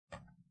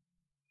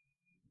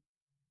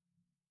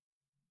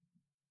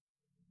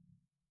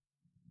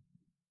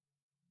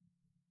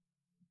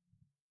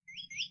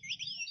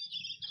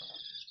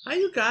Hi,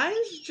 you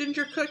guys.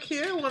 Ginger Cook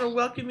here. I want to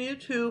welcome you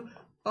to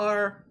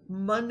our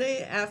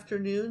Monday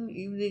afternoon,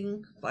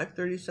 evening,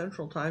 5:30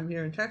 Central Time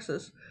here in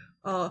Texas,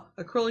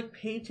 acrylic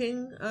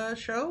painting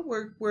show.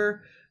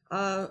 We're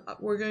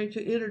going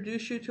to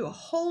introduce you to a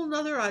whole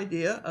nother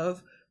idea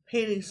of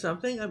painting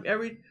something.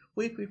 Every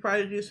week we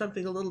try to do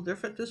something a little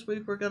different. This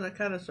week we're going to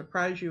kind of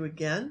surprise you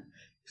again.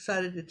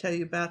 Excited to tell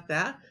you about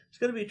that. It's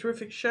going to be a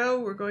terrific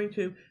show. We're going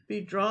to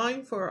be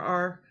drawing for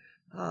our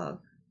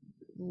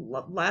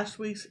last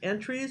week's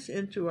entries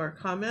into our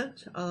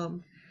comment.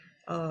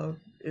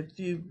 If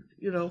you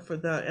for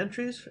the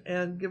entries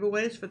and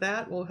giveaways for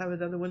that, we'll have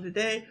another one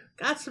today.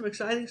 Got some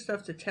exciting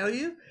stuff to tell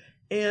you,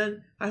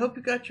 and I hope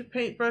you got your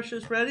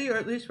paintbrushes ready, or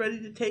at least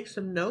ready to take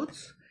some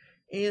notes.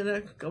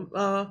 And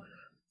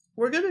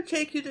we're going to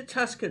take you to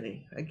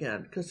Tuscany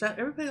again, because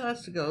everybody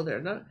wants to go there.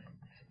 Not,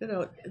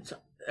 it's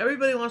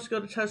everybody wants to go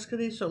to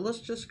Tuscany, so let's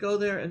just go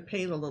there and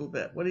paint a little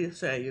bit. What do you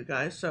say, you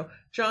guys? So,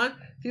 John,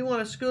 if you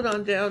want to scoot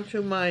on down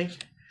to my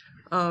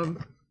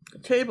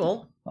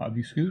table. I'll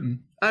be scooting.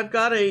 I've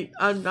got a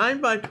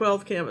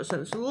 9x12 canvas,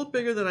 and it's a little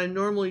bigger than I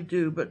normally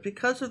do, but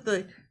because of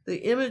the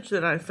image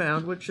that I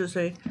found, which is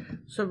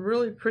some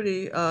really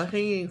pretty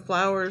hanging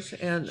flowers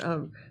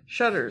and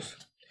shutters.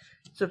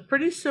 It's a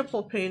pretty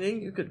simple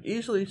painting. You could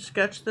easily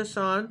sketch this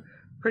on,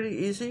 pretty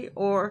easy,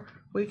 or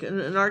we can,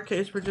 in our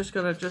case, we're just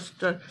going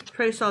to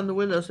trace on the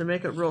windows and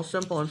make it real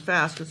simple and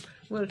fast, because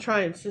I'm going to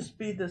try and just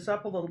speed this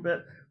up a little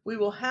bit. We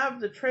will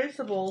have the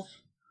traceables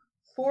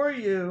for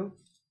you.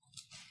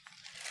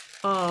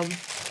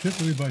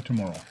 Typically by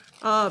tomorrow.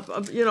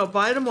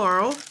 By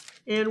tomorrow.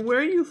 And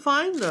where you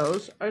find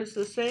those is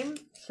the same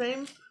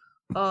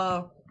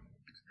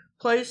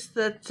place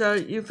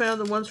that you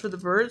found the ones for the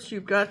birds.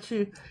 You've got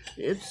to,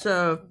 it's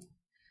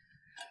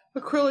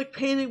acrylic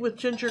painting with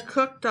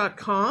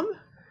gingercooklive.com.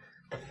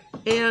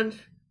 And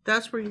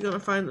that's where you're going to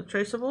find the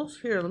traceables.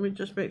 Here, let me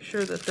just make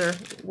sure that they're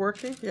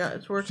working. Yeah,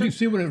 it's working.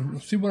 See what I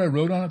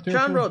wrote on it there?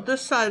 John wrote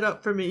this side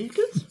up for me.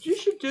 You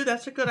should do.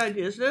 That's a good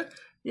idea, isn't it?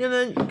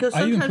 Because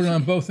I even put it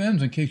on both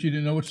ends in case you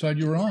didn't know which side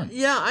you were on.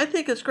 Yeah, I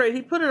think it's great.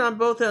 He put it on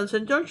both ends,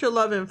 and don't you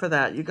love him for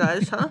that, you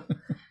guys, huh?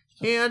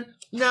 And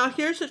now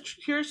here's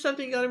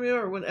something you got to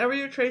remember. Whenever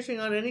you're tracing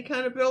on any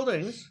kind of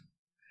buildings,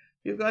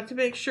 you've got to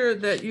make sure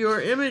that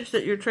your image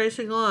that you're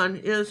tracing on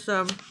is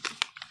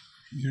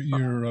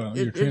your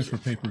transfer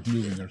paper is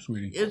moving there,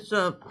 sweetie. It's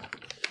oh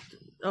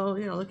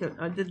yeah, look at,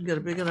 I didn't get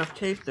a big enough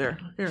tape there.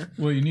 Here.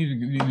 Well, you need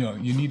to.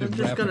 I'm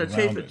just going to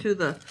tape it to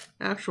the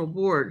actual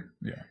board.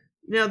 Yeah.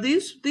 Now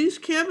these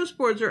canvas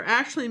boards are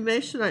actually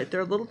masonite.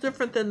 They're a little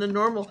different than the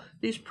normal.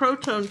 These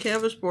Protone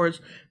canvas boards.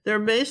 They're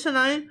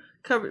masonite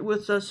covered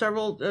with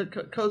several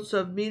coats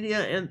of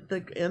media and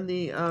the.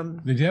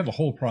 They have a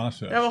whole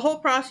process. They have a whole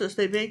process.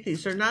 They make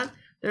these.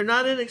 They're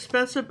not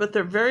inexpensive, but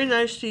they're very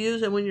nice to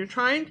use. And when you're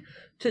trying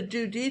to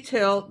do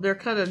detail, they're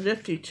kind of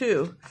nifty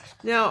too.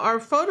 Now our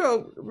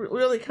photo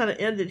really kind of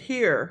ended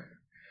here,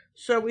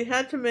 so we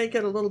had to make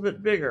it a little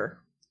bit bigger.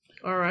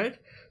 All right,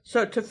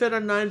 so to fit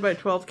a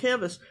 9x12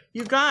 canvas.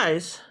 You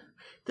guys,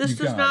 this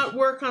does not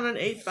work on an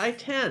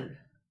 8x10.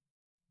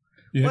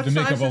 You have to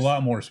make up a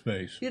lot more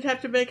space. You'd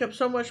have to make up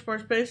so much more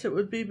space, it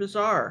would be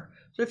bizarre.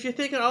 So if you're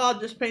thinking, oh, I'll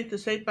just paint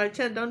this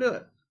 8x10, don't do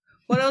it.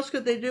 What else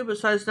could they do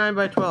besides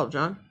 9x12,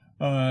 John?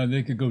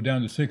 They could go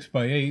down to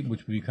 6x8,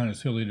 which would be kind of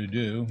silly to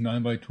do.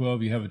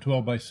 9x12, you have a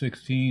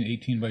 12x16,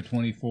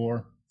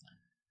 18x24.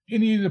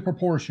 Any of the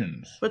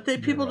proportions. But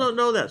people don't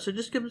know that, so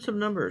just give them some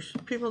numbers.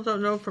 People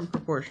don't know from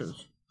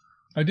proportions.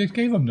 I just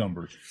gave them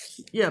numbers.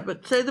 Yeah,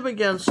 but say them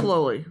again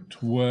slowly.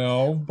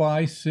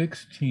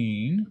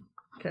 12x16.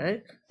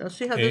 Okay. Now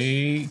see how this...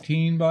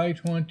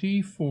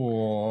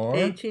 18x24.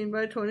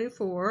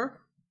 18x24.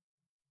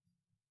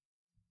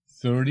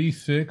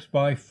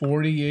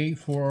 36x48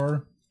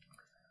 for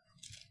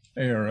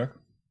Eric.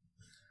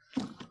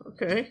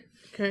 Okay.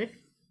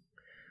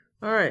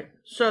 All right.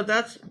 So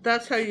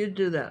that's how you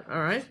do that.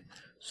 All right.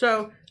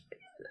 So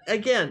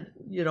again,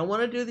 you don't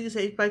want to do these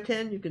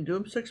 8x10. You can do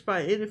them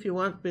 6x8 if you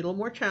want. Be a little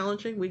more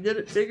challenging. We did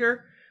it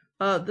bigger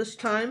this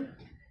time,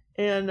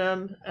 and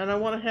I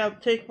want to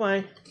take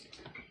my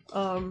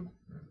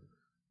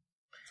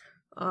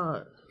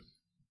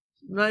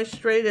nice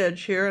straight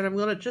edge here, and I'm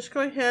going to just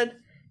go ahead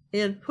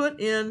and put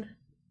in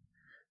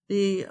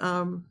the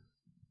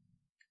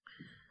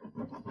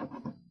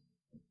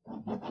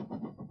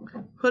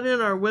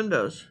our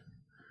windows.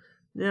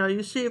 Now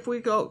you see, if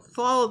we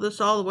follow this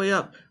all the way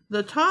up,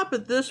 the top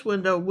of this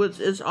window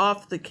is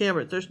off the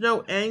camera. There's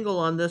no angle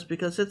on this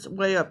because it's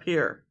way up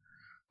here.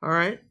 All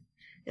right,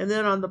 and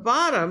then on the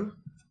bottom,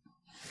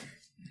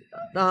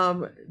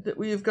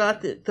 we've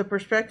got the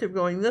perspective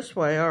going this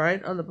way. All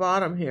right, on the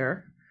bottom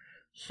here.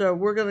 So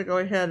we're going to go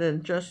ahead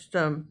and just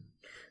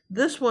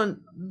this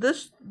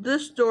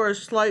door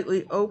is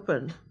slightly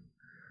open.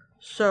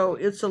 So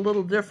it's a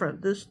little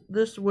different. This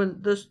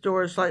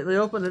door is slightly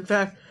open. In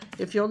fact,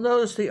 if you'll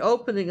notice the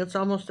opening, it's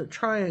almost a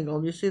triangle.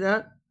 Do you see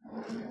that?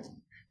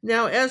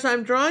 Now, as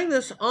I'm drawing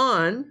this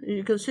on,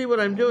 you can see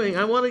what I'm doing.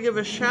 I want to give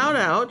a shout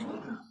out,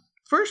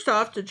 first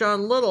off, to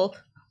John Little.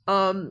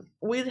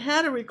 We'd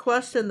had a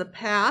request in the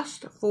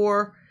past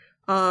for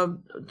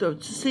to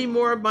see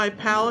more of my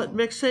palette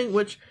mixing,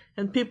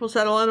 and people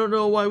said, oh, I don't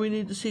know why we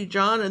need to see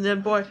John. And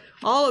then, boy,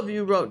 most of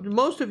you wrote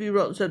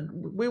and said,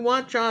 we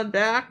want John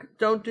back.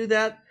 Don't do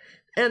that.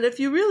 And if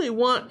you really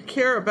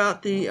care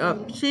about the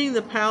seeing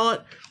the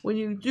palette, when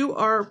you do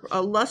our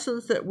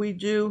lessons that we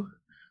do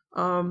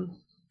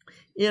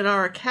in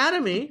our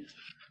Academy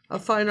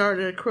of Fine Art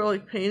and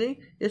Acrylic Painting,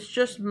 it's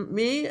just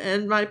me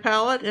and my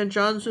palette, and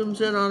John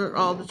zooms in on it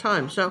all the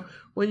time. So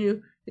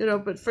when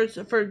but for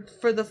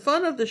the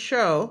fun of the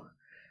show,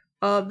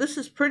 this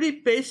is pretty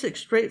basic,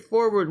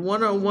 straightforward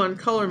 101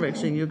 color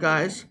mixing, you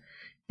guys.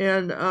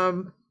 And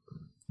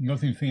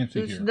nothing fancy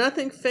here. There's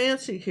nothing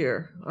fancy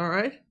here, all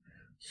right?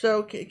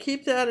 So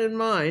keep that in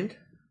mind.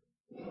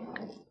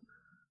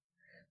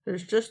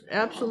 There's just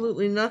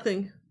absolutely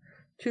nothing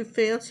too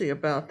fancy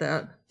about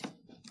that.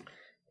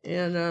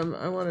 And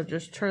I want to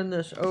just turn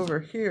this over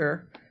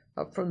here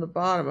up from the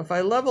bottom. If I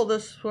level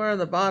this square on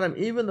the bottom,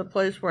 even the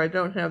place where I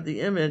don't have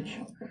the image,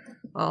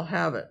 I'll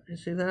have it. You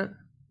see that?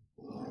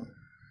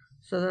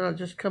 So then I'll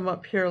just come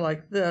up here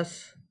like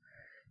this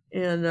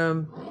and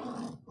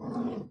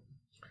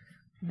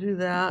do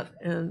that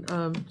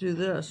and do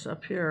this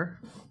up here.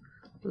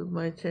 Move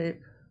my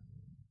tape.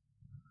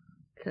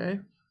 Okay.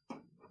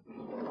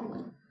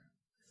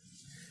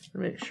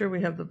 Make sure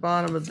we have the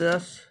bottom of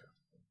this.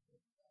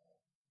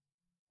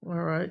 All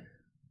right.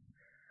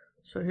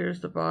 So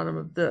here's the bottom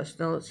of this.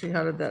 Now let's see,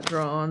 how did that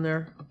draw on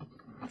there?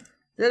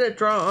 Did it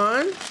draw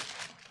on?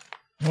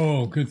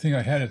 Oh, good thing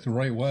I had it the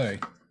right way.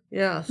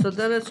 Yeah, so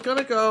then it's going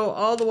to go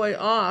all the way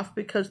off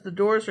because the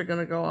doors are going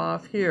to go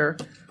off here.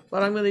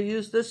 But I'm going to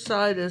use this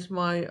side as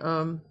my,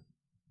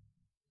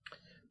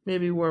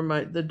 maybe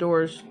where the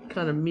doors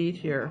kind of meet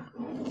here.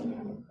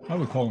 I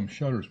would call them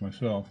shutters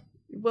myself.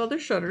 Well, they're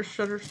shutters.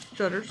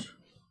 Stutters?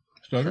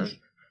 Shutters.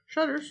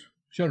 Shutters.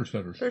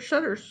 They're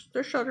shutters.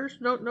 They're shutters.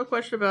 No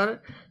question about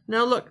it.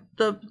 Now look,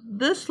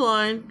 this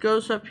line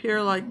goes up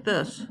here like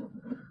this.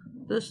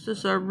 This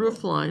is our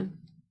roof line.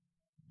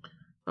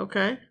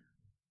 Okay?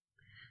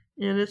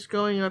 And it's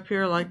going up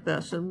here like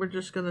this. And we're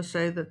just going to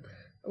say that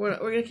we're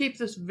going to keep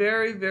this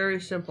very, very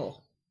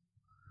simple.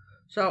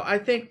 So I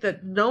think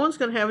that no one's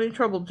going to have any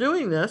trouble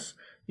doing this.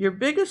 Your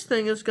biggest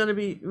thing is going to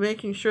be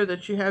making sure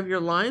that you have your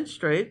lines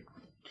straight.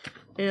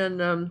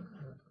 And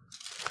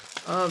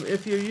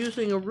if you're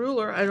using a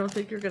ruler, I don't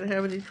think you're going to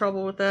have any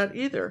trouble with that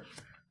either.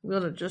 I'm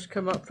going to just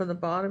come up from the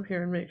bottom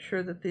here and make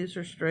sure that these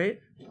are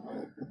straight.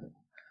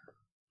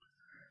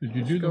 Did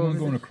you do the one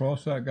going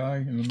across that guy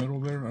in the middle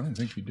there? I don't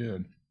think you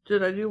did.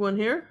 Did I do one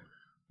here?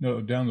 No,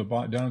 down at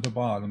the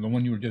bottom, the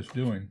one you were just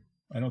doing.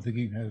 I don't think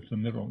he has the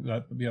middle.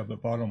 The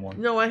bottom one.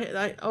 No,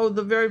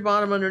 the very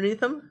bottom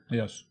underneath them?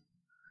 Yes.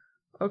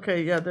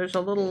 Okay, yeah, there's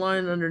a little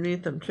line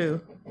underneath them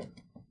too.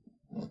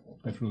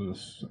 That's really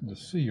the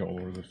seal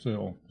or the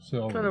sill.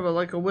 Kind of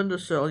like a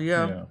windowsill,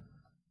 yeah. Yeah.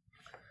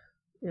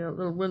 Yeah, a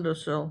little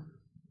windowsill.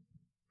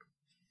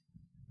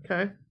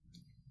 Okay.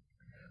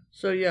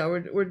 So yeah,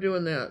 we're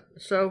doing that.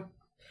 So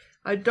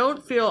I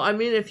don't feel,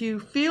 if you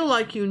feel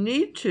like you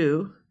need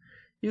to,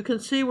 you can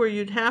see where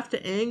you'd have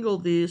to angle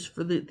these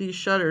for these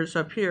shutters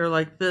up here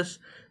like this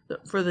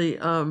for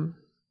the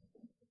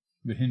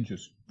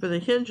hinges. For the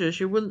hinges,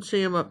 you wouldn't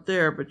see them up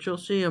there, but you'll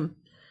see them.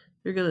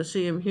 You're going to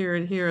see them here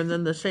and here, and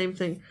then the same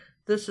thing.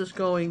 This is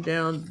going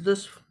down.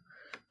 This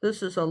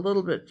is a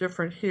little bit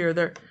different here.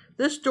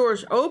 This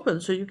door's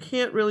open, so you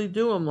can't really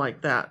do them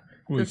like that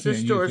because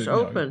this door's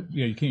open.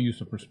 Yeah, you can't use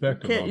the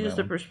perspective. You can't use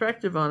the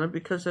perspective on it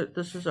because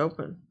this is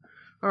open.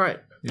 All right,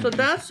 so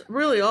that's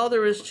really all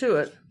there is to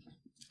it.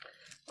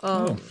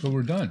 So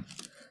we're done.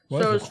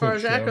 Well, so as far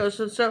as that goes,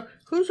 and so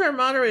who's our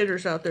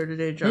moderators out there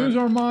today, John? Who's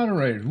our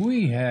moderators?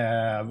 We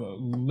have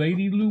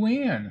Lady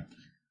Luann.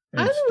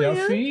 And hi,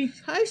 Steffi.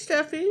 Luann. Hi,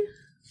 Steffi.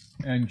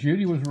 And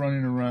Judy was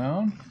running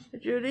around.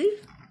 Judy?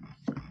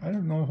 I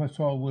don't know if I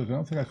saw Liz. I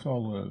don't think I saw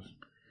Liz.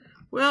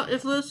 Well,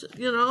 if Liz,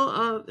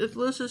 if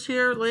Liz is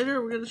here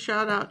later, we're going to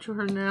shout out to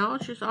her now.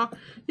 She's all,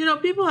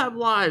 people have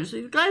lives.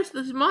 You guys,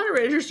 these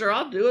moderators are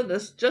all doing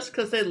this just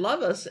because they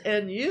love us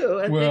and you.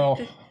 And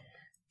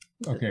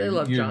okay, they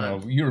love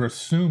John. You're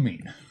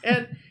assuming.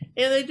 And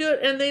they do it,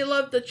 and they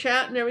love the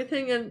chat and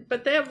everything,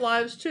 but they have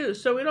lives too.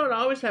 So we don't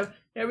always have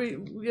it's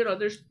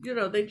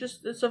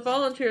a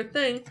volunteer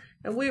thing,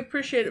 and we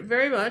appreciate it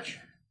very much.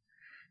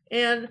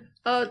 And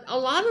a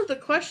lot of the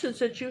questions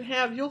that you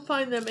have, you'll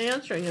find them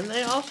answering, and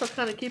they also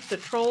kind of keep the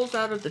trolls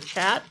out of the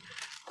chat.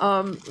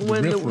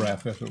 When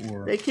riffraff, as it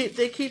were. They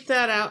keep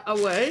that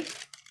away.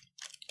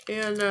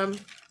 And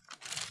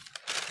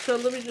so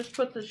let me just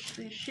put these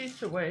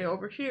sheets away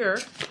over here,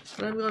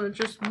 and I'm going to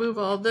just move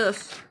all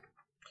this.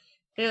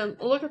 And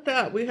look at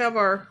that. We have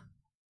We're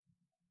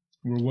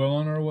well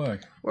on our way.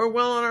 We're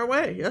well on our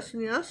way. Yes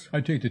and yes.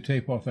 I'd take the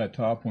tape off that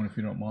top one if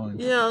you don't mind.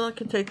 Yeah, I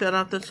can take that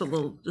off. That's a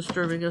little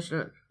disturbing, isn't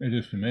it? It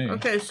is to me.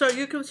 Okay, so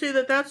you can see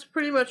that that's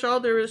pretty much all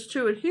there is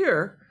to it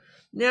here.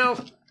 Now,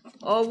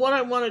 what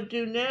I want to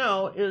do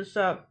now is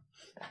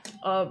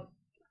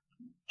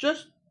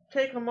just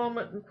take a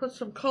moment and put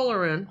some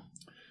color in.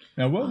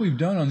 Now, what we've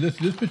done on this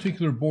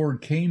particular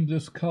board came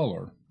this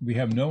color. We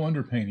have no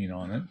underpainting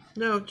on it.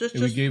 No, just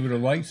we gave it a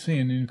light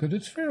sanding because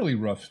it's fairly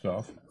rough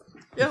stuff.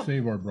 Yeah. To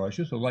save our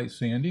brushes, a light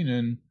sanding,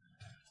 and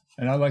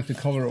I like the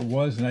color it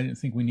was, and I didn't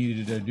think we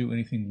needed to do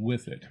anything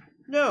with it.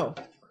 No.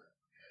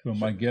 So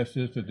my guess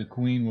is that the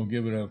Queen will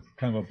give it a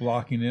kind of a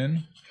blocking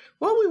in.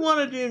 What we want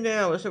to do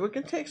now is that we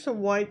can take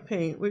some white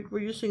paint. We're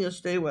using a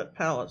Stay Wet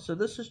palette. So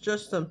this is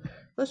just some,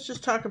 let's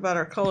just talk about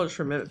our colors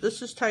for a minute.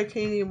 This is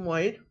titanium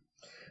white.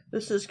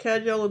 This is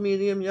cad yellow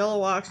medium,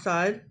 yellow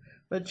oxide,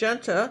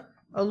 magenta,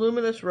 a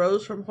luminous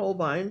rose from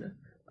Holbein,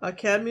 a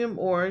cadmium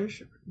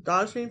orange,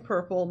 dazzling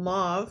purple,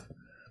 mauve,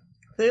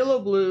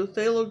 phthalo blue,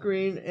 phthalo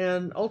green,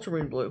 and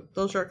ultramarine blue.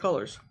 Those are our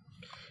colors.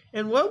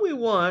 And what we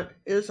want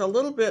is a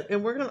little bit,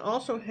 and we're going to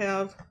also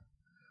have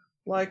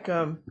like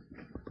a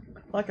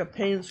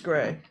Payne's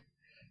gray.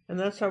 And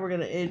that's how we're going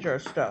to age our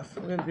stuff.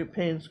 We're going to do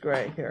Payne's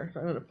gray here. So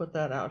I'm going to put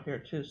that out here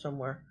too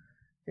somewhere.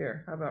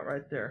 Here, how about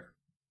right there?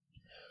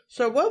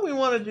 So what we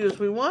want to do is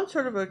we want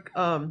sort of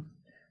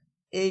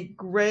a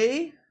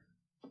gray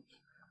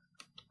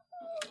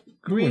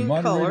green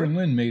Moderator color.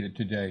 Lynn made it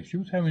today. She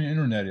was having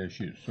internet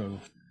issues, so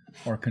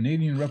our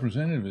Canadian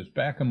representative is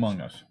back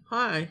among us.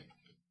 Hi,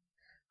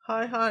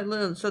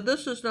 Lynn. So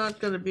this is not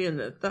going to be in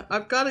it.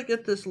 I've got to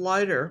get this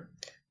lighter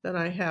than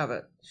I have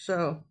it.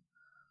 So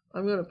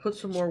I'm going to put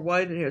some more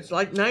white in here. It's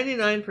like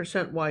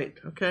 99% white,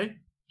 okay?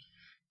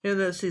 And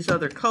there's these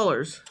other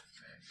colors.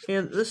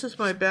 And this is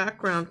my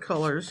background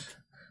colors.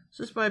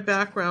 This is my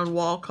background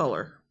wall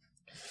color.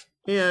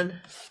 And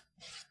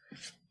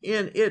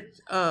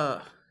it,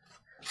 let's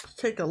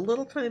take a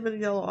little tiny bit of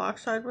yellow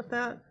oxide with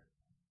that.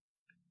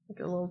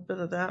 Get a little bit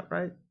of that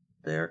right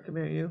there. Come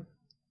here, you.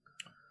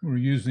 We're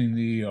using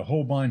the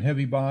Holbein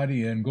Heavy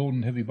Body and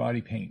Golden Heavy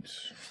Body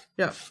paints.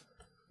 Yeah.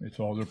 It's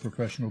all their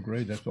professional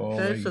grade. That's all.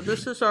 Okay, so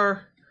this is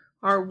our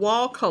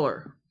wall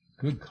color.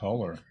 Good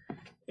color.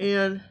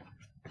 And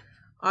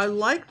I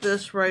like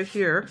this right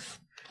here.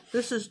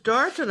 This is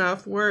dark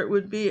enough where it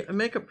would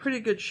make a pretty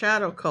good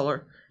shadow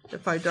color.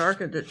 If I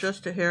darkened it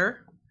just a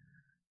hair,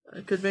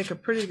 it could make a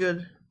pretty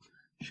good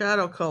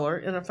shadow color.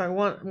 And if I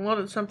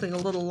wanted something a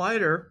little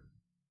lighter,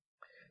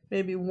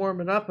 maybe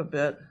warm it up a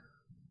bit,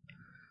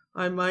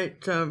 I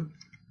might,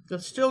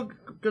 it's still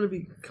going to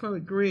be kind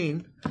of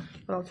green,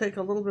 but I'll take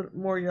a little bit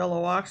more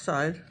yellow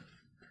oxide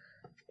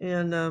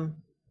and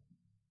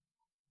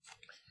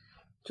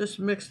just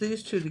mix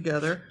these two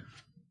together.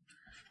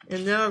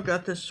 And now I've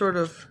got this sort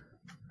of,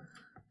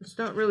 it's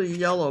not really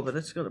yellow, but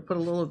it's going to put a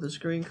little of this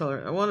green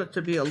color. I want it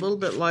to be a little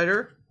bit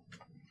lighter.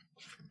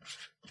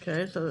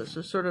 Okay, so this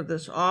is sort of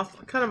this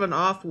kind of an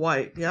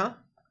off-white, yeah?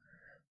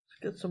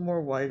 Let's get some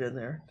more white in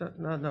there.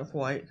 Not enough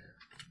white.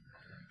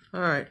 All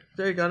right,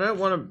 there you go. I don't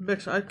want to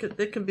mix.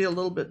 It can be a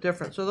little bit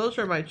different. So those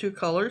are my two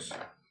colors.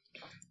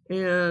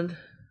 And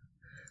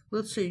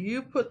let's see,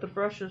 you put the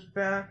brushes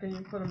back and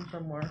you put them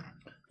somewhere.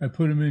 I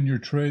put them in your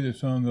tray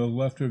that's on the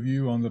left of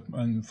you, on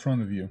the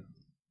front of you.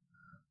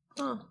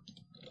 Oh,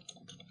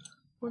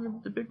 where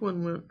did the big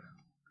one went?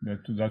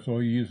 That's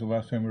all you used the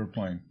last time we were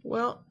playing.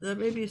 Well, that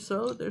may be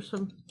so. There's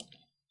some.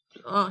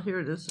 Oh, here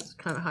it is. It's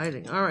kind of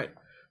hiding. All right.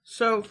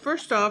 So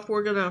first off,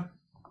 we're gonna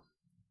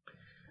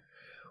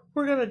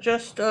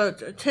just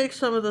take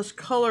some of this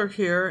color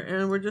here,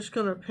 and we're just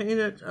gonna paint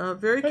it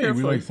very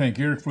carefully. We'd like to thank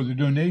Eric for the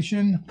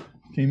donation.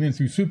 Came in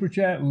through Super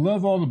Chat.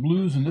 Love all the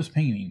blues in this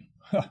painting.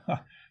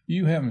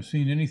 You haven't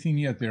seen anything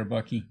yet there,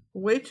 Bucky.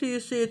 Wait till you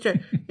see it.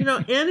 You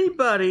know,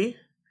 anybody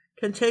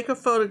can take a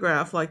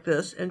photograph like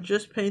this and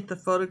just paint the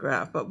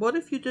photograph. But what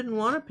if you didn't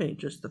want to paint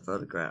just the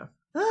photograph?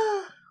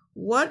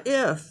 What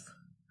if,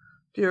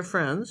 dear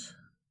friends,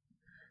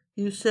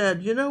 you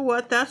said, you know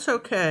what, that's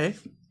okay,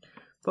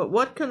 but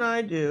what can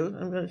I do?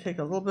 I'm going to take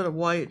a little bit of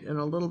white and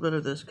a little bit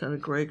of this kind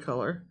of gray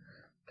color.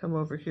 Come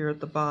over here at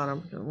the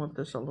bottom. I want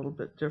this a little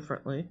bit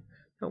differently.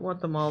 Don't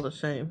want them all the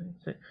same.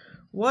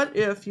 What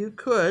if you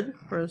could,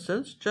 for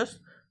instance,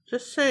 just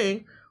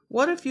saying,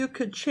 what if you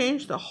could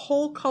change the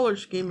whole color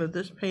scheme of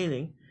this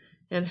painting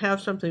and have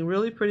something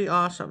really pretty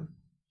awesome?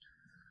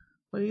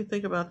 What do you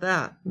think about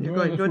that? You're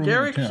going,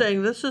 Derek's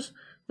saying this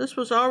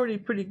was already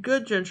pretty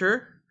good,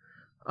 Ginger.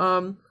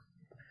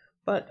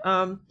 But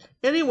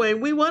anyway,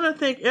 we want to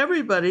thank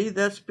everybody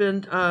that's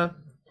been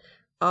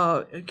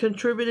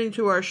contributing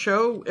to our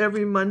show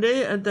every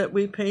Monday and that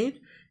we paint.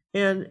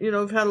 And, you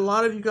know, we've had a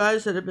lot of you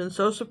guys that have been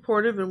so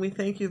supportive, and we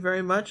thank you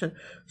very much. And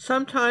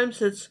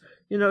sometimes it's,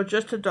 you know,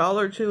 just $1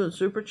 or $2 in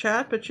Super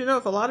Chat. But, you know,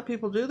 if a lot of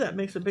people do that, it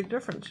makes a big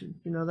difference. You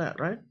know that,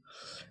 right?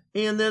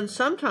 And then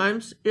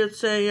sometimes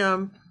it's it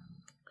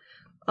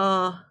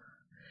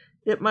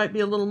might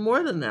be a little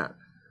more than that.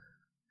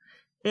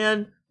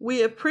 And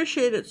we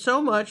appreciate it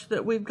so much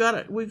that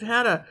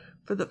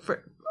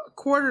for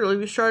quarterly,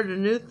 we started a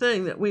new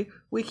thing that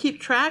we keep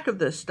track of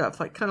this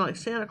stuff, like kind of like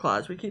Santa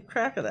Claus. We keep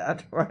track of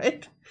that,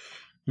 right?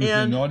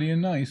 And naughty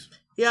and nice.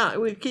 Yeah,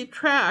 we keep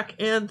track.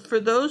 And for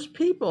those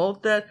people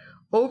that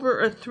over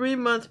a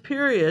 3-month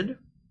period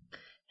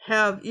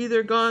have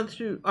either gone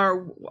through our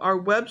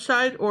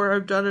website or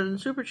have done it in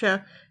Super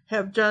Chat,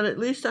 have done at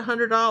least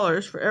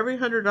 $100. For every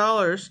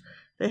 $100,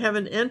 they have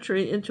an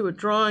entry into a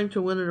drawing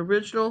to win an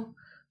original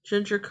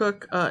Ginger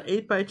Cook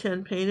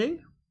 8x10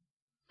 painting.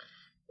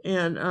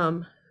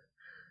 And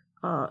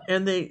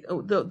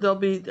there'll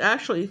be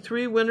actually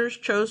 3 winners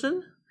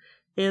chosen,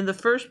 and the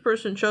first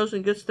person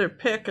chosen gets their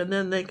pick, and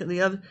then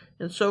the other,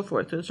 and so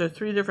forth. Those are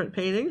 3 different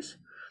paintings,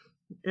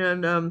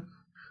 and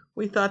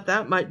we thought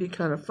that might be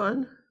kind of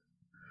fun.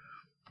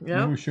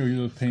 Yeah, we'll show you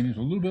those paintings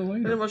a little bit later.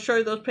 And then we'll show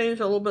you those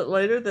paintings a little bit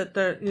later that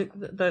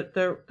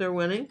they're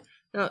winning.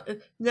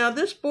 Now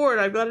this board,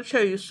 I've got to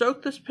tell you,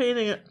 soak this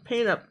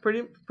paint up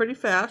pretty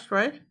fast,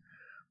 right?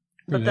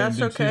 But that's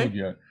okay. Sealed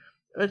yet.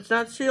 It's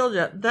not sealed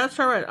yet. That's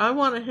all right. I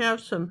want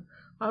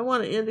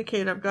to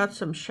indicate I've got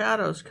some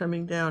shadows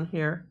coming down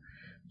here.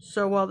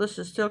 So while this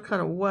is still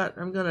kind of wet,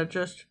 I'm going to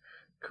just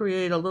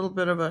create a little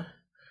bit of a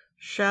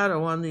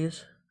shadow on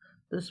this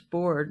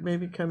board,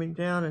 maybe coming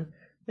down and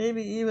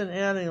maybe even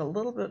adding a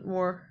little bit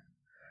more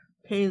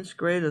Payne's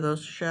Gray to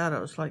those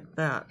shadows like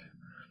that.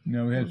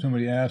 Now, we had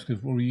somebody ask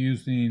if we're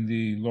using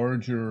the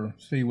larger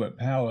Stay Wet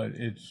palette.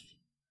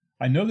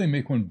 I know they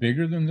make one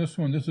bigger than this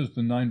one. This is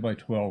the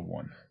 9x12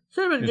 one.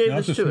 Cinnamon gave this to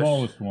us. It's not the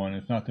smallest one.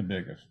 It's not the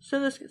biggest.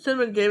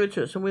 Cinnamon gave it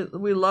to us, and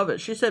we love it.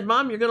 She said,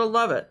 "Mom, you're going to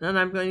love it." And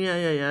I'm going, yeah.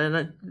 And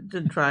I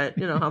didn't try it.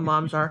 You know how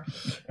moms are.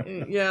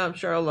 Yeah, I'm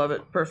sure I'll love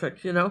it.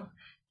 Perfect, you know.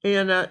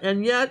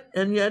 And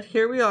yet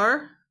here we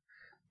are,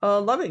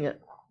 loving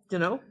it, you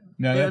know.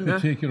 Now, that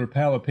particular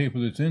palette paper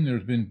that's in there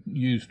has been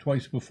used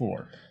twice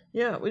before.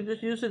 Yeah, we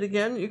just use it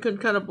again. You can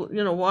kind of,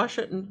 wash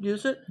it and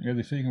use it. Yeah,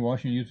 they say you can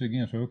wash it and use it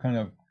again. So we're kind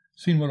of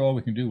seeing what all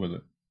we can do with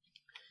it.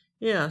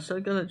 Yeah, so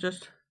I'm going to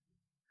just...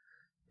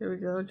 Here we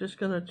go. Just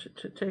going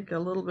to take a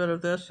little bit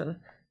of this, and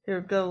here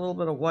we've got a little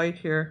bit of white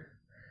here.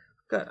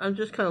 I'm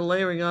just kind of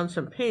layering on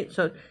some paint,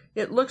 so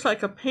it looks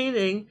like a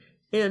painting,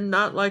 and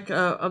not like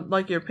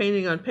you're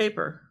painting on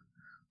paper,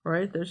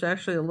 right? There's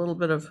actually a little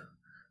bit of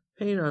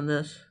paint on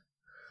this.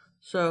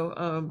 So,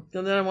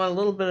 and then I want a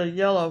little bit of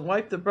yellow.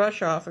 Wipe the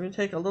brush off. I'm going to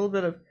take a little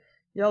bit of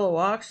yellow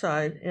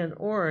oxide and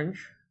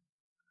orange,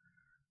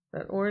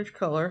 that orange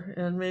color,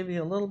 and maybe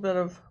a little bit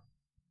of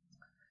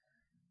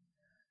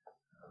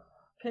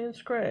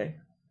Payne's Gray,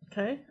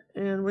 okay?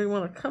 And we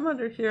want to come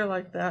under here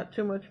like that,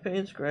 too much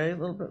Payne's Gray, a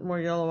little bit more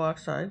yellow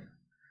oxide.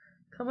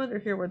 Come under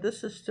here where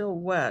this is still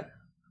wet,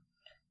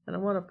 and I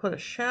want to put a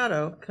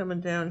shadow coming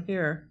down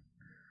here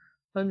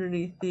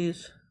underneath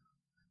these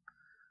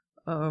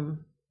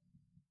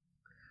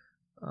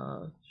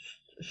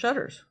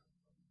shutters.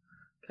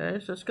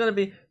 Okay, so it's going to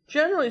be,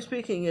 generally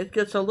speaking, it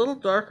gets a little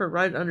darker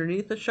right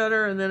underneath the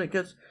shutter, and then it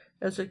gets,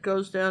 as it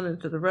goes down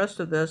into the rest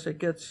of this, it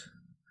gets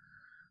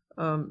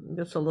a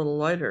little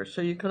lighter.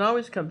 So you can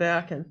always come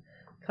back and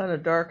kind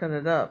of darken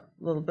it up.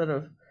 A little bit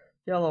of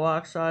yellow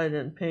oxide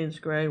and Payne's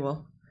Gray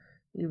will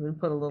even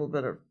put a little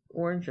bit of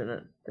orange in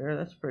it. There,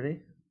 that's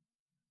pretty.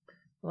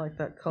 I like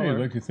that color. Hey, I'd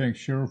like to thank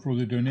Cheryl for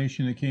the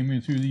donation that came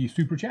in through the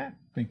super chat.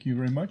 Thank you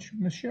very much,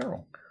 Miss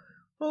Cheryl.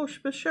 Oh,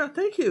 Miss Cheryl,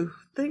 thank you.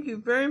 Thank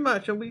you very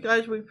much. And we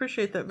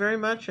appreciate that very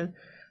much. And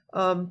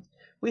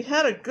we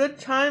had a good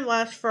time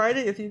last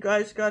Friday. If you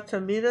guys got to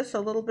meet us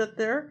a little bit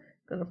there,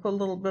 going to put a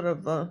little bit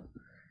of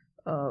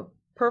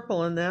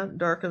purple in that,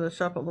 darken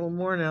this up a little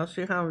more now.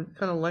 See how I'm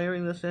kind of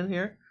layering this in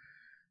here?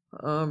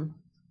 A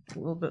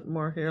little bit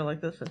more here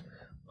like this, and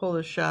pull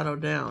this shadow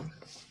down.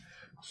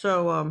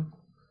 So,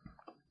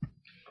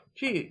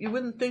 gee, you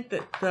wouldn't think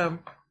that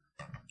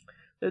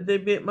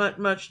there'd be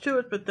much to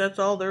it, but that's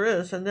all there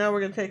is. And now we're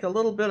going to take a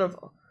little bit of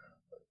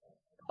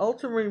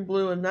ultramarine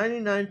blue and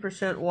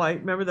 99% white.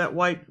 Remember that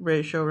white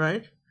ratio,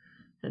 right?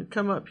 And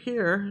come up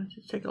here and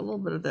just take a little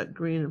bit of that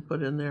green and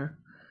put in there.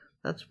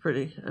 That's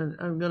pretty. And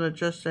I'm going to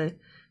just say,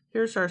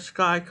 here's our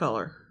sky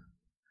color.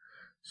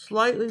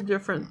 Slightly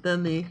different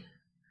than the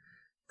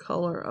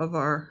color of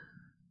our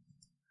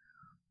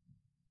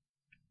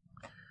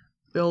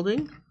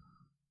building.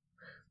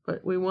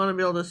 But we want to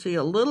be able to see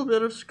a little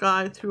bit of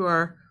sky through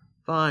our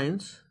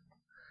vines.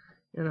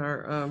 In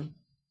our,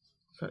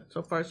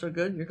 so far so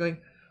good. You're going,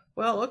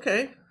 well,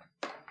 okay.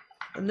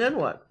 And then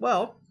what?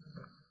 Well,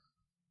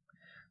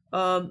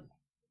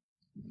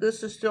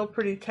 this is still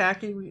pretty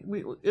tacky.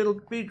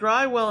 It'll be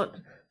dry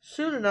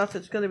soon enough.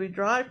 It's going to be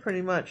dry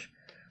pretty much.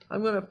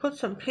 I'm going to put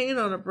some paint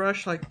on a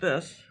brush like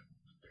this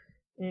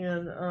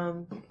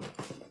and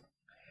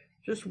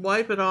just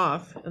wipe it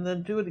off, and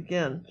then do it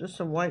again. Just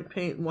some white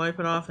paint and wipe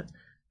it off, and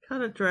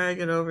kind of drag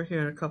it over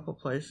here in a couple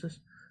places.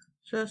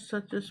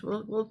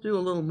 We'll do a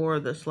little more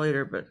of this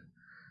later, but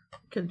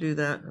we can do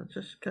that. I'll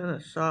just kind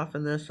of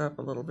soften this up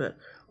a little bit.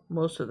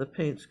 Most of the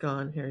paint's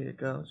gone. Here you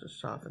go.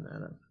 Just soften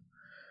that up.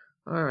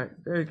 All right,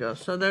 there you go.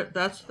 So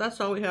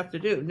that's all we have to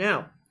do.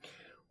 Now,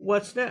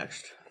 what's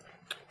next?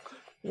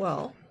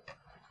 Well,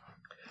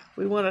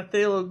 we want a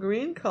phthalo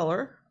green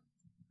color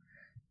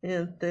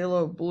and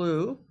phthalo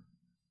blue.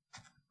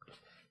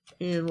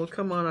 And we'll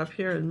come on up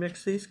here and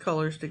mix these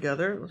colors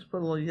together. Let's put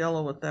a little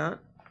yellow with that.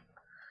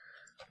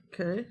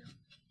 Okay,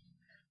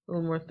 a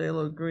little more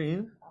phthalo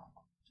green.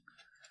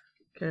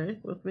 Okay,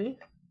 with me.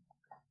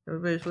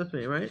 Everybody's with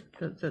me, right?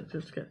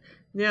 That's good.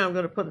 Now I'm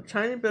going to put a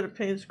tiny bit of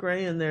Payne's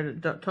Gray in there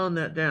to tone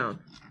that down.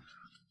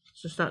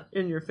 It's just not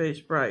in your face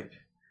bright.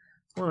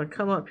 I want to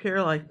come up here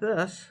like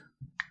this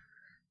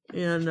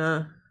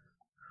and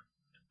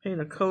paint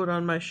a coat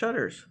on my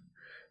shutters.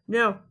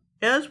 Now,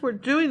 as we're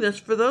doing this,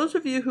 for those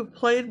of you who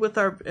played with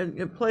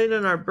and played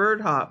in our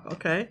bird hop,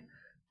 okay,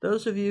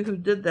 those of you who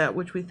did that,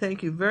 which we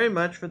thank you very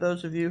much for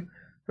those of you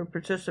who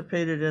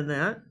participated in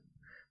that.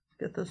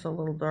 Get this a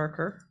little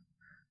darker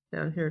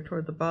down here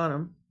toward the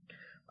bottom.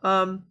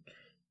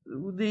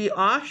 The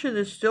auction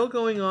is still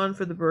going on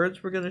for the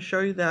birds. We're going to show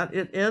you that.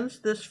 It ends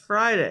this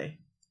Friday.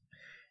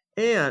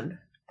 And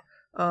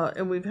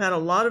we've had a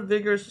lot of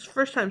vigorous. It's the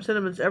first time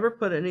Cinnamon's ever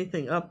put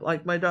anything up,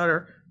 like my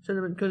daughter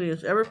Cinnamon Cooney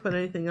has ever put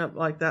anything up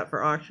like that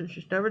for auction.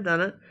 She's never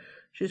done it.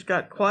 She's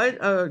got quite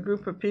a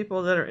group of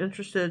people that are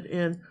interested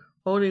in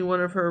owning one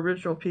of her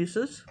original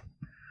pieces.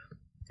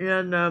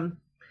 And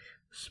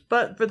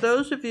but for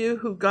those of you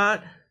who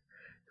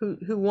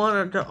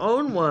wanted to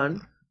own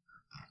one,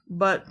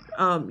 but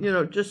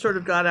just sort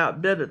of got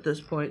outbid at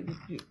this point,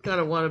 you kind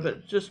of wanted,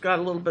 but just got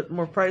a little bit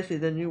more pricey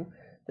than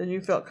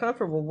you felt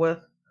comfortable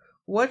with.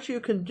 What you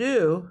can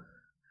do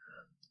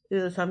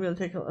is I'm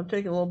taking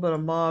a little bit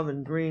of mauve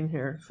and green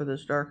here for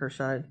this darker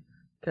side.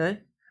 Okay,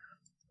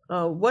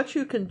 what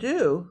you can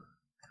do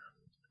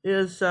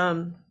is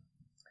own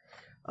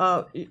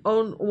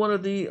one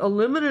of the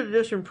limited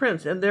edition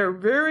prints, and they're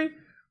very.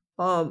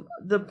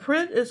 The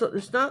print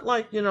it's not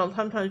like,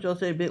 sometimes you'll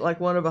say be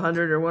like 1 of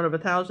 100 or 1 of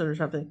 1,000 or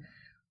something.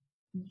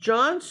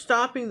 John's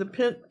stopping the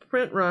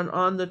print run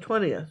on the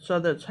 20th, so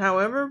that's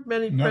however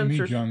many not prints. Not me,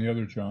 me, John, the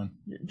other John.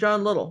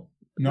 John Little.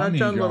 Not me,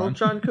 John Little,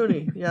 John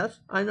Cooney. Yes,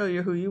 I know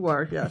who you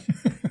are. Yes,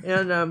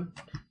 and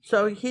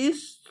so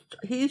he's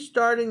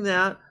starting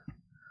that.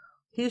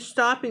 He's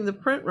stopping the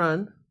print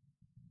run.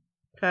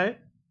 Okay.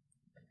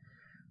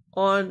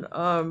 On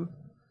the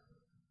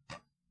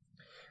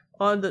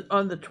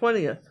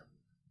 20th.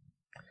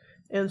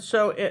 And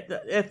so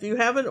if you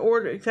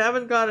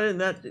haven't got it in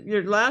that,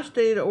 your last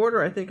day to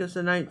order, I think, is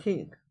the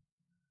 19th,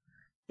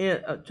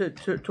 and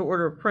to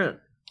order a print.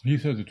 He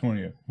says the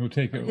 20th. He'll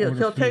take it.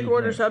 He'll take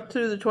orders up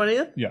to the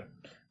 20th? Yeah.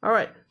 All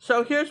right.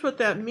 So here's what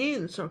that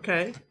means,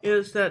 okay,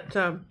 is that,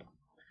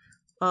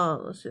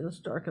 let's see, let's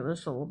darken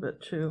this a little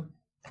bit too.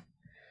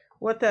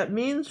 What that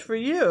means for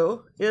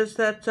you is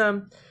that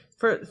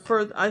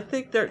for I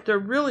think they're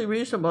really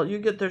reasonable. You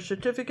get their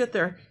certificate.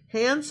 They're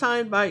hand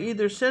signed by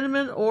either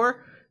Cinnamon,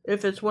 or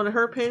if it's one of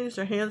her paintings,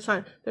 they're hand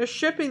signed. They're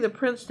shipping the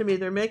prints to me.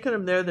 They're making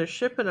them there. They're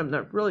shipping them.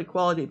 They're really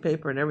quality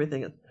paper and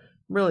everything. It's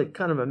really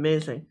kind of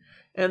amazing.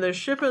 And they're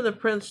shipping the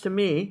prints to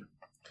me,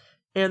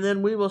 and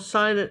then we will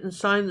sign it and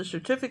sign the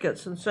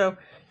certificates. And so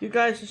you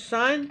guys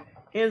sign,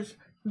 and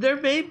there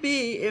may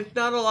be, if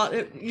not a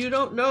lot, you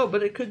don't know,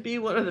 but it could be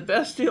one of the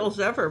best deals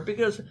ever,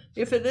 because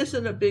if it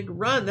isn't a big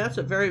run, that's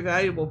a very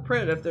valuable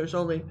print. If there's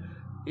only,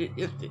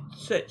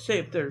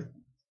 if there's,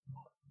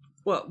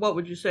 what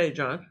would you say,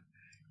 John?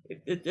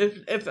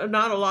 If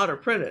not a lot are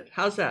printed.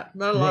 How's that?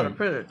 Not a lot are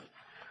printed.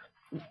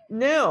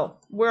 Now,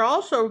 we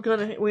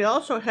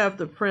also have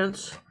the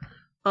prints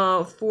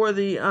for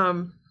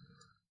the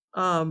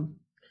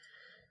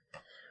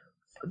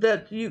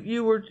that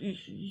you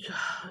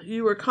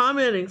were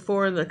commenting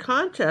for in the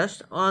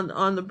contest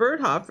on the bird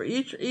hop. For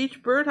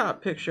each bird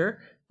hop picture,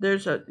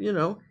 there's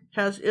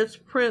has its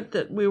print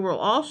that we will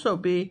also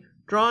be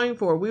drawing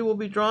for. We will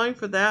be drawing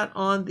for that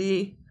on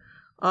the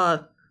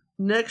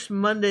next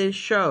Monday's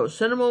show.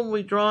 Cinnamon will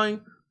be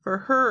drawing for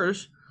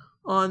hers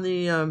on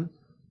the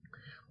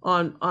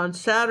on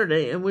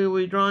Saturday, and we will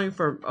be drawing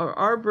for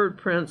our bird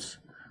prints.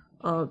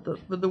 For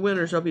the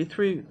winners, there'll be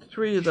three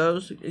of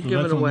those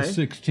given away. On the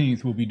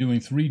 16th, we'll be doing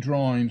 3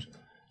 drawings.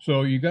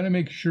 So you got to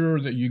make sure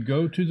that you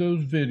go to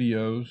those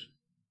videos,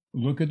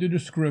 look at the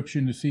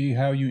description to see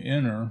how you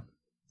enter,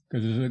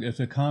 because it's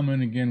a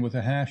comment again with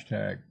a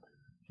hashtag.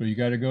 So you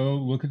got to go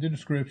look at the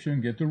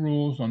description, get the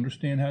rules,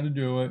 understand how to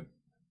do it,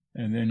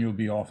 and then you'll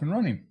be off and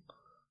running.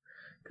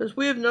 Because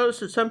we have noticed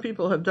that some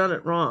people have done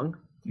it wrong.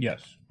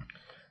 Yes.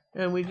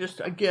 And we just,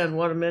 again,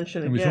 want to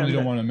mention and we certainly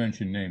don't want to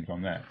mention names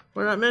on that.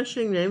 We're not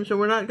mentioning names, and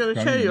we're not going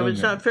to tell you.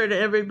 It's not fair to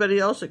everybody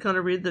else that kind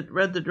of read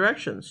the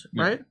directions,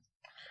 right?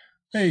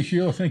 Hey,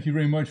 Sheila, thank you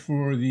very much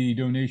for the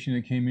donation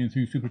that came in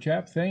through Super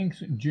Chat.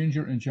 Thanks,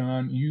 Ginger and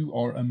John. You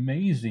are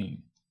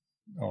amazing.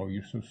 Oh,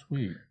 you're so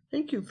sweet.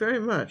 Thank you very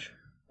much.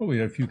 Well, we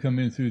had a few come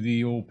in through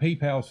the old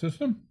PayPal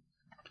system.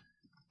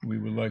 We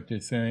would like to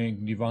thank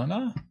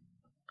Nivana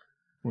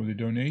for the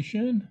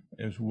donation,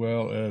 as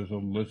well as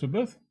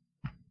Elizabeth.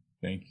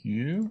 Thank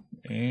you.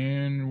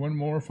 And one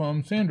more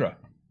from Sandra.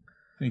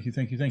 Thank you,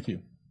 thank you, thank you.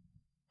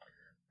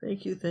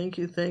 Thank you, thank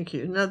you, thank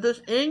you. Now,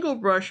 this angle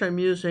brush I'm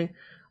using,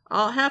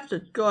 I'll have to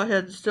go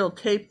ahead and still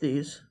tape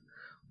these,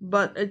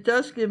 but it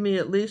does give me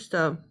at least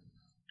a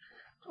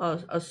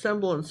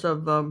semblance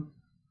of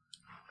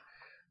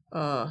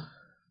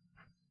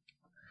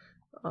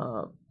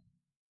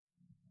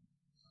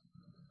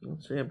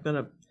let's see,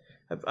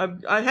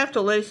 I have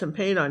to lay some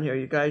paint on here,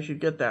 you guys. You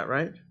get that,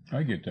 right?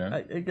 I get that.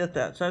 I get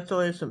that. So that's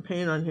only some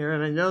paint on here,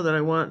 and I know that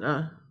I want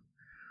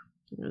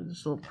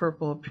this little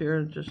purple up here,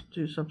 and just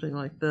do something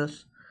like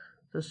this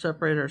to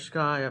separate our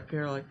sky up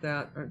here like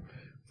that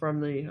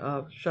from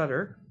the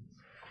shutter.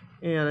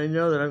 And I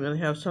know that I'm going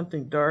to have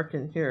something dark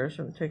in here, so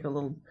I'm going to take a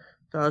little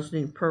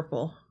Dazzling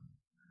purple,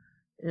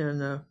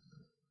 and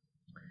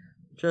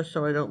just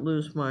so I don't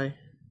lose my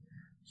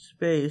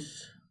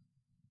space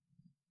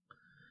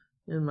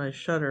in my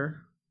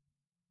shutter,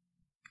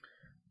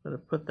 I'm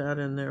going to put that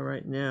in there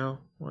right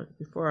now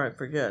before I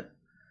forget.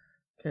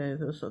 Okay,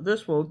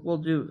 this we'll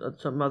do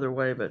some other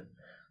way, but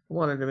I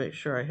wanted to make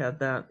sure I had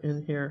that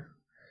in here,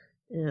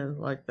 and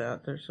like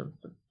that. There's some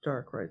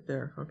dark right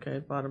there. Okay,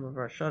 bottom of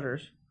our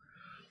shutters.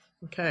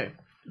 Okay,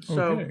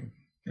 so okay.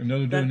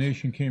 Another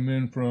donation came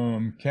in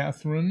from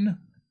Catherine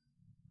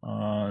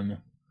on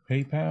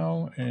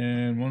PayPal,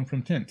 and one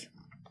from Tint.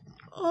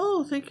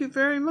 Oh, thank you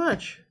very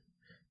much,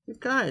 you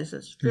guys.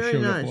 That's very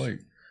nice.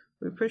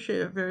 We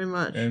appreciate it very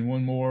much. And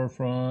one more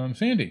from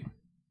Sandy.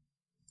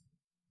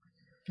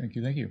 Thank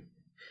you, thank you.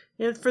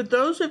 And for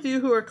those of you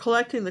who are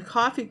collecting the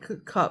coffee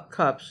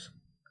cups,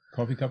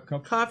 coffee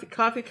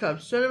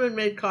cups, Cinnamon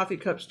made coffee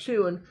cups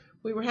too, and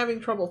we were having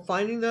trouble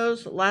finding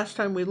those last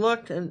time we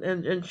looked,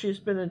 and she's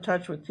been in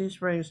touch with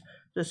Teesprings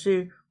to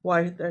see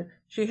why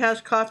she has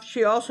coffee.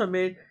 She also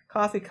made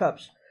coffee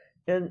cups,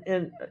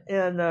 and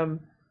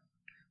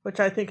which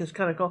I think is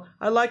kind of cool.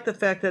 I like the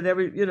fact that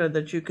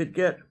that you could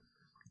get.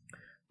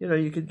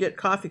 You could get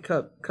coffee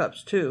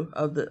cups too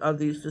of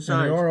these designs.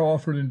 And they are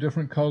offered in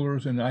different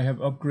colors, and I have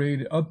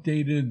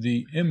updated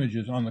the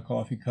images on the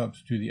coffee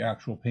cups to the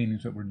actual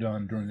paintings that were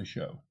done during the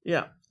show.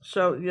 Yeah.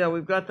 So yeah,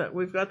 we've got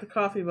the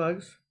coffee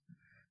mugs,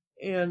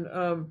 and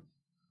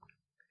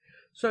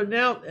so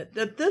now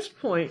at this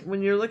point,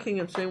 when you're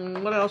looking and saying,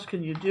 well, what else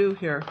can you do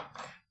here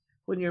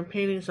when you're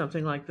painting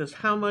something like this?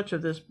 How much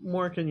of this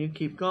more can you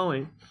keep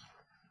going?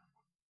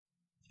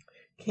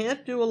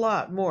 Can't do a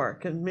lot more.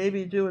 Can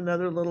maybe do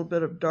another little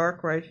bit of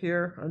dark right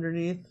here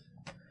underneath,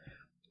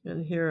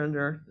 and here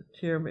under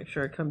here. Make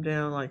sure I come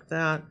down like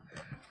that.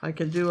 I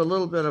can do a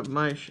little bit of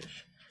my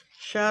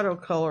shadow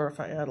color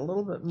if I add a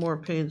little bit more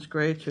Payne's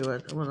Gray to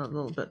it. I want a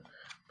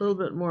little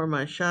bit more of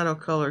my shadow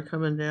color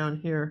coming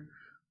down here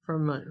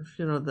from my,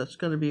 that's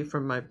going to be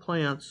from my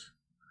plants.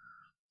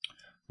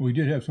 We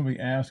did have somebody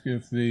ask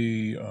if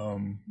the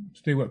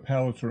Stay Wet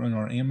palettes are in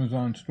our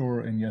Amazon store,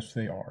 and yes,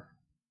 they are.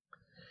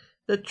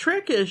 The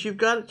trick is you've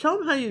got to tell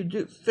them how you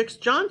fix.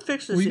 John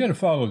fixes. Well, you got to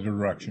follow the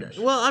directions.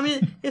 Well, I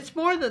mean, it's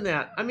more than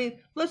that. I mean,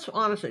 let's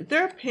honestly,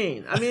 they're a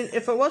pain. I mean,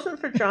 if it wasn't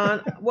for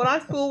John, would I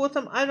fool with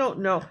them? I don't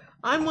know.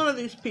 I'm one of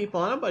these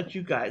people. I don't know about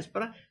you guys,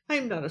 but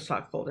I'm not a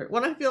sock folder.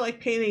 When I feel like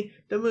painting,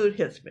 the mood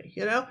hits me.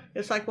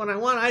 It's like when I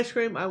want ice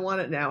cream, I want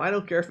it now. I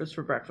don't care if it's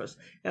for breakfast.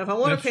 And if I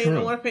want to paint,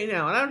 I want to paint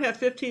now. And I don't have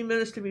 15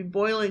 minutes to be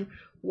boiling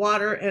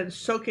water and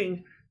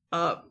soaking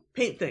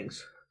paint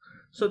things,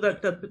 so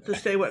that the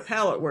Stay Wet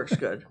palette works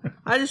good.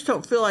 I just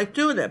don't feel like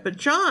doing that. But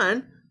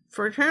John,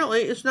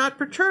 apparently, is not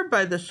perturbed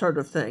by this sort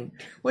of thing,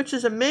 which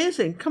is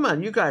amazing. Come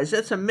on, you guys,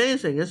 that's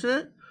amazing, isn't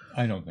it?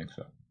 I don't think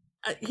so.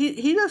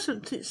 He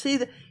doesn't see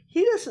that.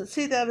 He doesn't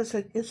see that as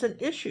it's an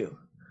issue.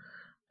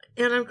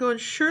 And I'm going,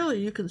 surely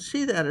you can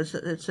see that as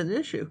it's an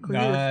issue.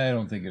 I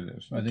don't think it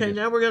is. Okay,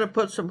 now we're going to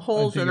put some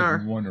holes in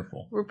our.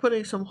 Wonderful. We're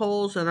putting some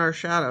holes in our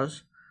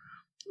shadows.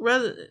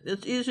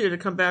 It's easier to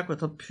come back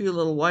with a few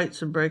little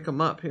whites and break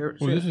them up here.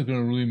 Well, this is going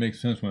to really make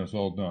sense when it's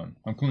all done.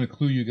 I'm going to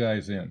clue you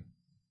guys in.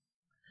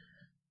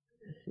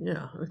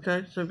 Yeah,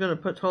 okay. So I'm going to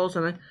put holes,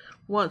 and I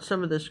want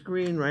some of this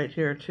green right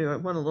here, too. I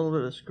want a little bit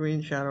of this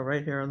green shadow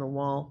right here on the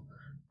wall.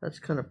 That's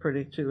kind of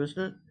pretty, too,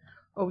 isn't it?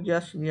 Oh,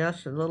 yes, and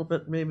yes, and a little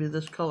bit maybe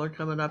this color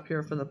coming up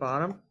here from the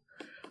bottom.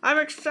 I'm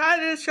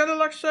excited. It's going to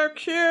look so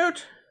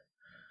cute.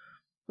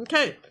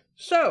 Okay,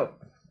 so...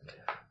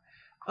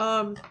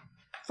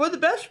 for the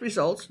best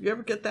results, you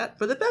ever get that?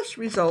 For the best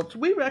results,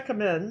 we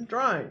recommend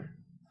drying.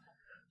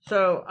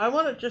 So I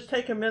want to just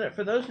take a minute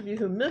for those of you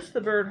who missed the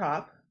bird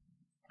hop,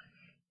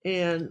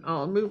 and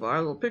I'll move our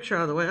little picture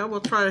out of the way. I will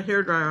try a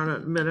hairdryer on it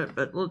in a minute,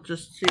 but we'll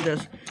just see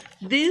this.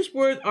 These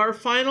were our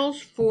finals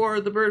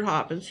for the bird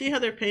hop, and see how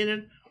they're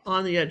painted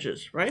on the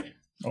edges, right?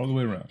 All the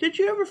way around. Did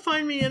you ever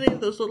find me any of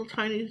those little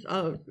tiny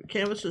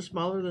canvases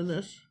smaller than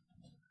this?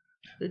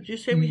 Did you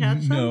say we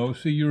had some? No.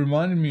 See, you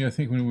reminded me, I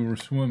think, when we were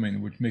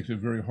swimming, which makes it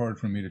very hard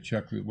for me to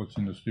check what's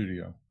in the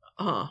studio.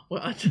 Well,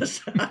 I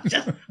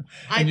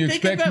and you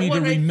think expect of it me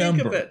when to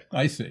remember. I think of it.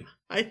 I see.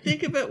 I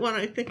think of it when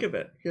I think of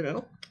it,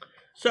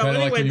 So Kinda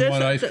anyway, like when you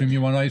want ice cream,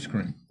 you want ice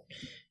cream.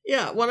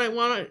 Yeah, when I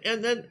want it,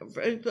 and then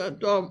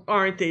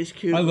aren't these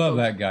cute? I love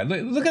that guy.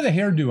 Look at the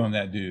hairdo on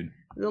that dude.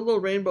 The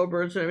little rainbow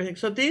birds and everything.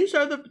 So these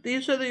are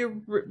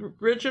the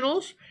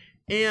originals,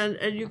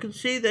 and you can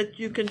see that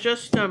you can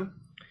just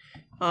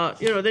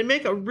they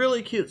make a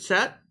really cute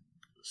set.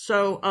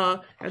 So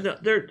and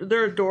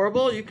they're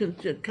adorable. You can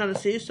kind of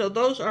see. So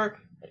those are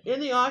in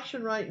the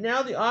auction right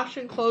now. The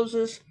auction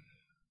closes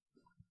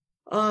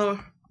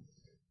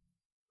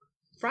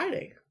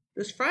Friday.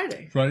 This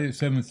Friday. Friday at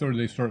 7:30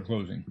 they start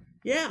closing.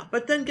 Yeah,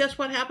 but then guess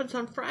what happens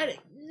on Friday?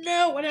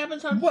 No, what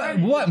happens on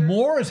Friday? What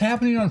more is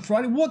happening on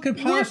Friday? What could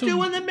possibly...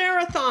 We're doing the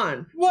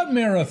marathon. What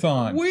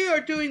marathon? We are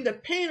doing the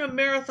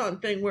Paint-A-Marathon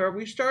thing where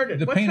we started.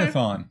 The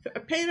Paint-A-thon. A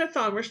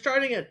Paint-A-thon.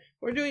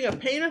 We're doing a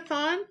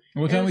Paint-A-thon.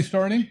 What time are we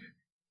starting?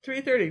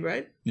 3:30,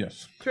 right?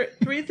 Yes.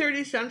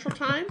 3:30 Central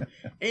Time.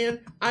 And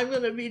I'm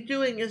going to be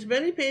doing as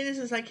many paintings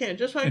as I can,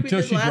 just like we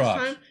did last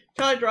time.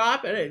 Until I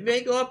drop, and it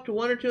may go up to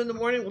 1 or 2 in the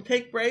morning. We'll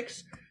take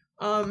breaks.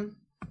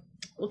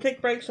 We'll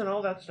take breaks and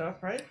all that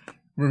stuff, right?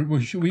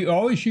 We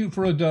always shoot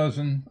for a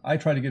dozen. I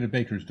try to get a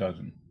baker's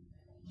dozen.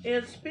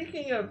 And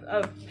speaking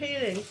of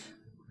paintings,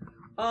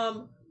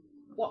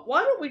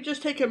 why don't we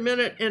just take a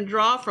minute and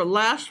draw for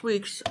last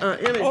week's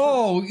image?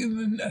 Oh,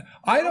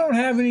 I don't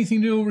have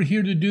anything over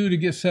here to do to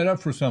get set up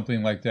for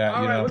something like that.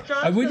 All right,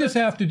 well, we just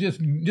have to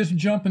just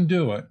jump and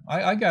do it.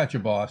 I got you,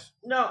 boss.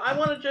 No, I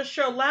want to just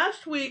show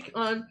last week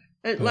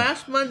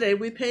last Monday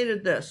we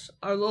painted this.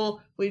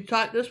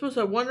 This was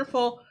a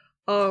wonderful,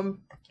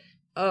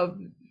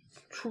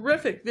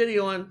 terrific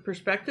video on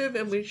perspective,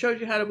 and we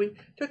showed you how we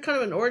took kind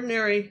of an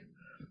ordinary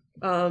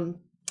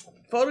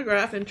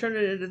photograph and turned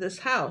it into this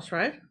house,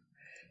 right?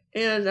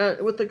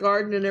 And with the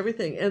garden and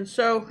everything. And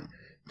so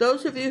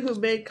those of you who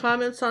made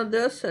comments on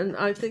this, and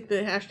I think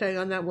the hashtag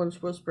on that one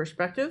was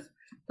perspective,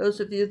 those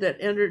of you that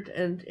entered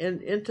and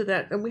into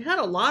that, and we had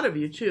a lot of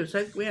you too. So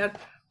I think we had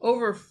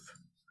over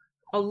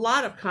a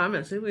lot of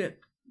comments. I think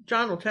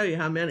John will tell you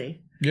how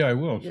many. Yeah, I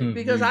will.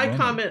 Because I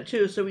comment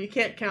too, so you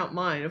can't count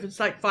mine. If it's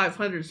like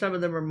 500, some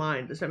of them are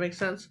mine. Does that make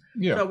sense?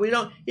 Yeah. So we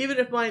don't, even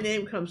if my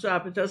name comes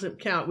up, it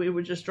doesn't count. We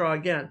would just draw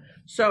again.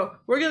 So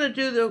we're going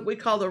to do we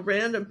call the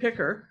random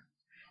picker.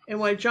 And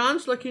while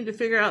John's looking to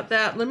figure out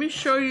that, let me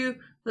show you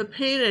the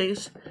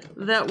paintings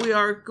that we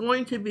are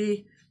going to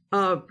be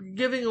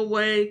giving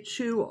away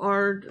to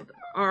our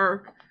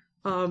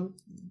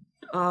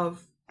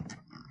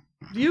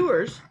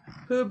viewers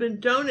who have been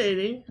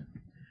donating.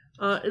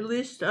 At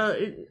least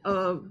for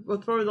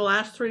the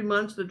last 3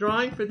 months. The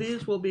drawing for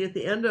these will be at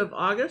the end of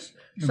August.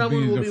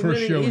 Someone will be the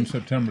first show in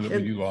September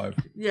that we do live.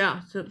 Yeah,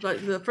 so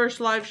like the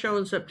first live show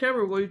in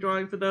September, we'll be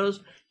drawing for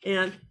those,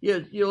 and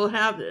you'll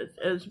have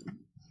as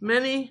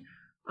many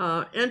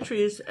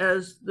entries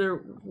as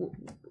there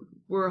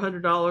were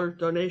 $100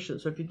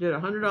 donations. So if you did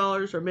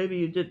 $100, or maybe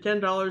you did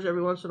 $10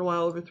 every once in a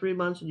while over 3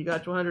 months, and you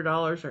got to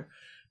 $100,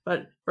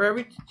 but for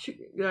every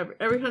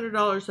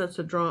 $100,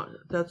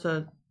 that's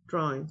a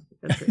drawing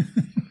entry.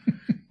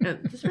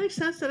 And does it make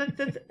sense?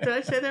 Did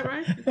I say that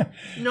right?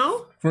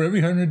 No? For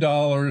every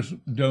 $100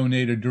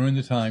 donated during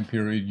the time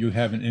period, you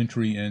have an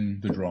entry in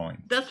the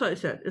drawing. That's what I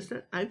said, isn't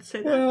it? I'd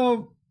say that.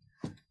 Well,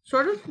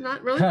 sort of,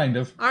 not really. Kind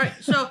of. All right.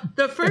 So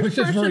the first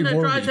person that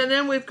draws, and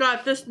then we've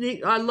got this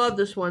neat. I love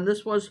this one.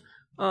 This was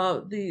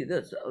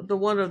the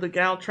one of the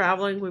gal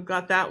traveling. We've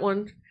got that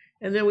one,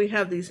 and then we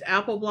have these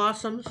apple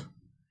blossoms.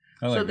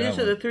 So these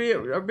are the 3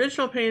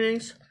 original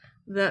paintings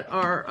that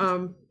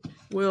are.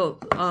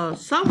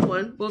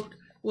 Someone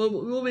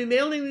will be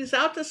mailing these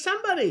out to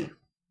somebody.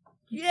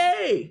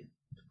 Yay!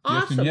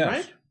 Awesome, yes.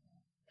 Right?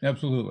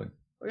 Absolutely.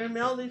 We're gonna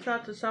mail these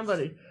out to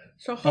somebody.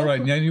 So all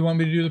right, now you want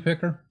me to do the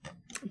picker?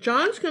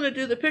 John's gonna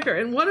do the picker,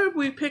 and what are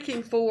we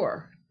picking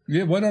for?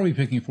 Yeah, what are we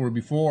picking for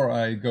before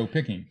I go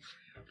picking?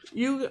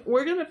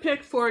 We're gonna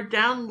pick for a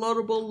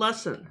downloadable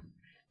lesson.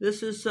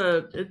 This is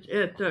at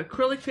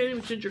Acrylic Painting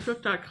with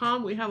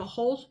gingercooklive.com.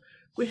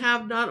 We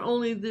have not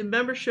only the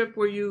membership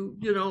where you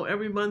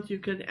every month you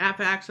can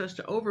have access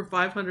to over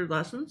 500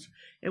 lessons,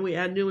 and we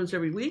add new ones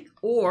every week,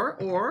 or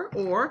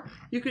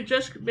you could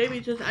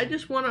I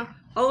just want to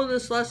own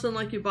this lesson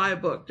like you buy a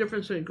book.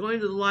 Difference between going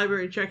to the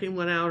library and checking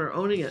one out or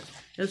owning it.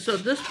 And so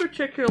this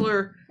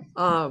particular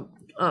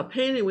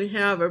painting we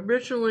have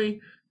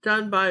originally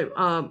done by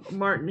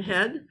Martin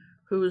Head,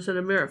 who is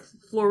an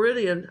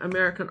Floridian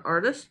American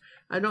artist.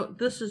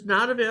 This is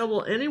not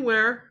available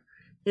anywhere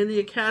in the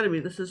Academy.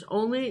 This is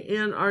only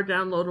in our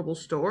downloadable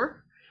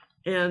store,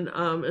 and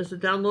as a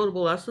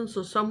downloadable lesson.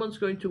 So someone's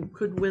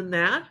could win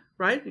that,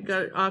 right? You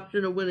got an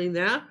option of winning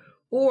that,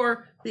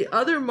 or the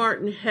other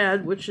Martin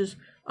Head, which is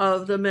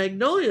of the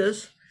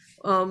Magnolias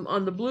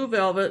on the blue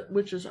velvet,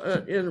 which is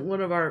in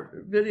one of our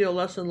video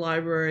lesson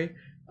library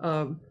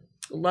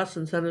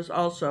lesson centers.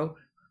 Also,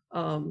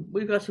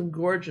 we've got some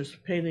gorgeous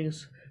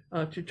paintings,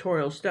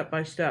 tutorials, step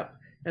by step.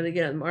 And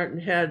again, Martin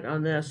Head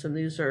on this, and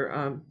these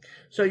are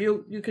so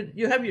you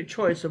have your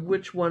choice of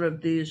which one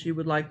of these you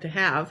would like to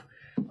have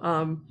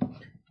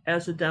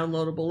as a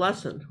downloadable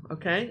lesson,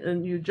 okay?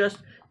 And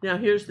now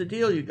here's the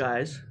deal, you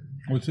guys.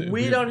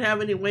 We don't have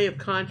any way of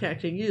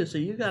contacting you, so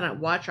you gotta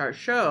watch our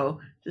show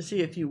to see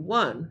if you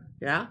won,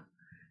 yeah?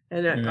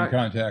 And then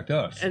contact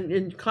us.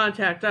 And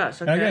contact us.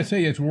 Okay? I gotta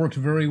say, it's worked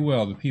very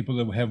well. The people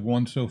that have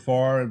won so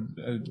far,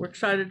 we're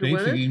excited to win it.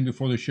 Basically, even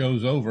before the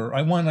show's over,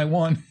 I won.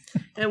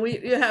 And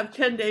you have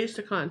 10 days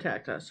to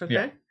contact us, okay?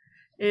 Yeah.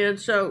 And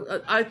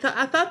so I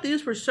thought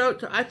these were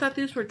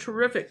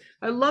terrific.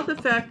 I love the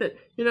fact that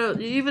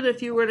even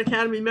if you were an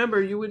Academy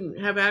member, you wouldn't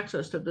have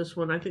access to this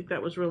one. I think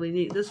that was really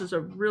neat. This is a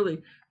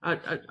really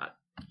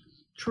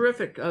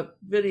terrific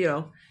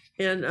video,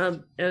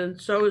 and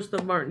so is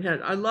the Martin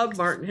Head. I love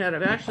Martin Head.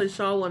 I've actually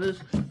saw one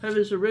of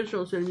his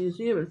originals in a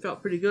museum and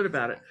felt pretty good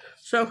about it.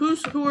 So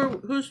who's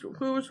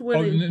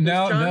winning?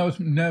 Oh,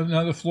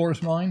 now the floor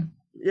is mine.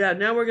 Yeah,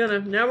 now we're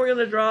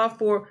gonna draw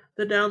for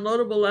the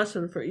downloadable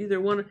lesson for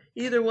either one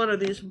of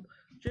these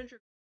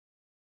ginger.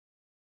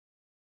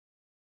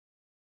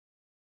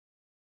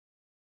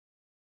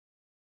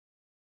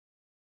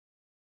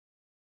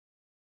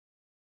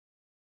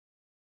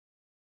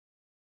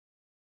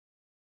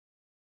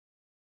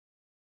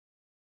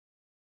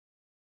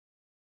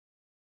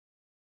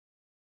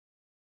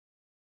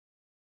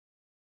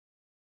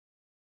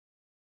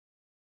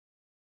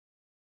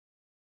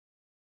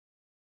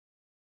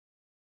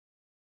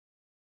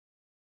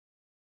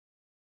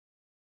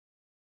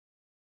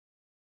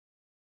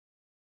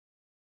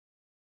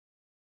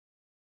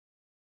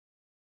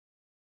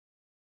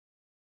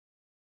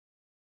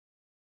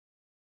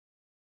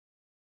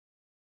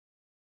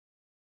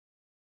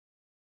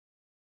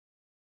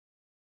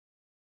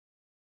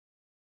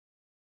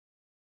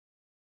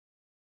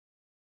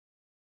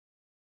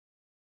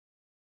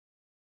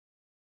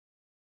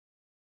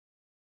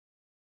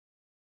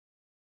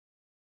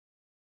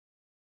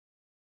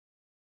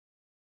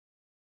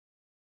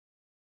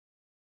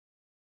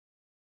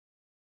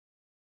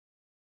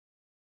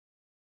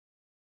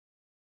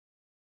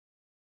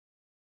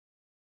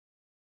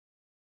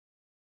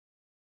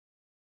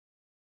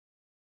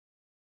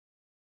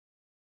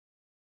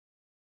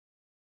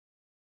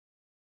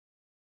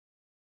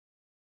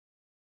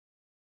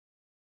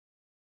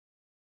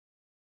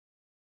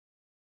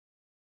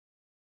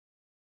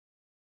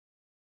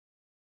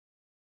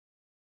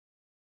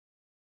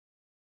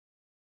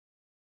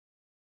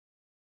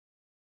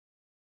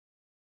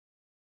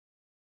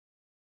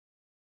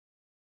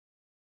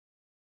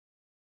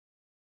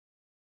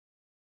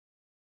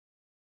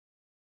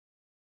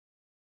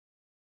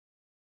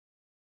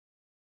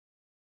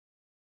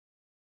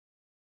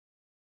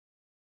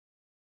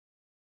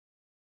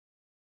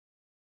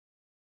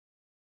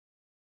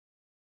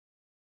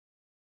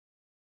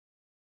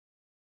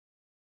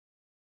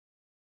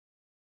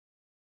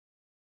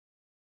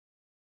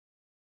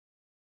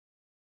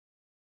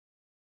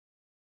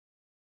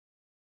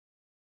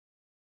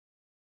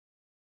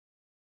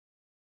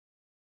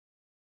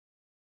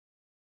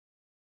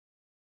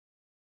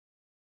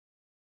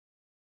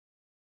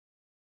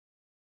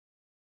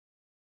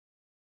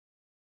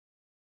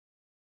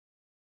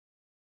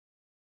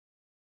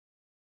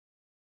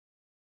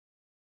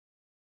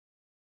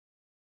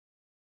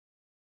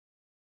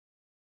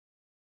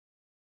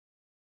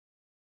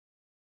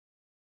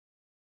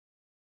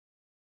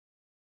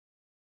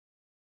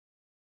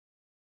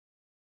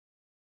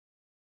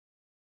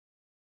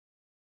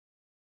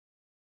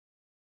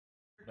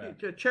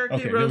 The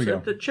Cherokee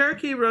roses, the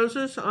Cherokee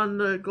roses on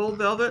the gold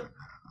velvet,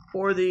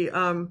 or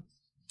the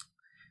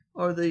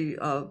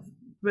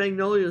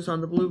magnolias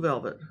on the blue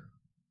velvet.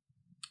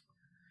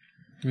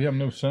 We have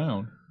no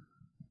sound.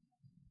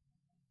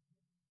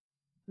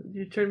 Did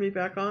you turn me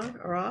back on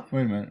or off?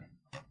 Wait a minute.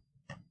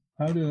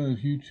 How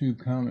does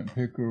YouTube comment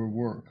picker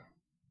work?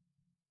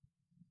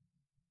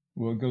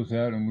 Well, it goes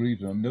out and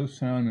reads them. No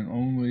sound and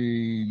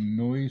only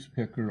noise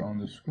picker on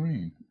the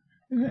screen.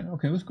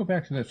 Okay, let's go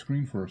back to that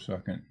screen for a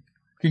second.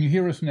 Can you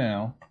hear us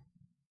now?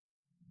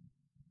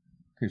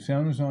 Okay,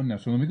 sound is on now.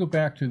 So let me go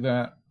back to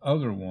that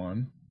other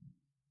one.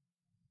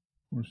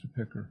 Where's the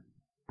picker?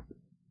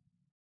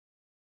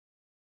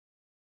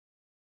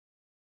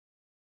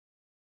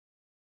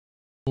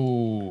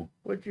 Oh.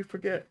 What'd you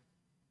forget?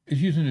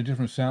 It's using a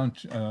different sound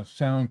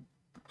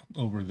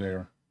over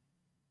there.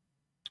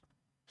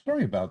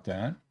 Sorry about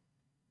that.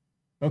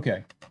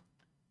 Okay.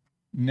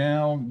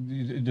 Now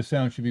the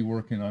sound should be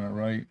working on it,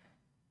 right?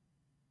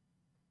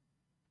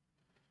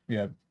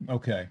 Yeah,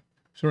 okay.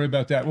 Sorry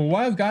about that. Well,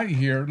 while I've got you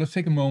here, let's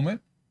take a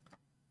moment.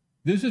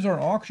 This is our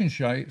auction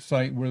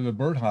site where the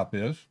bird hop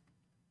is,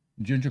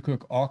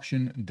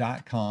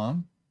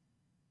 gingercookauction.com.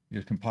 You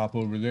just can pop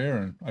over there,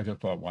 and I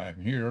just thought, why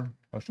I'm here,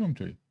 I'll show them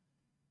to you.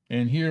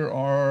 And here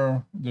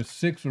are the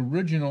 6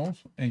 originals,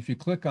 and if you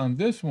click on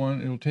this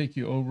one, it'll take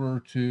you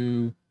over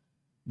to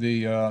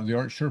the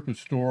Art Sherpa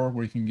store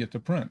where you can get the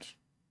prints.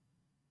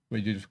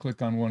 But you just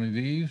click on one of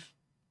these.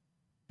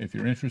 If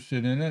you're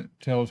interested in it,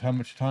 tells how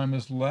much time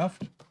is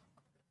left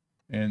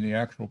and the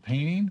actual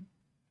painting.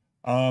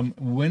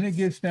 When it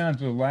gets down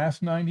to the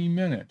last 90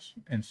 minutes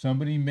and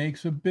somebody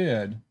makes a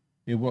bid,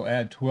 it will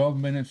add 12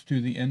 minutes to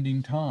the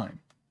ending time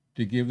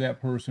to give that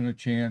person a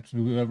chance,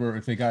 whoever,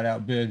 if they got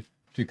outbid,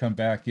 to come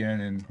back in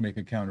and make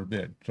a counter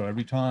bid. So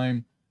every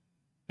time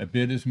a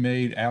bid is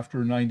made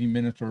after 90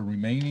 minutes are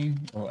remaining,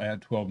 it'll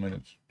add 12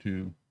 minutes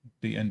to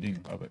the ending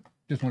of it.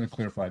 Just want to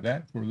clarify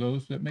that for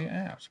those that may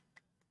ask.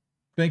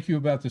 Thank you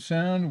about the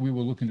sound. We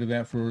will look into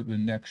that for the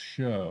next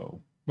show.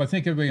 But I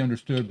think everybody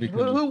understood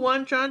because... Who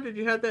won, John? Did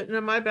you have that?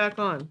 Am I back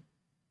on?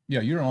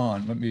 Yeah, you're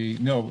on. Well,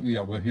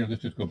 here,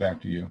 let's just go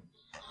back to you.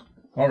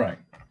 All right.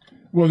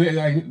 Well,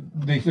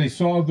 they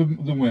saw the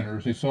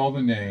winners. They saw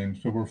the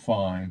names, so we're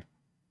fine.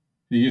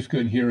 You just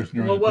couldn't hear us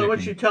during the picking. Why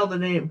don't you tell the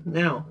name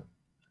now?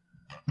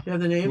 You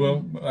have the name?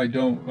 Well, I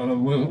don't.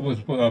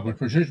 With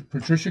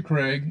Patricia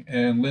Craig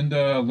and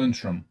Linda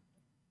Lindstrom.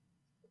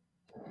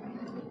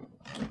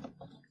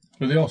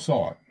 So they all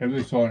saw it.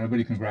 Everybody saw it.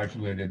 Everybody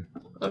congratulated.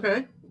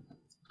 Okay.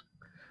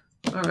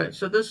 All right.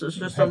 So this is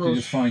just have a little.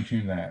 To just fine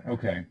tune that.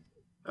 Okay.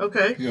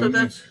 Okay. So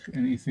that's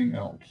anything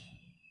else.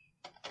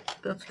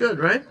 That's good,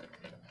 right?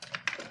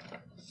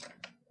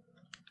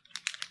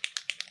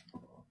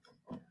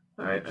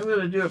 All right. I'm going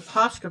to do a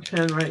Posca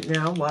pen right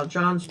now while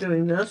John's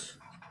doing this.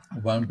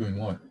 While I'm doing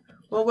what?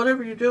 Well,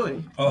 whatever you're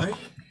doing. Oh. Right?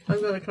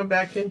 I'm going to come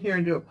back in here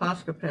and do a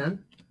Posca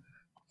pen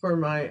for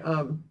my,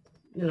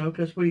 you know,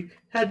 because we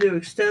had to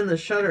extend the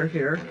shutter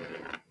here.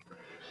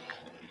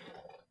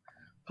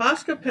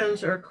 Posca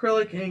pens are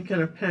acrylic ink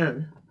in a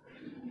pen.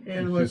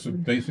 And it's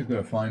just basically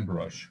a fine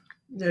brush.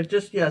 They're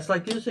just, yeah, it's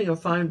like using a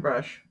fine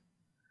brush.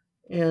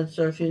 And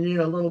so if you need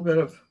a little bit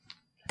of...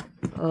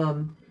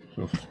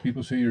 so if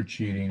people say you're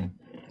cheating...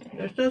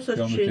 There's no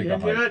such cheating.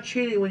 And you're not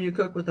cheating when you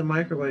cook with a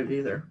microwave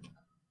either.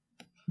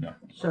 No.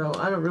 So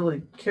I don't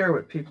really care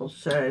what people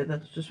say.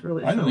 That's just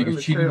really... I don't think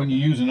it's cheating when you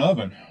use an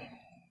oven.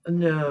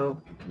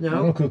 No. I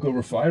don't cook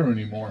over fire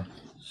anymore.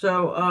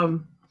 So,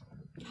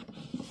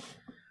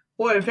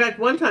 boy, in fact,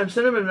 one time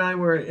Cinnamon and I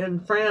were in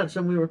France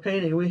and we were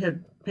painting. We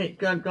had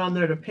gone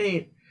there to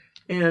paint,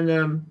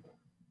 and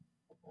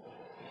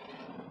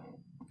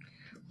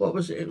what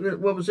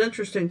was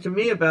interesting to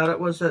me about it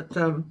was that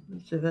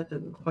let's see, that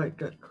didn't quite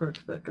get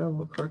crooked. That got a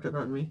little crooked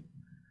on me.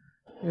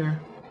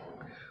 Here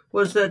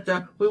was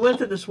that we went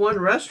to this one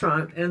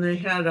restaurant and they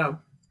had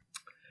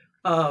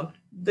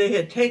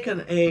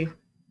taken a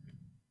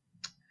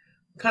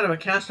kind of a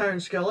cast iron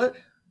skillet,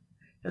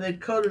 and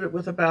they'd coated it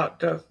with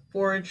about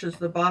 4 inches,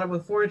 the bottom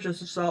with 4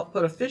 inches of salt,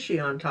 put a fishy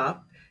on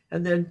top,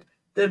 and then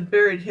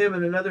buried him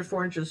in another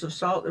 4 inches of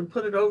salt and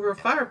put it over a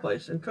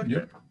fireplace and cooked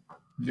it.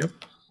 Yep.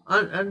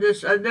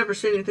 I'd never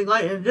seen anything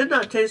like it. It did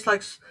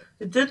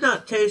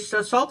not taste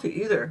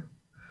salty either,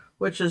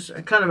 which is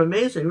kind of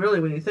amazing,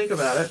 really, when you think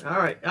about it. All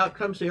right, out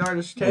comes the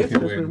artist tape.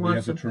 Okay, we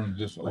have to turn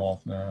this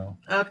off now.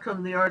 Out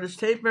comes the artist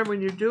tape. Remember,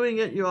 when you're doing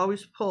it, you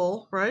always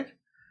pull, right?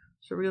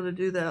 So we're going to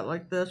do that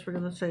like this. We're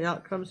going to say,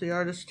 out comes the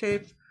artist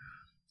tape.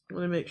 I'm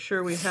going to make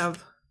sure we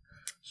have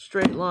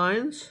straight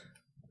lines,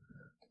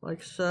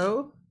 like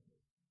so.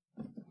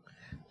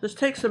 This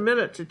takes a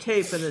minute to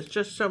tape, and it's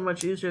just so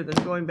much easier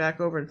than going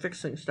back over and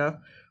fixing stuff.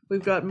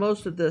 We've got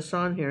most of this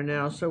on here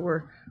now, so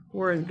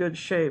we're in good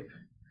shape.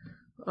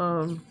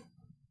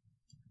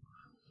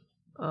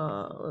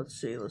 Let's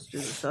see. Let's do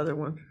this other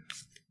one.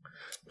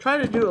 Try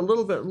to do a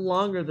little bit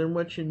longer than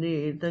what you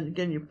need. Then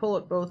again, you pull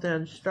at both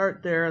ends.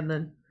 Start there and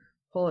then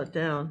pull it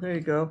down. There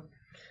you go.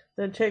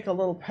 Then take a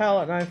little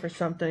palette knife or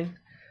something.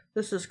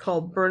 This is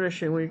called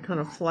burnishing, where you kind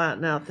of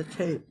flatten out the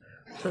tape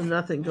so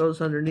nothing goes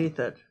underneath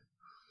it.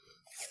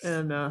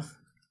 And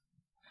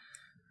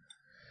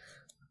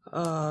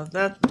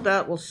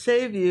that will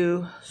save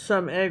you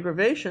some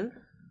aggravation.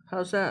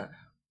 How's that?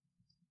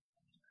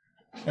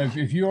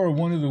 If you are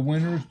one of the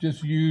winners,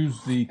 just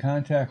use the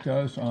contact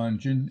us on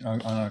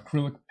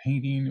acrylic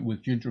painting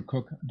with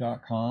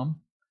gingercook.com.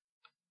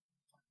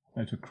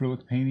 That's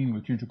acrylic painting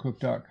with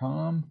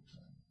gingercook.com,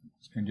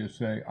 and just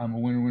say, I'm a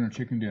winner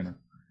chicken dinner.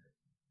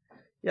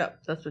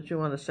 Yep, that's what you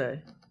want to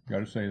say. Got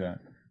to say that.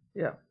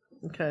 Yep.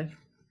 Okay.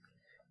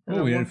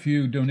 Oh, we had a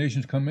few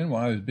donations come in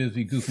while I was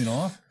busy goofing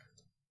off.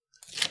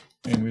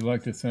 And we'd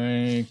like to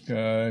thank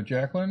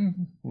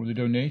Jacqueline for the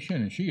donation,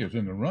 and she is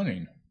in the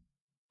running.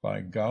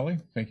 By golly,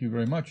 thank you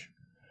very much.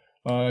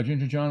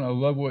 Ginger John, I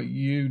love what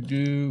you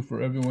do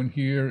for everyone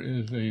here.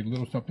 Is a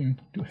little something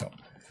to help.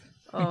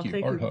 Thank you.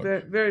 Thank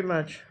you very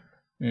much.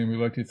 And we'd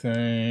like to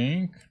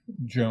thank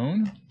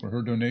Joan for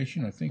her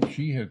donation. I think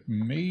she has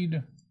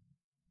made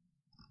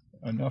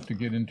enough to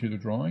get into the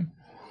drawing.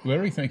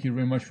 Larry, thank you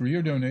very much for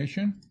your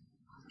donation.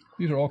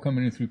 These are all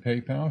coming in through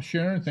PayPal.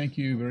 Sharon, thank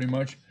you very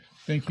much.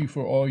 Thank you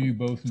for all you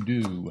both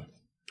do.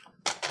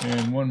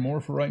 And one more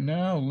for right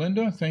now.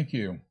 Linda, thank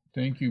you.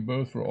 Thank you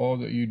both for all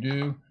that you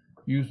do.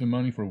 Use the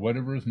money for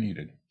whatever is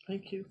needed.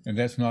 Thank you. And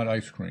that's not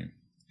ice cream.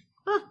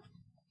 Huh.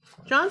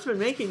 John's been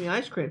making the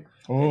ice cream.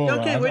 Oh,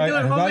 okay, we're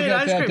doing homemade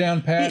ice cream.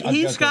 Down, Pat?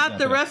 He's got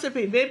the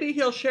recipe. Maybe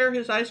he'll share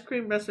his ice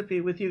cream recipe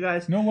with you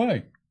guys. No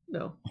way.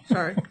 No,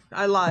 sorry.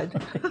 I lied.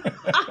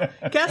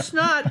 Guess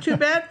not. Too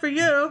bad for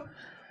you.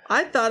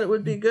 I thought it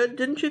would be good.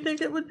 Didn't you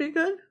think it would be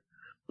good?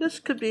 This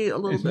could be a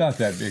little bit. It's not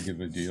that big of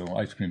a deal.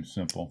 Ice cream's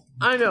simple.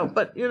 I know,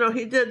 but you know,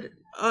 he did.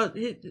 I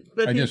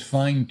just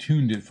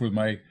fine-tuned it for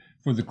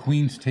the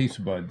Queen's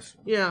taste buds.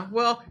 Yeah.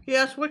 Well, he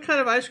asked, "What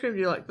kind of ice cream do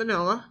you like?"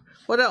 Vanilla.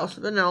 What else?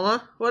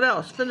 Vanilla. What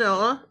else?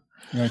 Vanilla.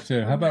 And I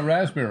said, "How about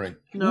raspberry?"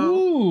 No.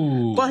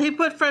 Ooh. Well, he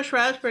put fresh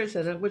raspberries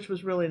in it, which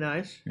was really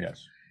nice.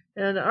 Yes.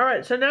 And all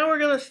right, so now we're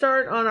going to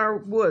start on our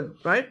wood,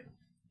 right?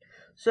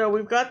 So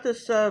we've got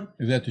this. Is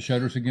that the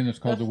shutters again? It's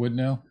called the wood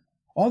now.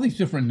 All these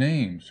different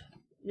names.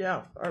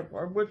 Yeah,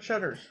 our wood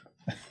shutters.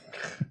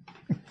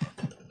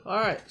 All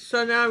right,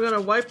 so now I'm going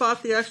to wipe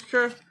off the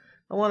extra.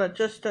 I want to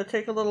just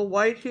take a little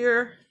white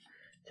here,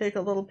 take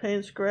a little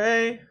Payne's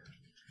gray,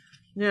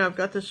 Yeah, I've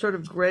got this sort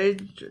of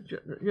grade,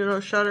 you know,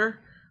 shutter.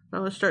 I'm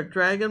going to start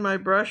dragging my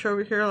brush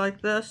over here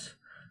like this.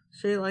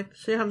 See how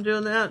I'm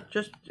doing that?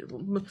 Just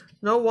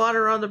no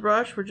water on the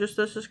brush.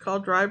 This is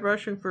called dry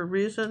brushing for a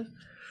reason.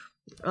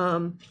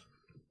 I'm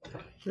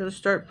going to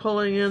start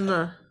pulling in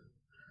the,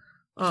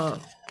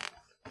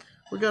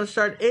 we're going to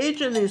start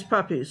aging these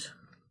puppies.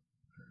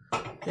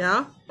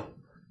 Yeah?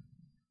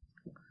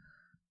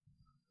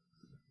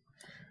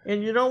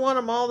 And you don't want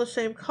them all the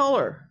same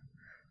color.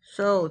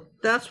 So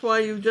that's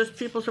why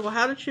people say, well,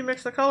 how did she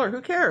mix the color?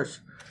 Who cares?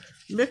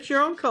 Mix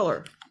your own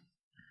color.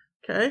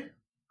 Okay?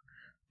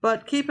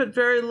 But keep it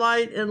very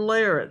light and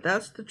layer it.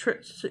 That's the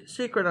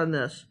secret on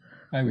this.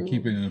 I would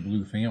keep it in the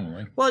blue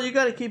family. Well, you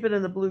got to keep it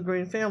in the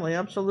blue-green family,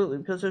 absolutely,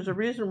 because there's a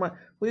reason why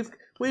we've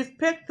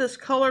picked this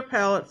color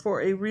palette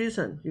for a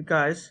reason, you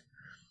guys.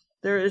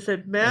 There is a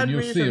mad and you'll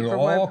reason. See, it'll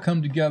all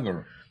come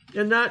together.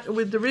 And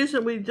the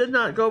reason we did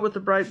not go with the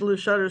bright blue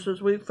shutters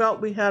was we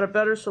felt we had a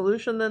better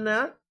solution than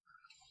that.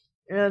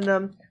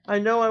 And I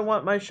know I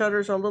want my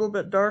shutters a little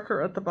bit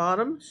darker at the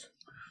bottoms.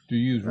 Do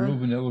you use real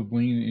vanilla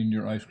bean in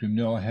your ice cream?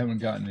 No, I haven't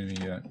gotten any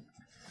yet.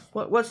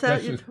 What's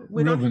that?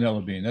 Real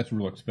vanilla bean. That's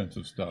real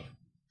expensive stuff.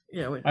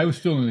 Yeah, I was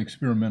still in the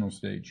experimental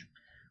stage.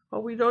 Oh,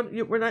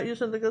 we're not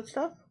using the good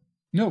stuff?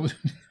 No,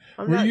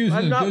 we're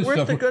using the good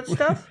stuff. The good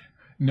stuff?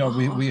 No,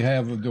 we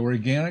have the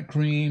organic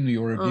cream, the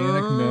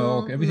organic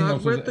milk, everything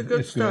else. Worth the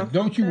good stuff. Good.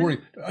 Don't you worry.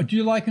 Do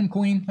you like them,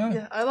 Queen? Huh?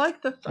 Yeah, I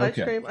like the ice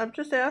cream. I'm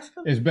just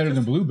asking. It's better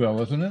than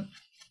Bluebell, isn't it?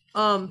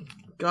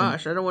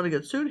 Gosh, I don't want to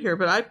get sued here,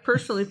 but I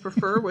personally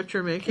prefer what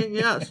you're making.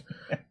 Yes,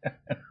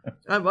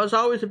 I was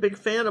always a big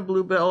fan of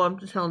Bluebell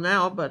until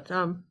now, but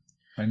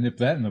I nipped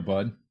that in the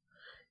bud.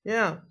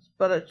 Yeah,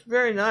 but it's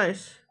very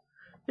nice.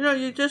 You know,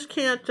 you just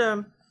can't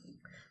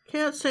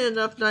say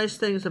enough nice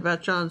things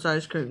about John's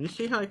ice cream. You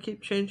see how I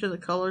keep changing the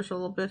colors a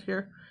little bit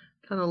here,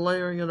 kind of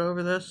layering it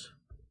over this.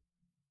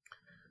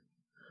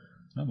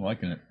 I'm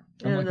liking it.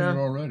 I'm liking it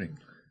already.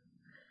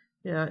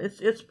 Yeah,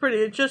 it's pretty.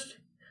 It just.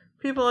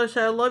 People always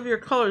say, I love your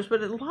colors,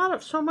 but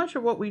so much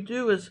of what we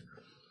do is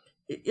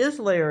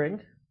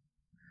layering.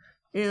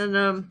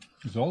 And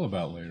it's all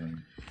about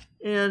layering.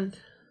 And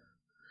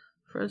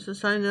for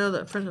instance, I know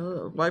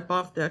that wipe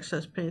off the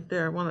excess paint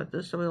there. I want it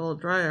just a little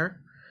drier,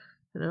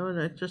 you know, and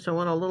I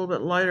want a little bit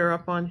lighter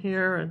up on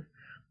here,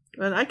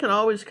 and I can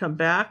always come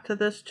back to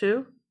this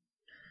too.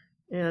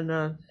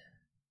 And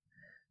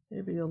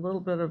maybe a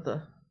little bit of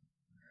the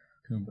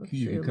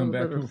you can come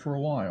back to it for a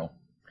while.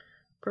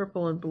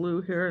 Purple and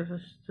blue here.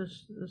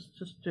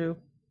 Just do.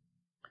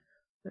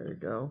 There you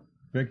go.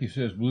 Becky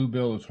says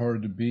Bluebell is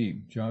hard to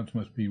beat. John's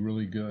must be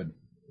really good.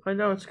 I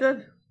know it's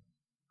good.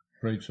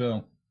 Afraid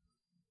so.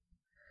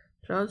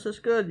 John's is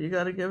good. You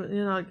got to give it.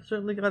 You know, I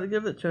certainly got to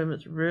give it to him.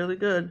 It's really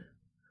good.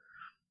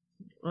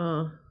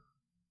 All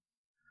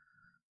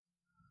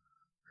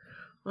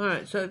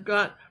right. So I've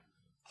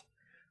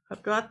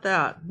got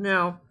that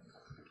now.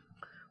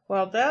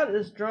 While that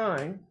is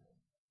drying,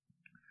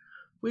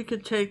 we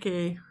could take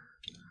a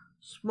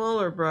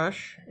smaller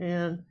brush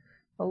and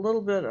a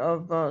little bit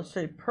of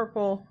say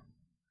purple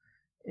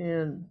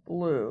and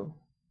blue,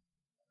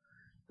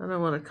 and I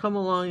want to come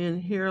along in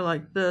here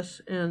like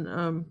this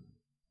and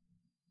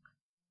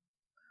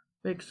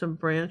make some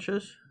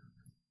branches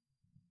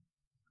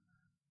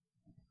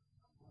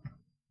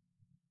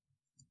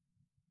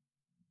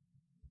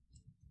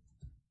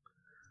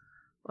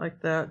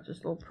like that,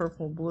 just a little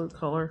purple blue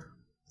color.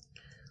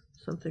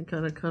 Something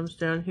kind of comes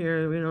down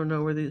here. We don't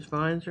know where these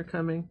vines are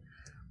coming.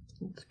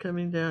 It's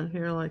coming down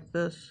here like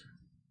this.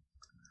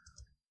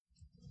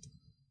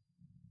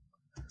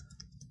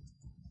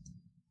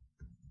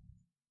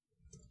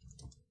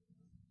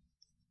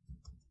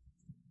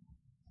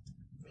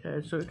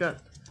 Okay, so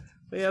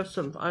we have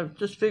some. I've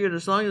just figured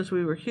as long as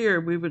we were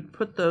here, we would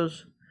put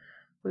those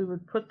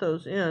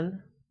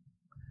in.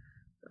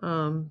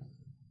 Something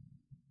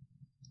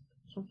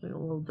a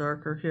little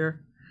darker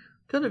here.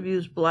 Could have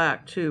used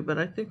black too, but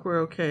I think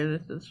we're okay.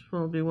 This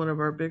will be one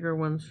of our bigger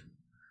ones.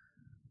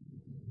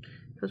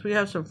 Because we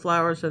have some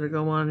flowers that are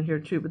going on here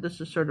too, but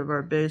this is sort of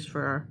our base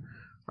for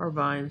our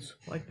vines,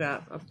 like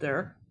that up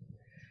there.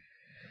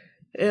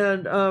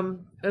 And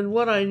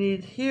what I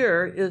need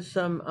here is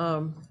some.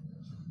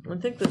 I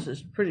think this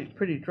is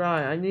pretty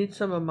dry. I need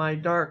some of my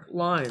dark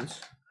lines,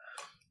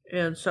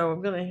 and so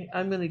I'm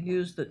gonna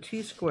use the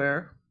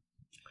T-square,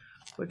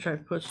 which I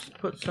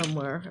put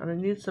somewhere, and I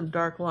need some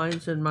dark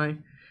lines in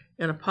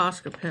a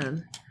Posca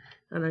pen,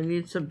 and I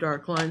need some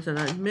dark lines, and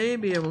I may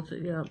be able to.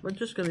 Yeah, I'm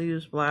just gonna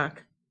use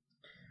black.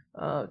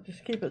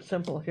 Just keep it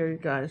simple here, you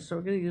guys. So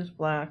we're going to use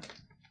black.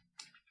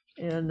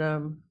 And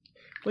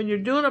when you're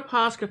doing a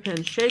Posca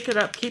pen, shake it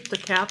up, keep the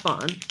cap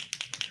on.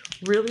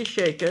 Really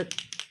shake it.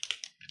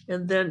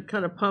 And then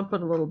kind of pump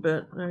it a little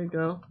bit. There you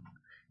go.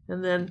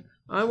 And then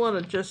I want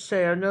to just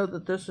say, I know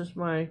that this is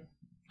my,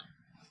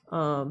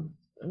 I'm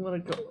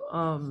going to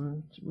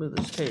go, move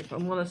this tape.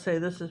 I'm going to say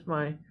this is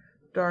my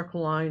dark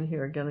line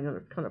here. Again, I'm going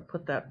to kind of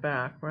put that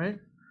back, right?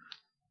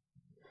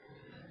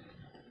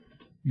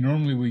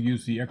 Normally we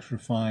use the extra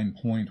fine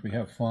point. We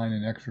have fine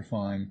and extra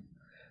fine.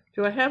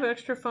 Do I have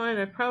extra fine?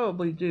 I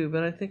probably do,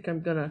 but I think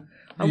I'm gonna.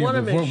 I Yeah, want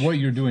to but make what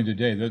you're doing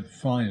today, that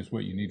fine is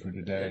what you need for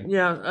today.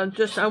 Yeah,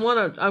 I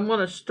want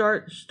to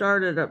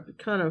start it up,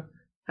 kind of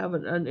have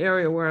an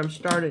area where I'm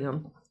starting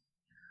them.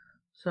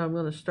 So I'm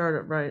going to start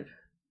it right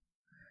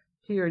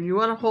here. And you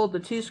want to hold the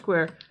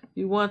T-square.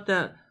 You want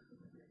that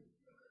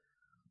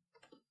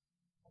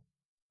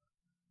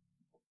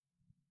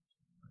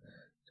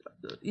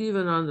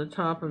even on the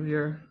top of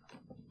your.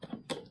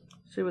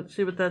 See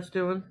what that's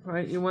doing,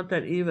 right? You want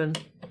that even.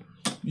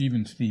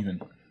 Even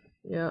Steven.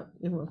 Yeah,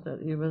 you want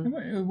that even.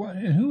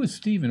 And who is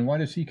Steven? Why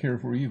does he care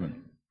for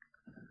even?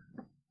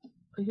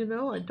 You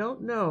know, I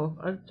don't know.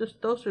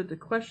 Those are the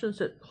questions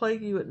that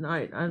plague you at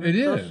night. I'm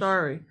so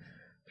sorry.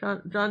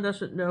 John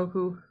doesn't know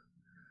who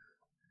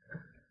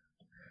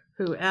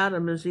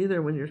Adam is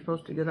either when you're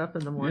supposed to get up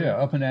in the morning. Yeah,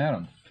 up and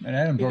Adam. And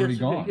Adam's already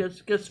gone. He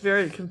gets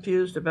very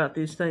confused about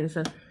these things,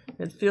 and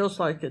it feels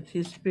like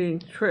he's being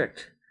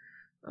tricked.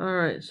 All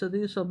right, so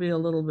these will be a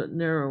little bit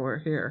narrower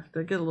here.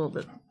 They get a little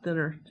bit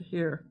thinner to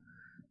here.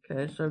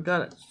 Okay, so I've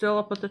got it still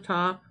up at the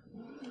top.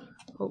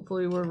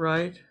 Hopefully we're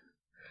right.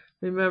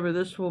 Remember,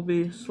 this will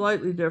be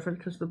slightly different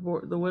because the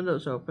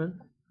window's open.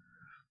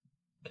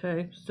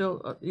 Okay,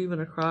 still even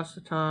across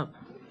the top.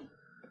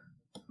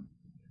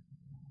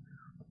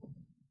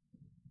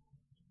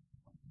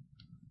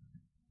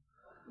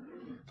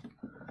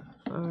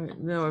 All right,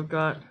 now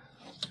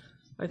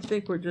I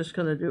think we're just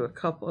going to do a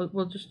couple.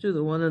 We'll just do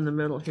the one in the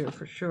middle here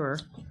for sure.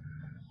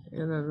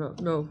 And I don't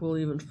know if we'll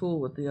even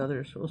fool with the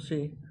others. We'll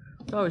see.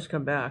 We'll always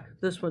come back.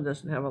 This one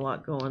doesn't have a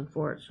lot going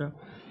for it, so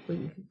we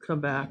can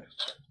come back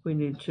if we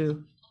need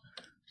to.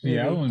 See,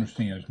 Al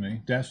understands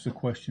me. That's the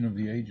question of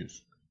the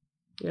ages.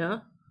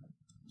 Yeah?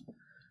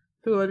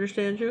 Who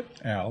understands you?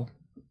 Al.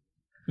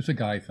 It's a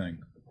guy thing.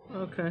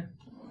 Okay.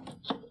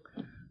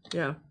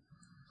 Yeah.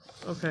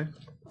 Okay.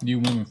 You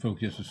women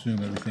folk just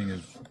assume everything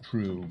is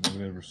true,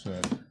 whatever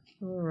said.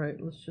 All right,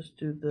 let's just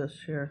do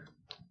this here.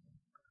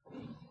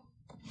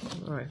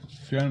 All right.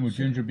 John, would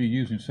Ginger be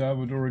using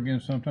Salvador again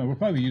sometime? We'll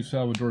probably use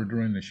Salvador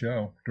during the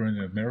show, during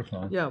the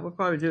marathon. Yeah, we'll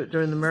probably do it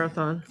during the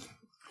marathon.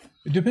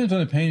 It depends on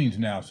the paintings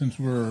now, since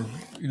we're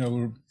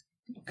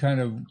kind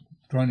of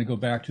trying to go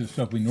back to the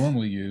stuff we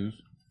normally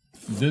use.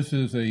 This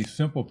is a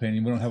simple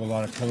painting. We don't have a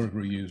lot of colors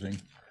we're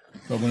using.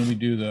 But when we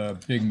do the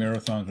big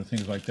marathons or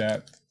things like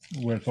that,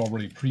 where it's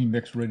already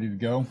pre-mixed, ready to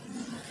go,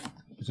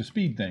 it's a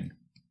speed thing.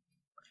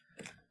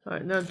 All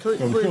right, now So we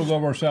still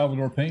love our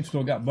Salvador paint,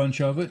 still got a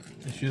bunch of it.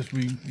 It's just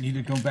we need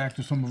to go back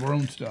to some of our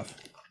own stuff.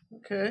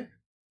 Okay.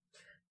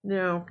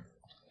 Now,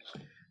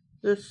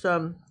 this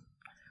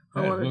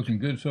Looking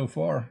good so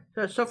far.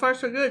 So far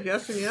so good,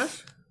 yes and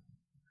yes.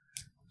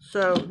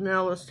 So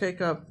now let's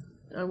take up,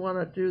 I want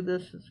to do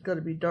this, it's got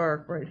to be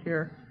dark right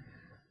here.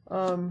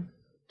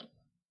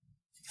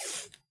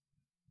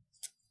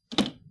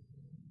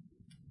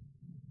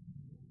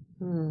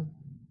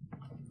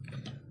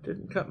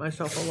 Didn't cut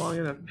myself a long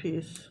enough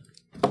piece.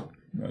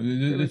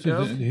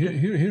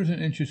 Here's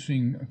an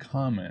interesting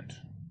comment.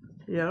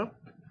 Yeah.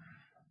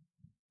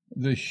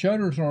 The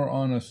shutters are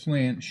on a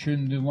slant.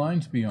 Shouldn't the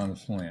lines be on a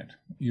slant?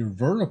 Your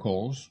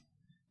verticals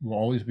will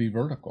always be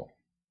vertical.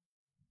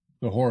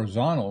 The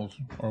horizontals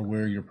are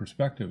where your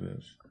perspective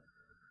is.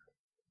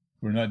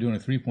 We're not doing a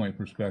 3-point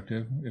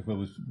perspective. If it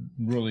was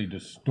really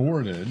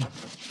distorted,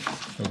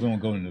 so we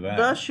won't go into that.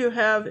 Thus you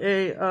have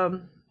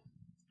a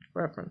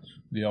reference.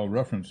 The L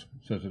reference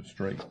says it's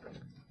straight.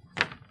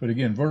 But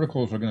again,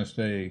 verticals are going to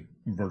stay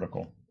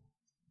vertical.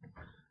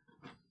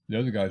 The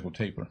other guys will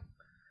taper.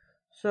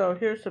 So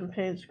here's some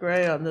Payne's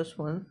Gray on this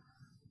one.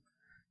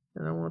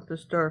 And I want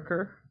this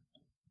darker.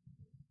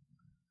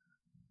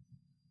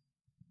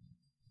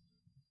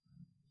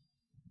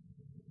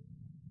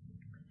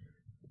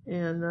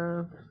 And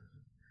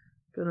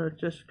gonna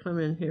just come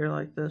in here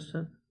like this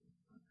and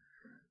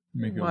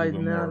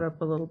widen that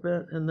up a little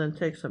bit, and then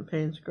take some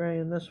Payne's Gray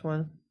in this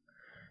one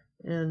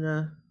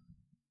and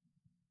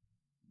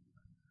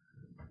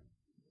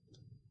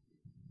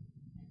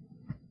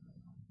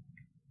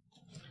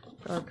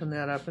darken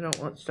that up. I don't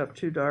want stuff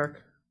too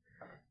dark.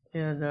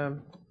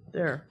 And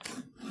there.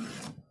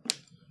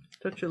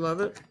 Don't you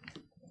love it?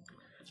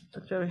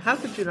 How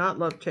could you not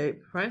love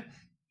tape, right?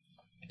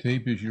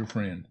 Tape is your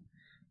friend.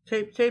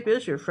 Tape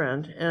is your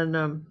friend,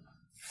 and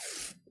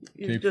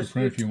tape's your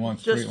friend if you want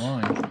straight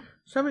lines.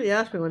 Somebody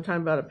asked me one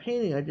time about a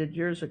painting I did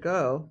years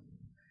ago,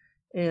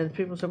 and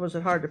people said, "Was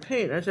it hard to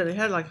paint?" I said it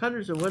had like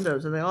hundreds of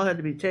windows, and they all had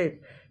to be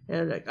taped.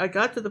 And I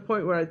got to the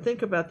point where I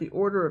think about the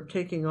order of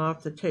taking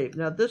off the tape.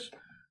 Now this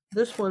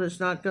one is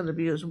not going to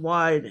be as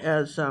wide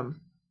as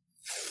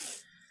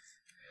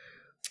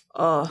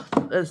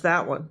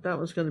that one. That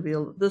one's going to be,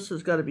 this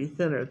has got to be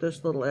thinner.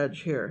 This little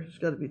edge here has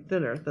got to be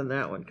thinner than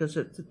that one, because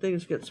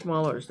things get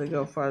smaller as they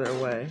go farther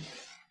away.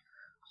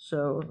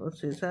 So let's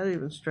see, is that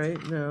even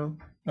straight? No.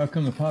 How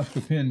come the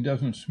Posca pen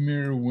doesn't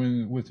smear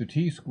with the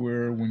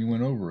T-square when you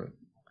went over it?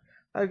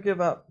 I'd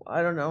give up.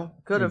 I don't know.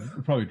 Could have.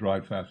 It probably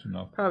dried fast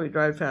enough. Probably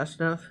dried fast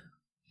enough.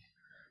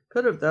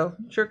 Could have, though.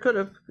 Sure could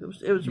have.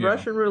 It was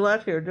Russian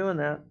roulette here doing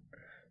that.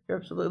 You're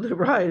absolutely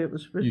right. It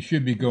was. You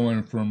should be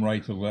going from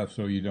right to left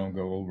so you don't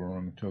go over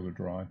them until they're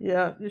dry.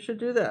 Yeah, you should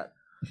do that.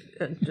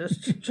 And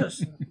just.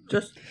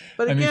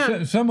 But I again,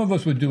 mean, some of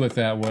us would do it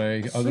that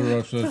way. Other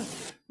of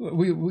us,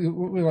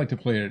 we like to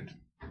play it.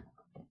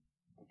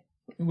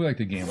 We like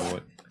to gamble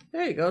it.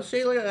 there you go.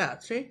 See, look at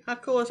that. See, how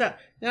cool is that?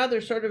 Now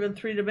they're sort of in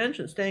 3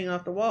 dimensions, staying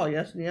off the wall.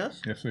 Yes and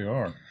yes. Yes, they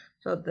are.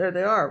 So there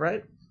they are,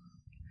 right?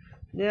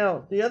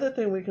 Now the other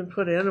thing we can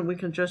put in, and we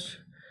can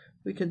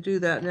do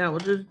that now. We'll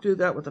just do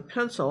that with a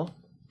pencil.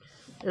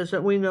 Is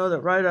that we know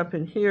that right up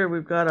in here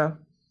we've got a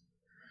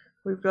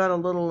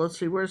little. Let's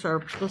see,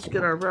 let's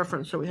get our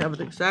reference so we have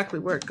it exactly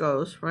where it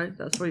goes. Right,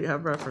 that's where you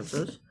have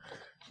references.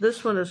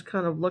 This one is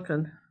kind of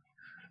looking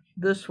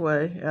this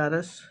way at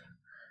us,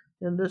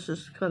 and this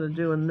is kind of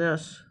doing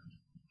this.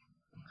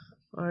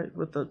 All right,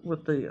 with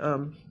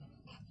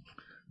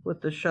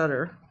the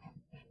shutter.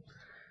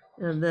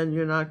 And then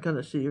you're going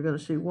to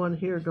see one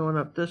here going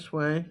up this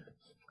way,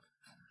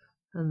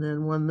 and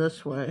then one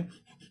this way.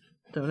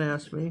 Don't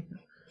ask me.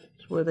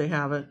 It's where they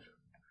have it.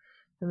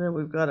 And then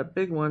we've got a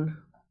big one.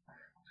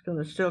 It's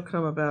going to still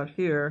come about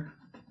here.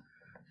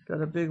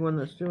 Got a big one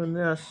that's doing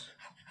this.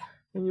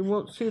 And you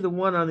won't see the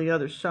one on the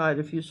other side.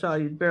 If you saw,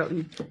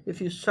 if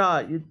you saw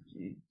it,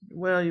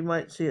 well, you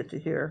might see it to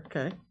here,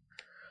 okay?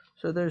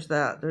 So there's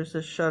that. There's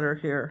this shutter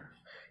here.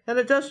 And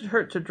it doesn't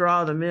hurt to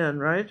draw them in,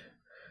 right?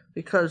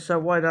 Because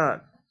why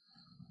not?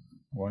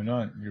 Why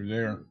not? You're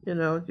there.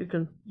 You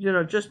can,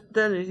 just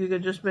then you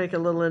can just make a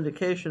little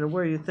indication of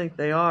where you think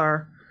they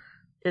are.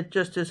 It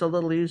just is a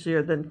little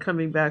easier than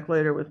coming back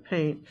later with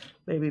paint,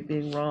 maybe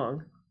being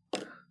wrong.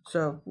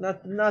 So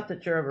not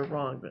that you're ever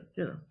wrong, but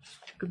you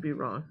could be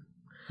wrong.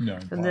 No,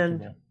 impossible. And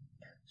then,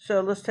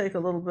 so let's take a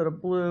little bit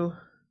of blue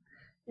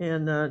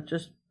and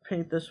just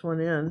paint this one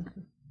in.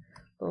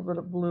 A little bit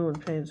of blue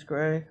and Payne's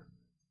gray.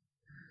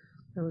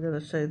 And we're going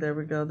to say, there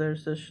we go,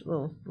 there's this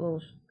little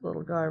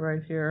guy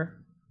right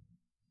here.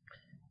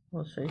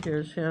 We'll say,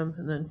 here's him,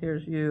 and then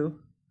here's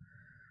you.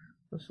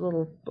 This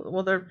little,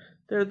 well, they're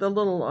the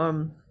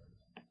little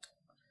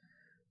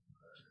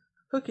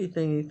hooky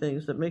thingy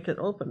things that make it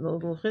open, the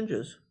little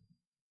hinges.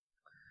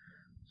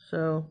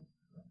 So,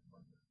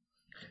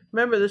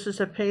 remember, this is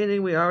a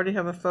painting. We already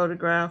have a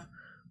photograph.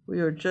 We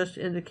are just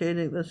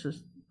indicating this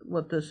is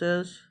what this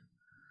is.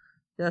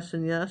 Yes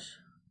and yes.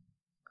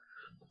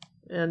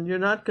 And you're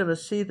not going to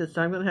see this.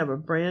 I'm going to have a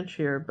branch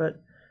here,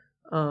 but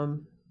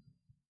I'll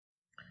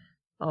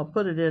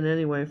put it in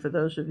anyway for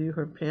those of you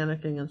who are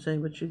panicking and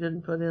saying, but she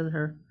didn't put in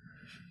her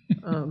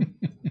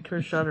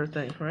her shutter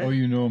thing, right? Oh,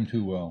 you know him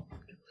too well.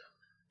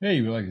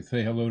 Hey, we'd like to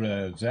say hello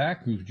to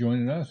Zach, who's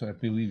joining us. I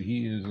believe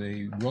he is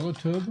a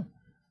relative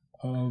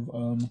of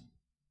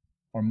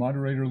our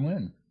moderator,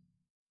 Lynn.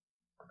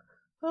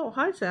 Oh,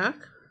 hi, Zach.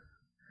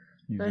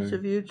 He's nice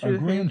of you to... Our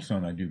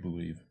grandson, I do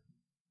believe.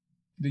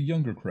 The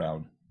younger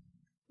crowd.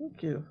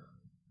 Thank you.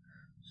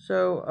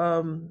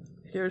 So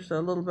here's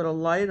a little bit of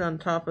light on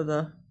top of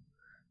the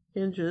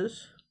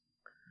hinges.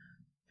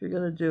 If you're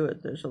going to do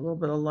it, there's a little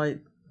bit of light,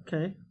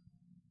 okay?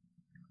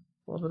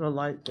 A little bit of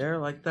light there,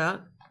 like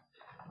that.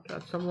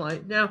 Got some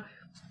light. Now,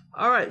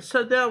 all right,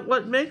 so now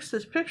what makes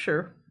this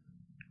picture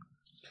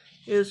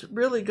is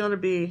really going to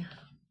be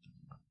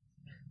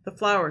the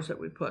flowers that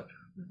we put.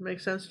 Make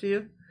sense to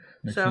you?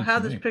 So how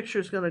this picture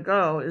is going to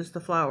go is the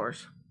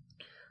flowers.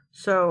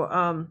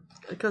 So,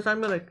 because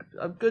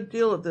a good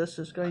deal of this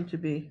is going to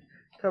be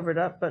covered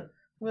up, but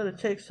I'm going to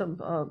take some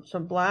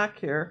black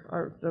here,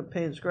 or the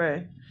Payne's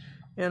gray,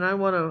 and I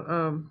want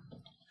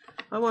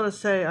to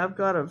say I'm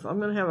going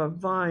to have a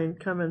vine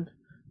coming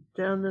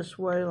down this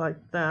way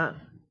like that.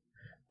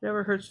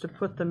 Never hurts to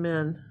put them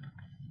in.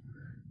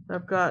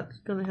 Going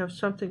to have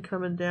something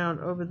coming down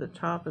over the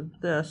top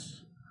of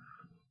this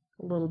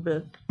a little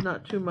bit,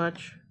 not too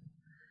much,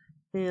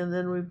 and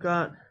then we've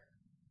got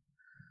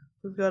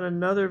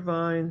another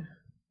vine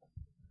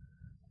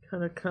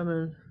kind of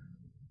coming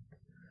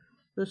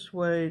this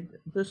way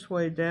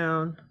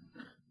down,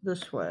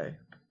 this way,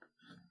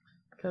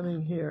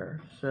 coming here.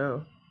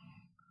 So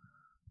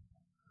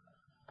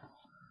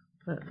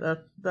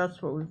that's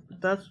what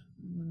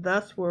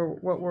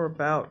we're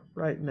about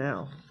right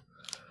now.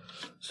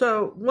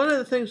 So one of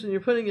the things when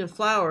you're putting in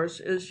flowers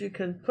is you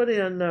can put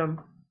in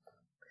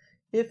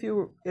if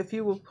you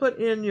will put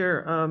in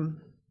your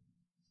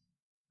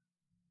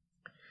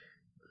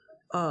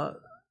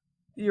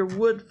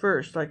wood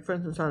first, like for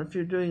instance, if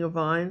you're doing a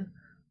vine,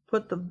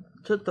 put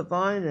the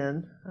vine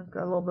in. I've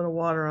got a little bit of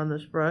water on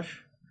this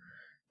brush,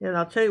 and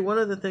I'll tell you one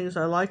of the things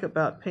I like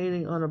about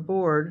painting on a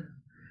board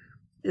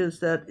is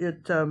that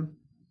it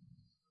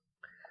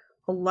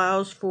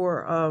allows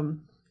for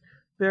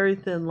very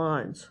thin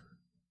lines.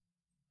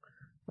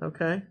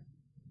 Okay.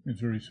 It's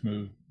very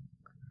smooth.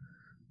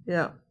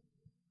 Yeah,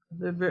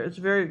 it's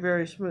very,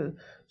 very smooth.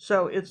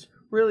 So it's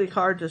really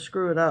hard to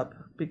screw it up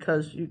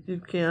because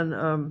you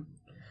can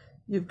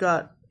you've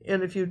got,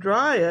 and if you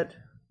dry it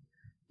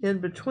in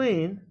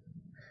between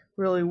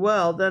really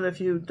well, then if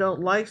you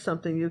don't like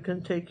something, you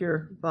can take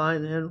your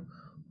vine and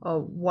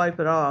wipe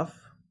it off.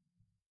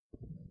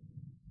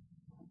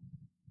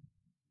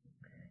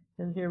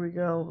 And here we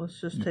go. Let's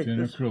just take this.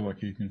 this. It's in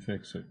acrylic. You can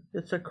fix it.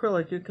 It's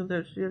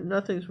acrylic.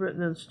 Nothing's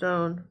written in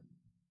stone.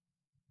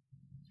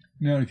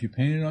 Now, if you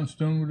paint it on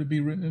stone, would it be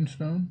written in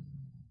stone?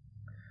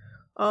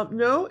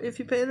 No, if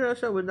you painted it on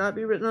stone, it would not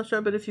be written on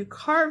stone. But if you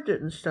carved it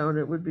in stone,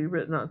 it would be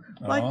written on,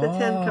 like the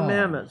Ten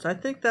Commandments. I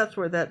think that's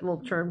where that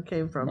little term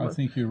came from. I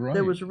think you're right.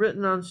 It was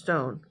written on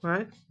stone,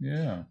 right?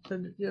 Yeah.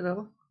 And,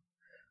 and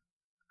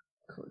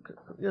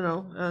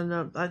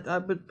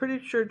I'm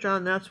pretty sure,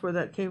 John, that's where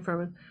that came from.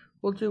 And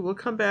we'll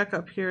come back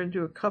up here and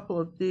do a couple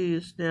of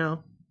these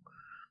now.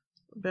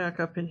 Back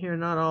up in here,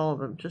 not all of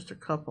them, just a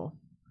couple,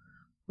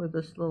 with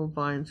this little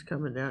vines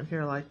coming down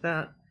here like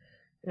that.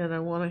 And I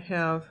want to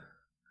have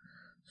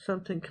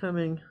something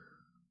coming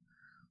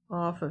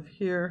off of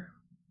here.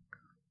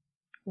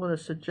 I want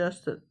to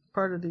suggest that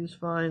part of these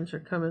vines are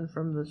coming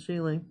from the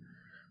ceiling,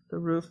 the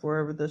roof,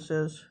 wherever this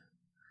is,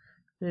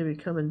 maybe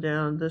coming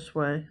down this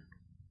way.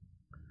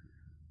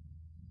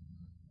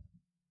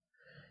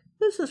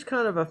 This is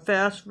kind of a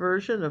fast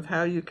version of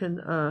how you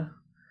can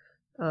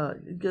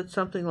get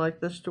something like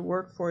this to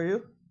work for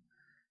you.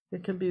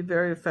 It can be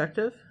very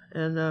effective,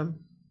 and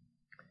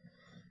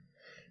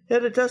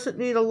it doesn't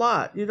need a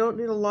lot. You don't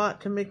need a lot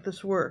to make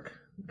this work.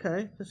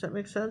 Okay, does that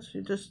make sense?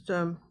 You just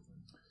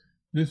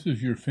This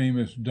is your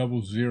famous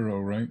 00,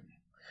 right?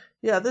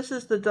 Yeah, this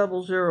is the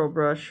 00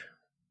 brush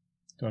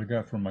that I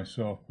got for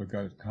myself, but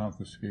got it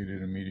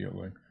confiscated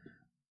immediately.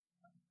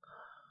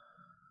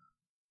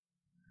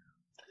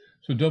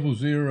 So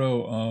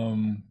 00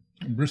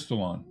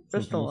 Bristol-on.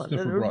 Bristol-on. So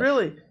and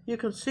really, you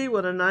can see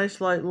what a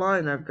nice light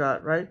line I've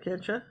got, right?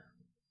 Can't you?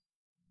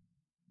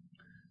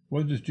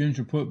 What does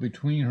Ginger put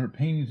between her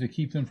paintings to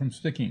keep them from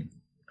sticking?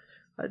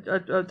 I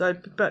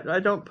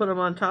don't put them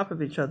on top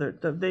of each other.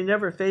 They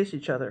never face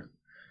each other.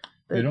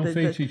 They don't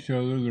face each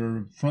other.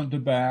 They're front to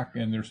back,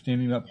 and they're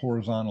standing up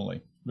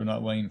horizontally. They're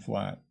not laying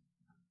flat.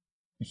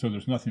 And so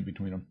there's nothing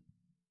between them.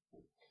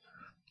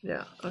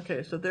 Yeah.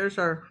 Okay. So there's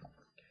our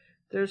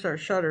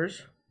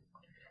shutters,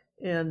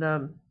 and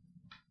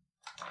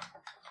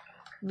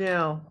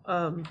now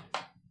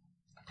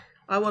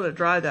I want to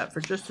dry that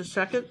for just a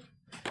second.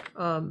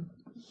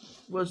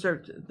 Was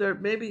there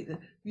maybe,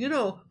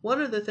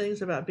 one of the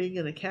things about being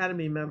an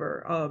Academy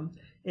member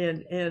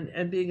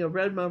and being a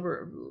Red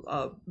member,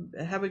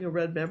 having a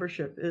Red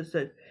membership, is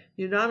that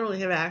you not only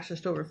have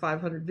access to over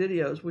 500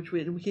 videos, which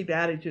we keep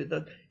adding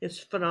to. It's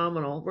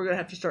phenomenal. We're going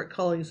to have to start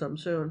culling some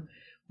soon.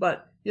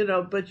 But you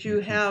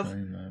have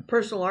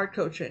personal art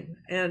coaching.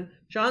 And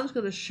John's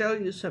going to show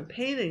you some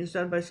paintings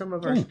done by some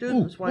of our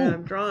students while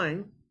I'm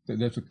drawing.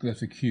 That's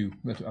a cue.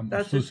 I'm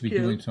supposed to be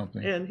doing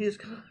something. And he's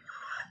going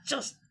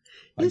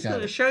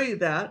to show you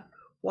that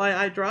why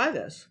I dry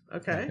this.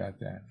 Okay. I got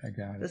that.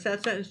 Is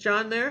that sentence,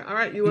 John, there? All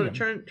right. You want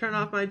to turn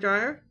off my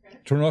dryer?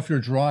 Turn off your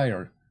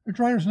dryer. Your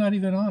dryer's not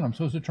even on. I'm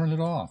supposed to turn it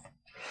off.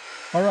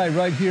 All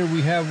right here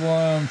we have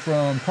one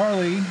from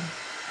Carly.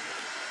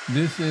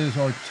 This is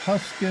our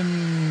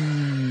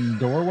Tuscan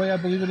doorway, I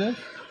believe it is.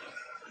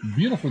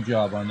 Beautiful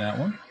job on that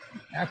one.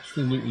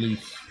 Absolutely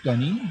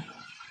stunning.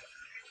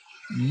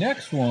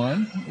 Next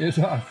one is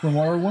from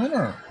our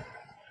winner.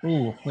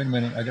 Oh, wait a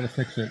minute. I got to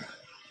fix it.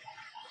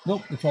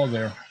 Nope, it's all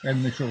there. I had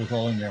to make sure it was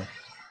all in there.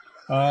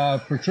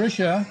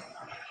 Patricia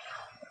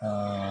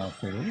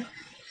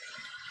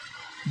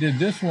did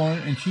this one,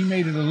 and she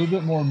made it a little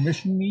bit more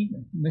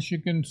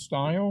Michigan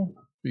style,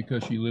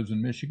 because she lives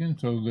in Michigan.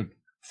 So the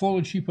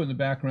foliage she put in the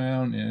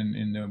background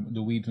and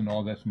the weeds and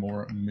all, that's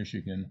more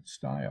Michigan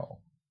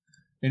style.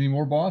 Any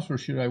more, boss, or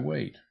should I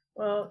wait?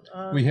 Well,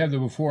 we have the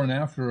before and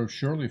after of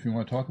Shirley, if you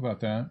want to talk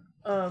about that.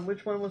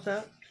 Which one was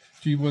that?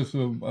 She was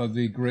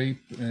the grape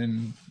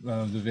and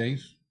the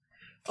vase.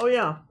 Oh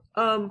yeah.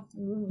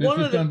 This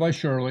was done by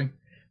Shirley.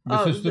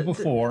 This is the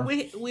before.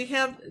 We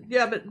have,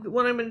 yeah, but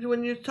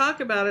when you talk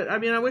about it, I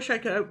mean, I wish I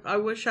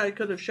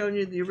could have shown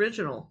you the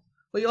original.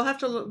 Well,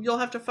 you'll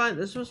have to find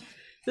this was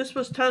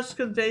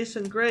Tuscan vase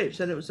and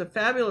grapes, and it was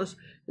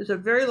it's a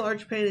very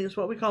large painting. It's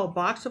what we call a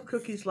box of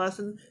cookies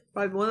lesson,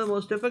 probably one of the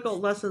most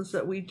difficult lessons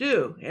that we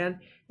do, and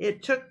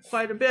it took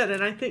quite a bit.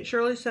 And I think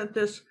Shirley sent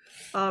this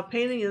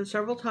painting in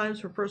several times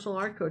for personal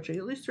art coaching,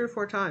 at least 3 or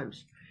 4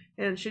 times.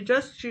 And she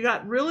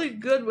got really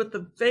good with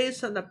the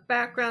vase and the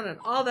background and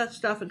all that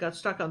stuff, and got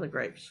stuck on the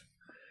grapes.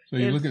 So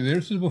you look at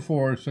this is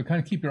before. So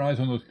kind of keep your eyes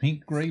on those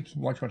pink grapes.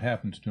 Watch what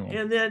happens to them.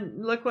 And then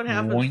look what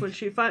happens when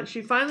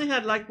she finally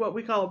had like what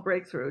we call a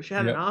breakthrough. She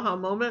had an aha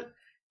moment,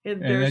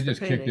 and that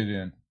just kicked it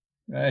in.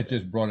 That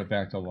just brought it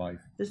back to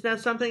life. Isn't that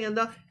something? And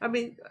I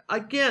mean,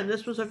 again,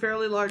 this was a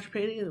fairly large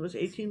painting, and it was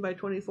 18 by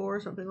 24 or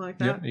something like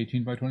that. Yep,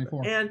 18 by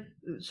 24. And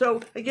so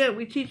again,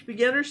 we teach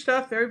beginner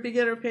stuff, very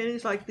beginner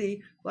paintings, like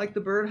the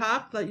bird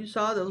hop that you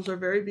saw. Those are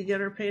very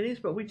beginner paintings,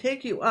 but we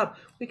take you up.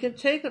 We can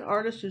take an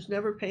artist who's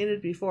never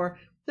painted before.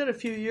 Within a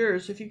few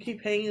years, if you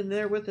keep hanging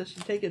there with us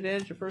and take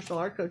advantage of personal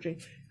art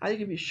coaching, I think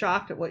you'd be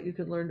shocked at what you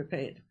can learn to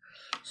paint.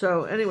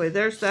 So anyway,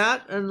 there's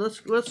that, and let's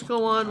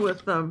go on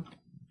with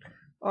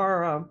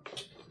our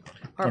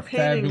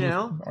painting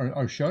now.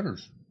 Our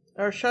shutters.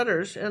 Our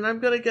shutters, and I'm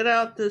going to get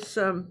out this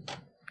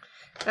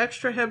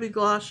extra heavy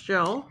gloss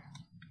gel.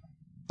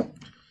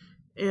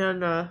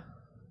 And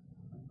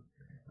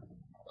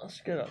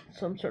let's get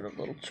some sort of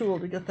little tool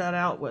to get that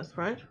out with,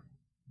 right?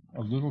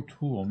 A little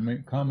tool,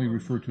 commonly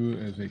referred to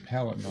as a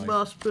palette knife.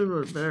 Well, spoon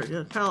would be better.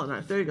 Yeah, palette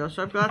knife. There you go.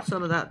 So I've got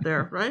some of that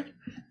there, right?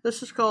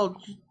 This is called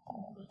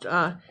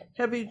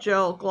heavy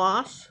gel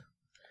gloss.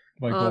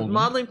 By Golden.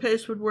 Modeling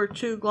paste would work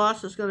too.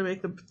 Gloss is going to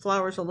make the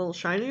flowers a little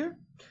shinier,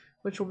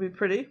 which will be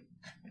pretty.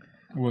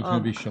 Well, it's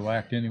going to be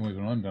shellacked anyways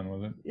when I'm done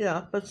with it.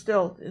 Yeah, but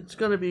still, it's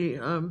going to be,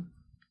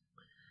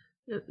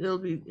 it'll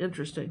be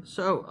interesting.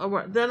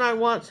 So then I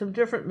want some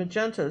different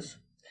magentas.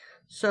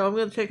 So I'm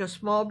going to take a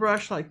small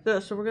brush like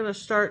this, and we're going to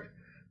start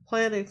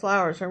planting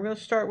flowers. I'm going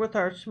to start with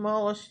our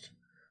smallest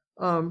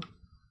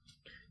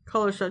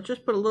color. So I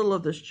just put a little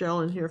of this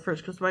gel in here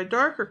first, because my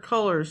darker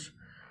colors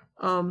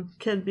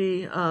can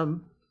be,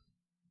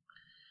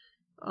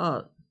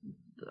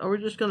 we're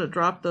just going to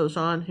drop those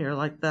on here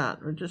like that.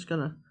 We're just going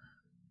to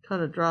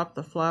kind of drop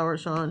the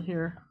flowers on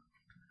here,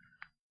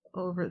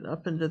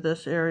 up into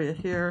this area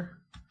here,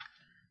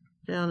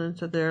 down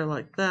into there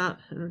like that.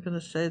 And we're going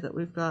to say that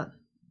we've got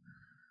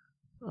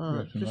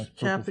just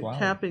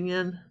tapping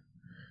in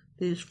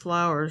these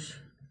flowers,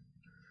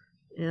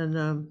 and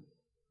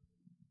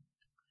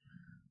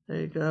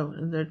there you go.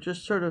 And they're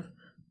just sort of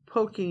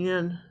poking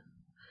in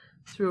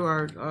through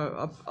our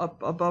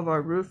up above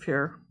our roof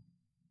here.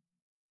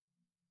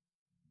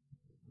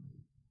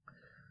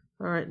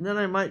 All right, and then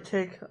I might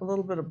take a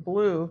little bit of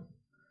blue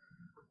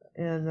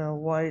and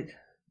white,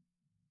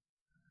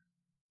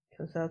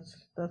 because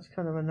that's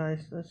kind of a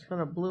nice, that's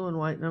kind of blue and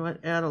white, and I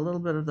might add a little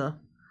bit of the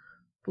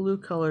blue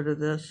color to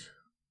this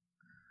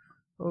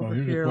over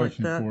here's here a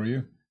question like that. for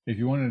you. If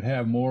you wanted to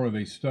have more of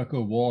a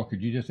stucco wall,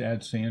 could you just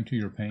add sand to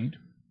your paint?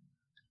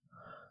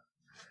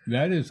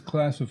 That is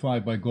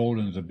classified by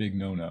Golden as a big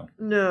no-no.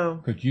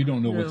 No. Because you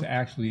don't know what's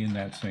actually in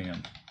that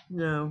sand.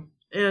 No.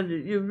 And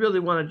you really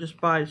want to just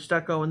buy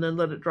stucco and then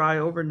let it dry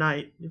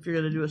overnight if you're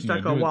going to do a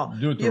stucco wall.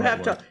 Do it the you right have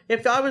way. to.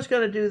 If I was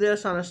going to do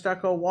this on a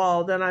stucco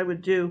wall, then I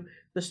would do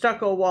the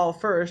stucco wall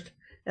first,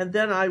 and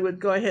then I would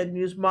go ahead and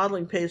use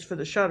modeling paste for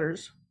the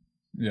shutters.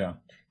 Yeah.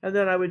 And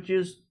then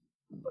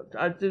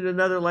I'd do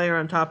another layer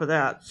on top of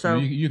that. So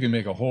you can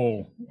make a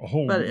whole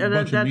but and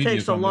bunch that of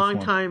takes a long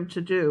one. time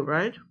to do,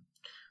 right?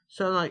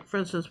 So like for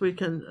instance, we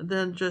can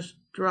then just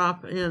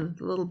drop in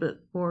a little bit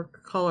more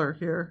color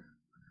here.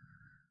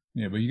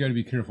 Yeah, but you got to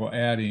be careful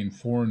adding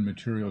foreign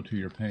material to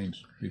your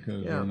paints,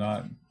 because they're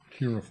not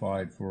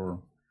purified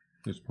for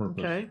this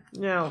purpose. Okay,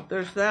 now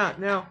there's that.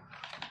 Now,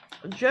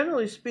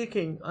 generally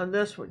speaking, on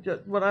this,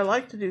 what I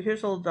like to do,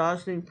 here's a little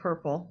dazzling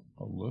purple.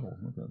 A little.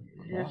 Okay.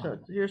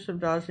 Here's some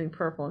dazzling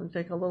purple, and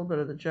take a little bit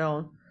of the gel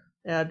and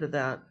add to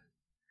that.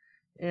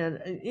 And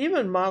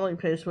even modeling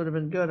paste would have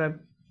been good. I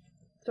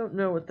don't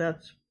know what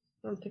that's.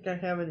 I don't think I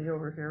have any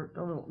over here.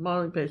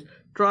 Modeling paste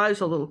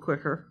dries a little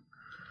quicker.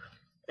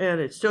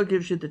 And it still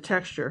gives you the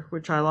texture,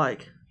 which I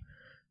like,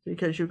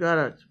 because you've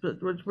got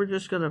we're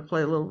just going to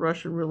play a little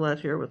Russian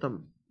roulette here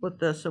with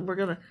this, and we're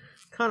going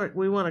to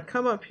we want to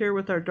come up here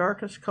with our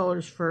darkest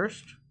colors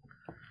first,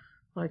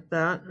 like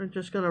that. We're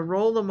just going to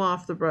roll them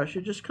off the brush.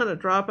 You just kind of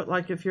drop it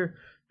like if you're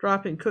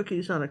dropping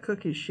cookies on a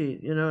cookie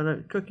sheet, in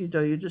a cookie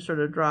dough. You just sort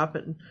of drop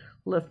it and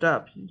lift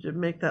up to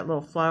make that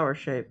little flower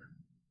shape.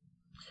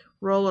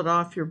 Roll it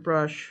off your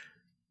brush.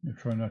 And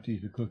try not to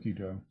eat the cookie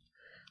dough.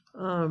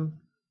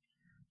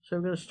 So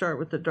I'm going to start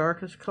with the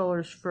darkest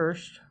colors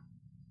first.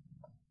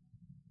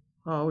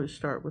 I always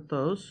start with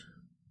those.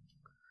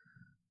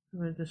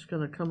 I'm just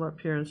going to come up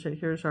here and say,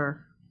 here's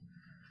our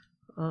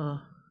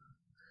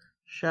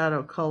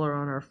shadow color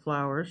on our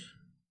flowers.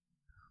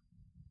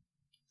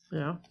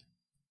 Yeah.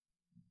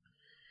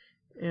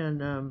 And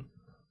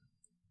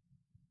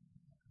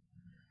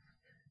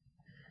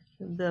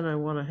then I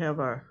want to have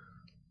our,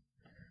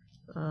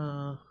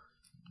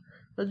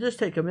 let's just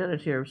take a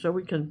minute here so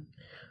we can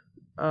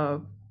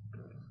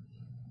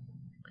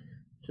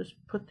just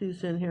put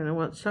these in here, and I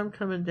want some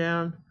coming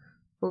down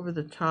over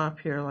the top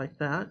here like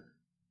that.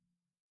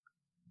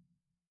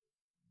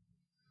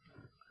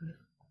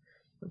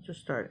 Let's just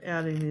start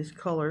adding these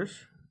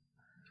colors.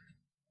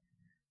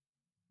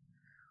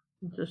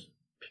 Just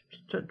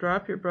to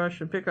drop your brush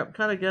and pick up,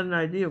 kind of get an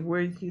idea of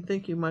where you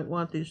think you might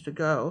want these to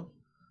go.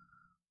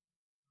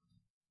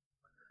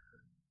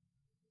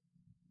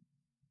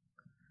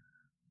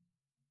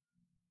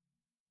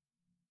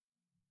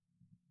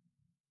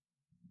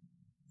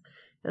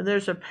 And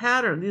there's a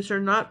pattern. These are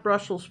not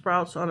Brussels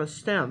sprouts on a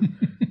stem.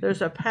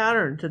 There's a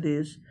pattern to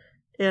these.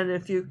 And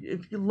if you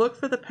look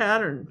for the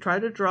pattern, try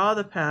to draw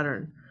the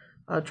pattern,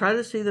 try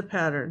to see the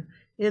pattern.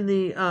 In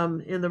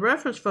the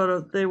reference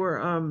photo, they were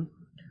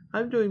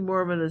I'm doing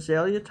more of an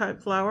azalea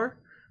type flower.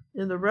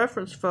 In the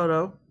reference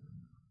photo,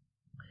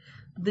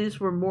 these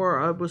were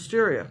more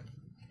wisteria.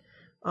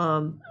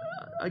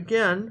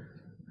 Again,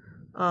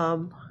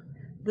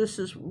 this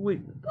is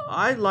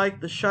I like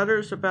the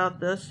shutters about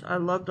this. I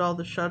loved all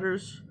the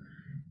shutters,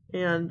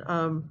 and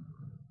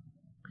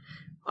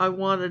I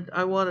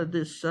wanted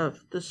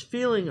this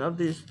feeling of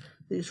these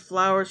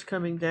flowers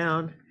coming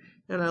down,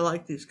 and I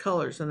like these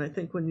colors. And I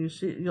think when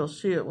you'll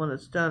see it when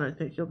it's done. I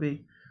think you'll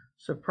be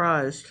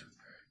surprised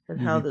at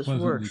You'll how be this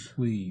pleasantly works.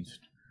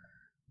 pleased.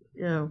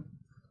 You know,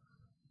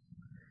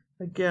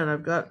 again,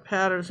 I've got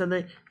patterns,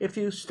 and if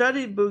you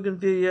study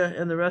bougainvillea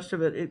and the rest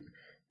of it,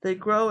 they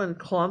grow in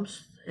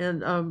clumps,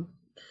 and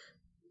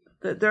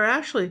they're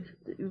actually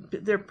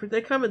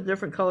they come in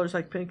different colors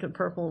like pink and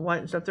purple and white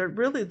and stuff.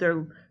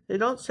 They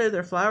don't say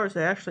they're flowers.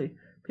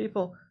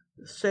 People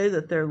say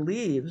that they're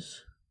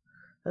leaves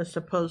as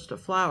opposed to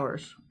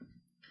flowers.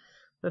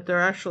 That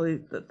they're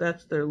actually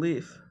that's their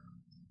leaf.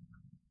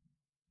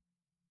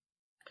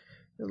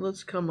 And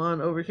let's come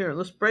on over here.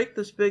 Let's break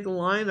this big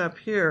line up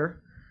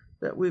here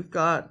that we've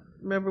got.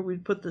 Remember, we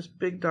put this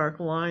big dark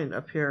line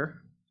up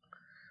here.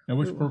 Now,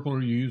 which purple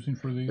are you using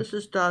for these? This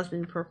is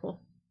Dazzling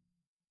purple.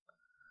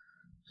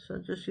 So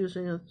just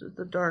using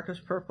the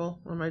darkest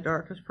purple, or my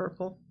darkest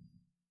purple.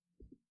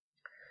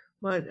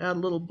 Might add a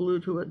little blue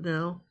to it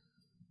now.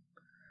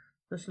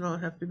 Does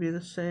not have to be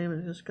the same.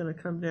 It's just going to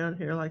come down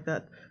here like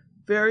that.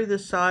 Vary the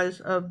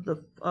size of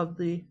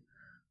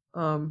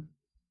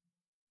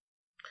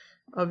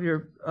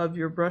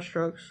your brush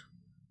strokes.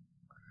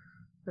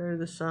 Vary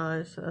the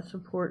size. That's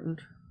important.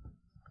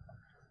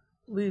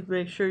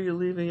 Make sure you're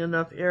leaving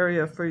enough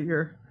area for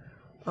your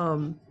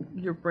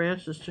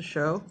branches to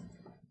show.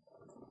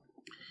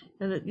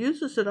 And it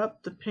uses it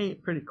up the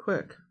paint pretty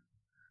quick.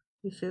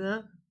 You see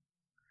that?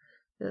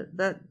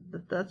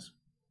 That's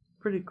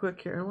pretty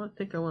quick here. I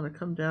think I want to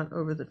come down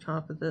over the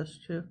top of this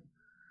too.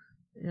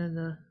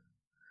 And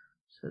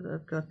so that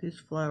I've got these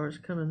flowers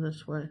coming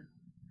this way.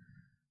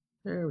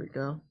 There we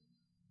go.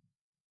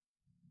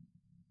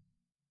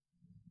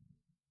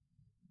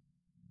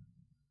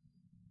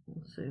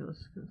 Let's see,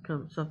 let's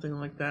come something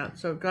like that.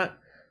 So I've got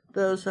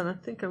those, and I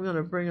think I'm going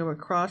to bring them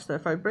across that.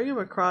 If I bring them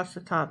across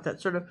the top,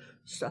 that sort of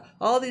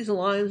all these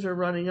lines are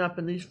running up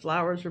and these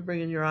flowers are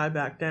bringing your eye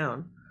back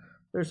down.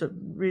 There's a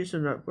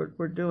reason that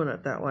we're doing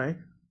it that way.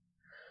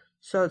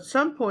 So at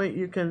some point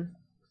you can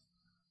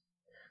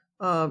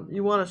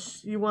you want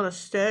to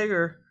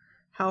stagger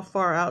how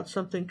far out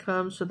something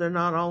comes so they're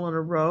not all in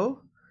a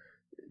row.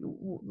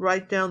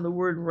 Write down the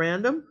word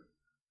random.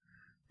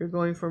 You're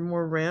going for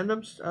more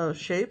random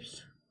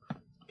shapes,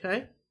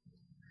 okay?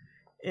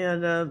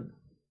 And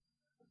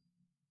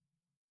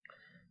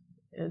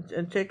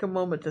take a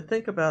moment to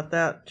think about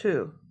that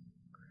too.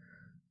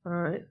 All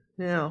right,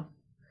 now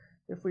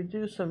if we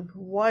do some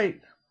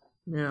white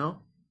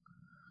now,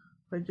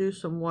 I do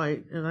some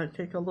white and I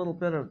take a little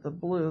bit of the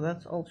blue,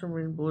 that's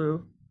ultramarine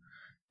blue,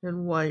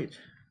 and white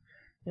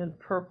and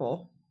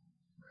purple.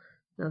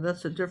 Now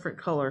that's a different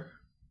color.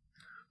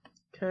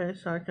 Okay,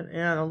 so I can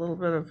add a little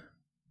bit of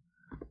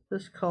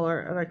this color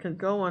and I can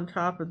go on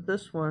top of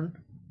this one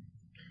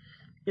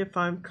if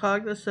I'm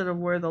cognizant of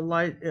where the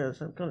light is.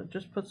 I'm going to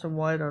just put some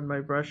white on my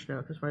brush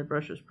now because my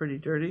brush is pretty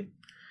dirty.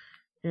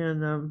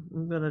 And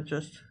I'm going to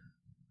just,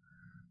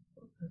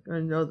 I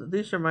know that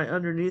these are my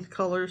underneath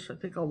colors. I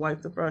think I'll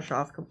wipe the brush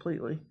off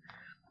completely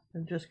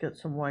and just get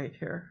some white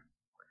here.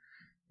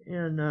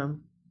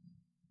 And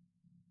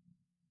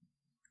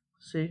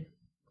see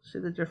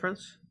the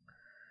difference?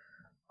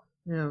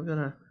 Yeah, I'm going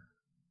to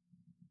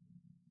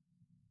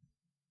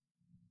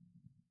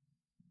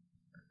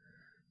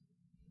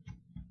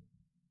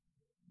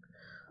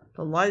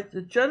the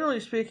light, generally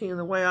speaking,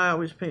 the way I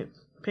always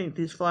paint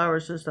these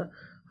flowers is I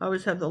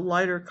always have the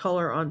lighter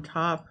color on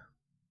top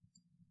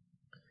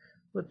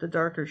with the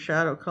darker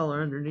shadow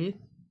color underneath.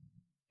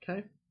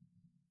 Okay.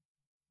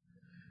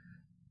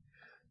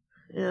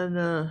 And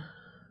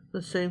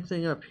the same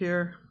thing up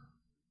here.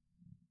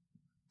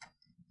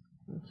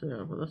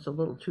 That's a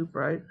little too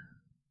bright.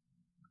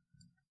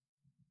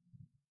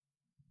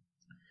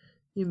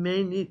 You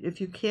may need,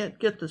 if you can't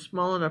get the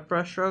small enough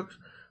brush strokes,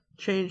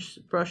 change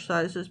brush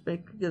sizes,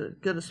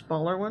 get a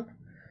smaller one.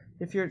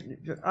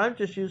 I'm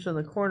just using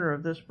the corner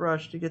of this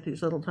brush to get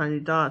these little tiny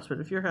dots, but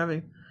if you're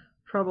having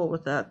trouble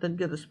with that, then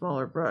get a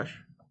smaller brush.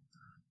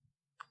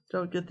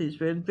 Don't get these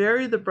big.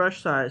 Vary the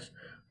brush size.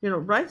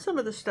 Write some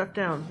of this stuff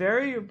down.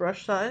 Vary your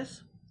brush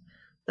size.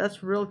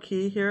 That's real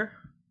key here.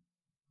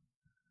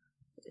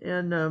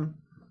 And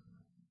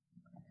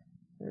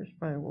there's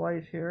my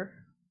white here.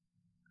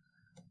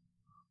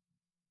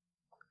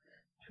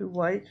 Too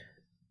white.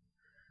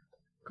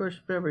 Of course,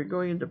 remember,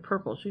 going into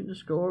purple, so you can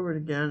just go over it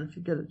again if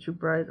you get it too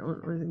bright,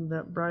 or anything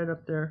that bright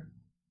up there.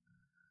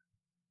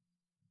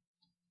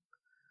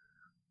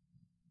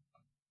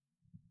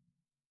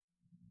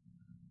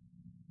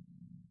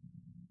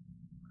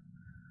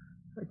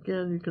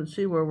 Again, you can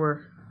see where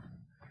we're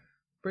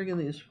bringing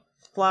these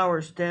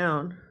flowers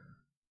down.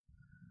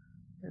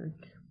 And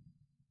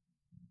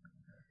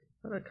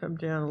I'm going to come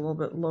down a little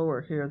bit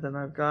lower here than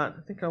I've got.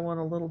 I think I want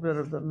a little bit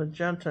of the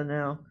magenta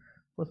now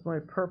with my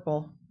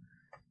purple.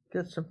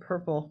 Get some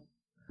purple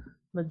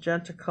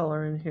magenta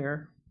color in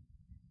here.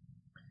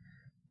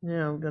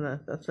 Yeah,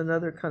 that's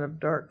another kind of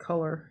dark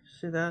color.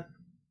 See that?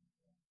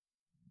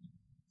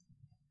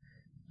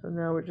 So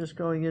now we're just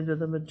going into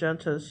the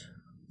magentas,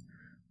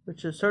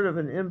 which is sort of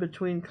an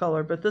in-between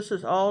color, but this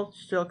is all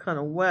still kind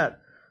of wet.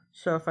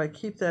 So if I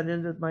keep that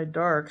into my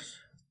darks,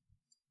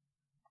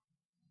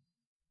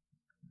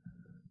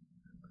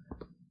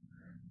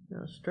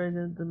 Now straight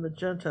into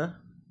magenta.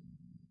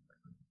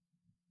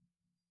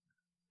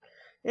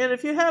 And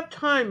if you have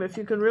time, if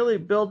you can really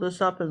build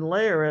this up and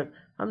layer it,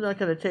 I'm not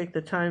going to take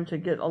the time to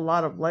get a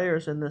lot of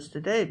layers in this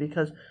today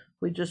because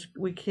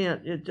we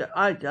can't.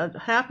 I'm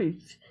happy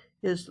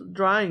is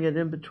drying it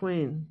in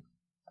between,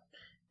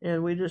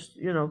 and we just,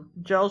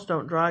 gels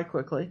don't dry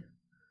quickly,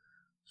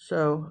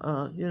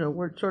 so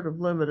we're sort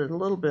of limited a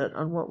little bit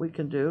on what we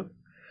can do.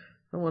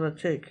 I don't want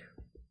to take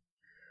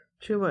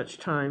too much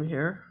time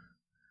here.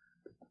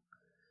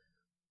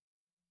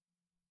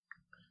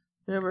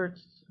 Remember,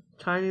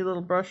 tiny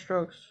little brush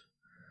strokes.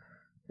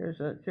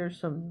 Here's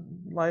some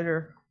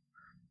lighter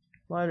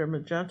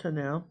magenta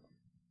now.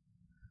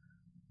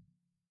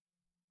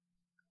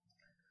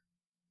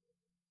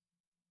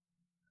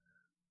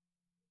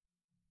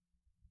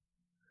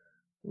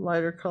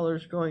 Lighter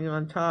colors going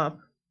on top.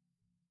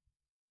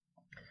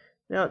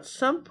 Now at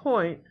some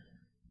point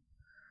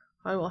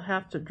I will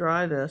have to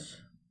dry this.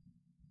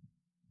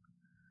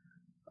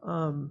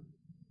 Kind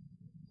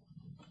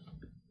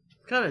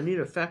of neat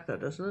effect, that,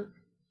 doesn't it?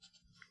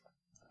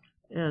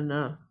 And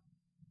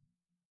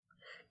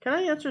can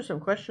I answer some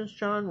questions,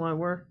 John, while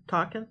we're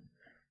talking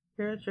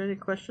here? Is there any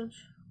questions?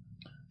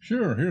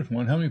 Sure, here's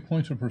one. How many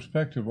points of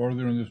perspective are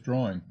there in this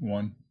drawing?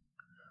 One.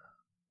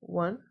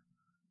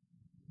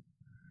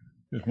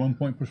 There's 1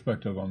 point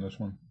perspective on this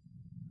one.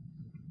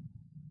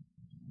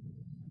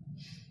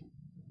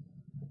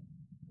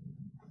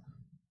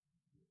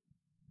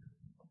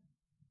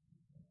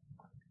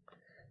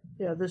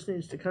 Yeah, this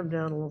needs to come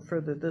down a little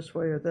further this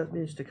way, or that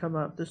needs to come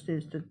up. This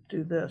needs to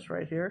do this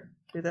right here.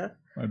 See that?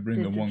 I'd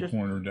bring the one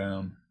corner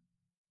down.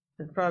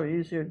 It's probably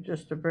easier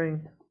just to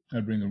bring...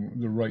 I'd bring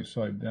the right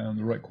side down,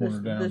 the right corner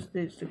down. This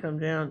needs to come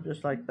down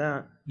just like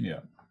that.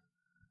 Yeah.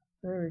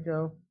 There we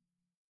go.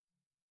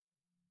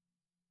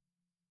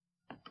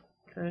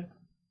 Okay.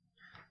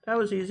 That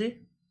was easy.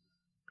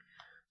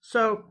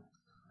 So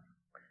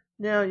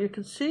now you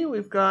can see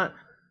we've got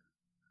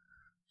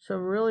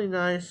some really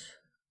nice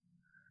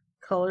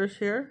colors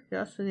here.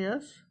 Yes and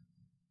yes.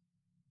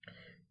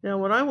 Now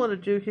what I want to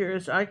do here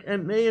is I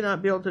may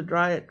not be able to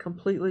dry it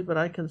completely, but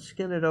I can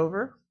skin it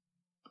over.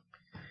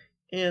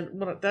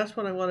 And that's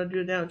what I want to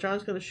do now.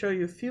 John's going to show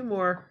you a few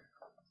more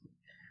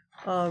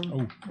a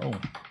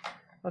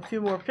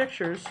few more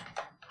pictures.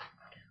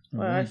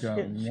 Well, I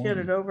skin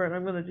it over, and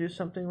I'm going to do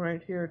something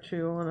right here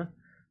too. I want to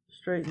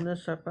straighten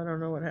this up. I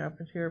don't know what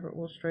happened here, but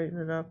we'll straighten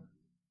it up.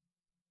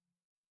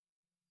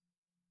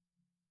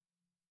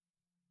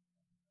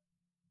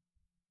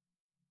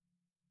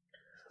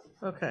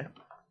 Okay,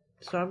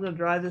 so I'm going to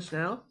dry this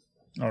now.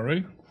 All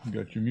right,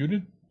 got you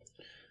muted.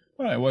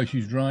 All right, while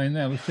she's drying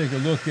that, let's take a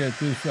look at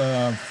this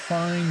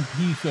fine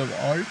piece of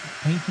art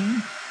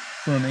painting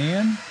from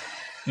Anne.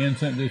 Anne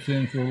sent this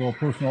in for a little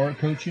personal art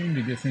coaching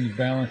to get things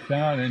balanced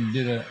out and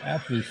did an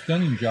absolutely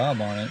stunning job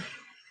on it.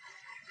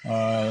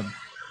 I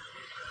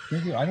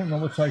don't know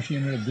what size she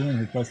ended up doing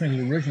here, but I think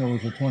the original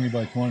was a 20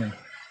 by 20.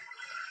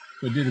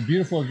 So did a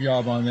beautiful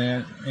job on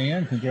that.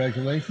 Anne,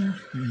 congratulations.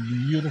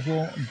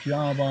 Beautiful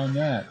job on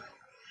that.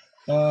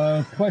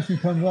 Question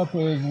comes up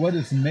with what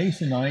is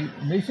masonite?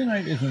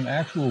 Masonite is an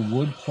actual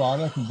wood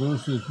product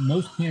versus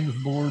most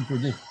canvas boards are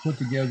just put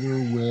together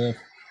with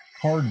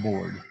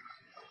cardboard.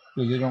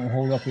 So they don't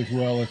hold up as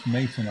well as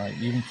masonite.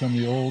 Even some of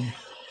the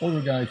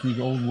older guys use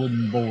old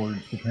wooden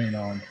boards to paint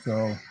on.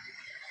 So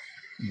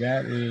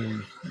that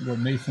is what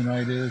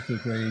masonite is.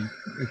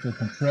 It's a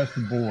compressed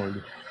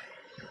board.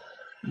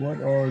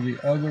 What are the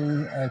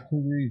other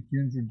activities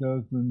Ginger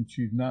does when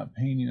she's not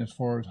painting as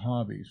far as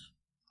hobbies?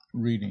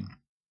 Reading,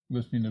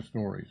 listening to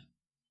stories.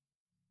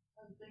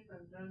 I think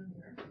I'm done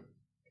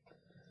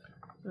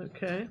here.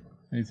 Okay.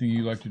 Anything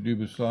you like to do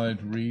besides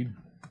read?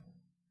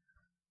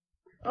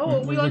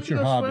 Oh, we like to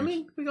go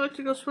swimming. We like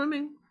to go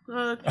swimming.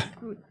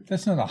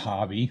 That's not a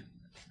hobby.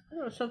 I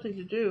know, it's something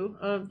to do.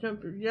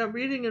 Yeah,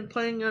 reading and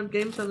playing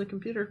games on the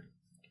computer.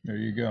 There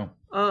you go.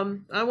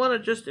 I want to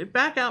just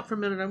back out for a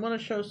minute. I want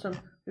to show some.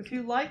 If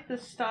you like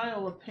this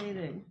style of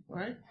painting,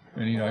 right?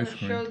 Any ice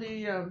cream. Show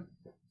the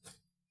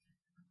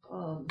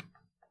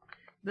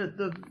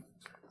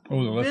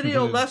lesson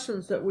video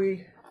lessons that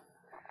we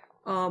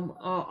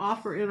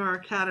offer in our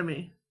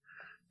academy.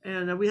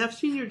 And we have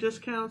senior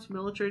discounts,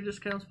 military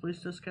discounts,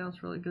 police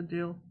discounts, really good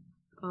deal.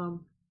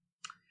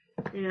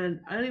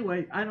 And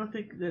anyway, I don't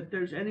think that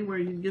there's anywhere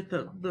you can get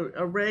the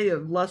array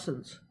of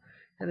lessons.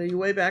 And you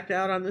way back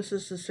out on this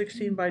is the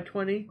 16 by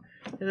 20,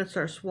 and it's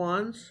our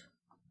swans.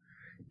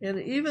 And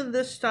even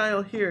this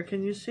style here,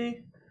 can you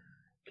see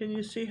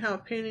how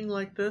painting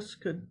like this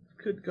could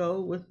go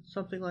with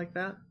something like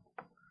that?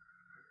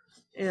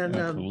 And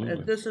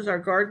this is our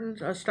garden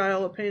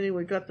style of painting.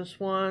 We've got the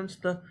swans,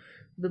 the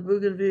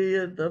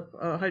bougainvillea, the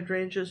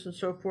hydrangeas, and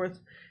so forth.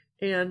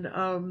 And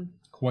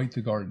quite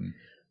the garden.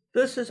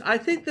 I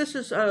think this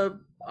is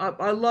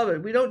I love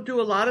it. We don't do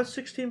a lot of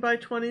 16 by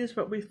 20s,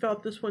 but we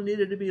felt this one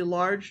needed to be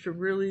large to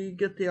really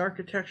get the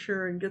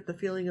architecture and get the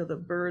feeling of the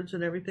birds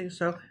and everything.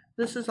 So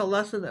this is a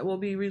lesson that will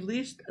be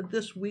released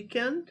this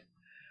weekend,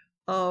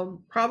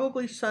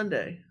 probably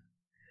Sunday.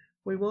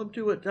 We won't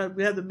do it.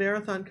 We have the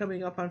marathon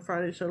coming up on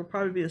Friday, so it'll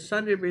probably be a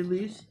Sunday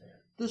release.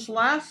 This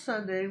last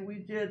Sunday we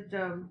did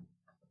our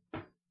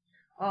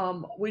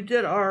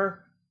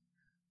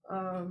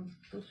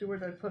let's see, where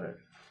did I put it?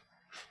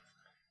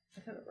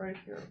 I had it right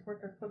here. Where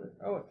did I put it?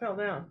 Oh, it fell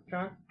down,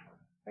 John.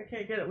 I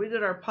can't get it. We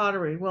did our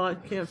pottery. Well, I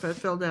can't. It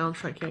fell down,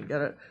 so I can't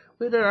get it.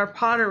 We did our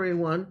pottery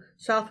one,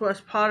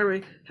 Southwest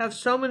Pottery. Have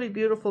so many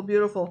beautiful,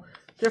 beautiful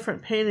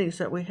different paintings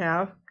that we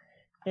have,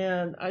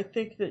 and I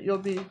think that you'll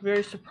be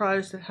very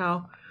surprised at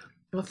how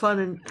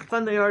fun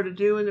they are to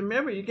do. And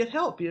remember, you get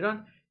help.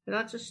 You're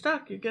not just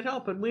stuck. You get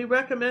help, and we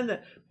recommend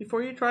that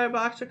before you try a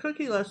box of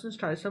cookie lessons,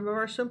 try some of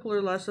our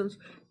simpler lessons.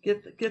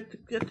 Get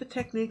the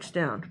techniques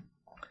down.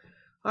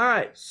 All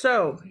right,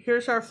 so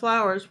here's our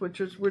flowers,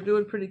 which is we're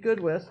doing pretty good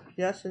with.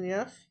 Yes and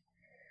yes.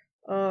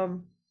 I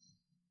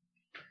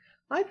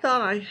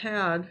thought I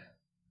had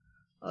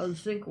a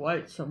zinc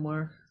white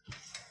somewhere.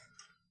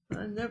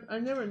 I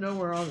never know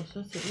where all this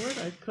is.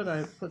 Could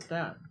I put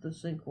that? The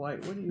zinc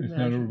white. What do you? It's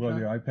not over by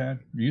the iPad.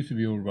 It used to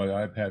be over by the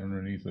iPad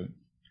underneath it.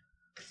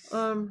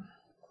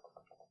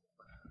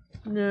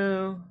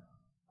 No,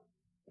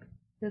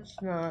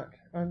 it's not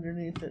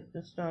underneath it.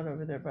 It's not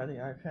over there by the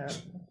iPad.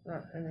 It's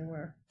not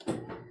anywhere.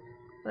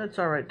 That's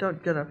all right.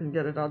 Don't get up and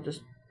get it. I'll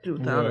just do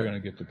without it. We're going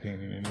to get the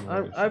painting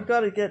anyway. I've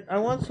got to get, I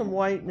want some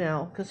white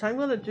now, because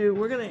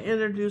we're going to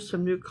introduce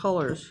some new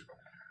colors.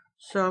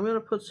 So I'm going to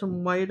put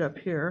some white up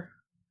here.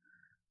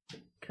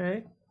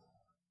 Okay.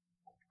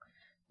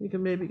 You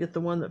can maybe get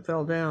the one that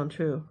fell down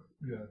too.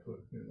 Yeah, I put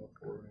it up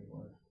for it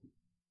anyway.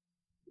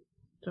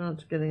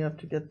 John's getting up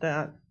to get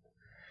that.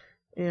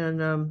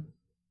 And I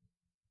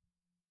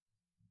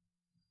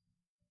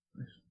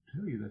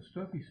tell you, that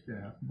stuffy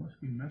staff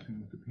must be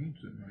messing with the paints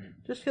at night.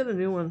 Just get a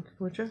new one,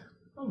 would you?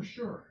 Oh,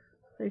 sure.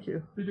 Thank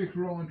you. They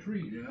grow on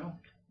trees, you know?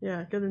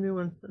 Yeah, get a new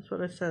one. That's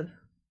what I said.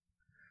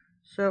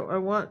 So I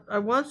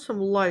want some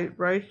light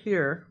right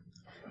here,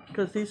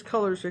 because these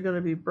colors are going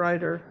to be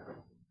brighter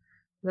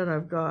than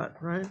I've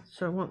got, right?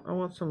 So I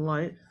want some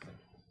light.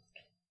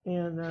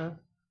 And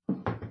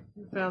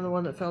you found the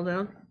one that fell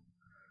down?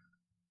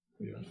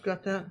 Yes. You've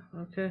got that?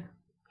 Okay.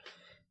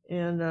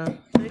 And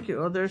thank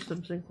you. Oh, there's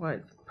some zinc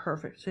white.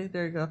 Perfect. See,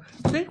 there you go.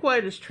 Zinc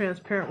white is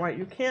transparent white.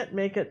 You can't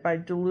make it by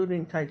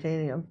diluting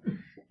titanium.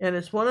 And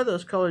it's one of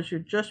those colors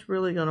you're just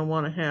really going to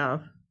want to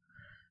have.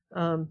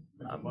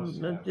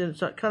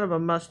 It's kind of a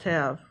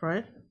must-have,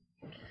 right?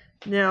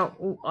 Now,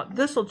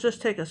 this will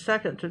just take a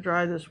second to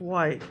dry this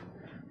white,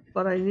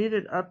 but I need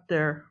it up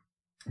there.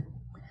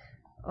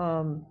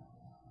 Let's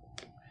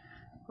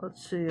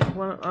see.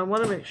 I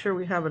want to make sure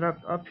we have it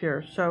up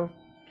here. So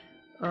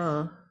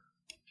I'm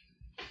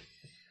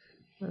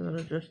going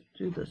to just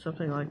do this,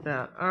 something like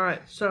that. All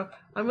right. So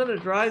I'm going to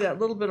dry that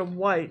little bit of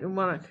white, and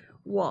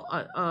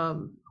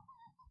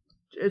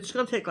it's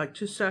going to take like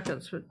 2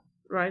 seconds, but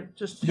right?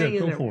 Just hang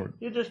in there. For it.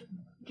 You just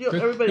deal.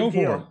 Everybody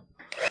deal.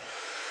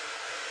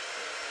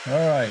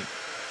 All right.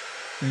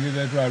 We get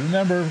that dry.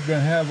 Remember, we're going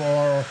to have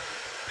our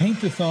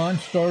paint-a-thon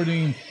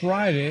starting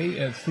Friday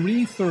at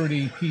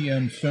 3:30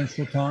 p.m.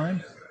 Central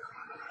Time.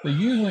 They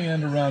usually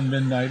end around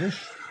midnight-ish.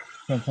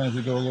 Sometimes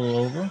they go a little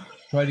over.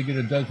 Try to get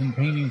a dozen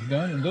paintings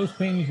done, and those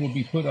paintings will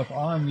be put up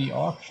on the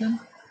auction.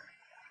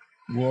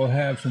 We'll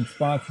have some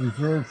spots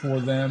reserved for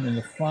them, and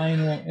the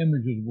final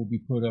images will be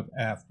put up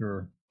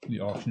after the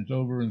auction's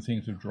over and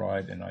things have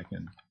dried, and I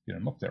can get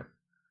them up there.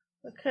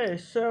 Okay,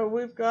 so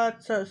we've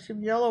got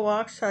some yellow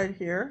oxide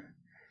here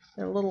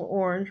and a little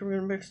orange. We're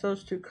going to mix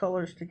those two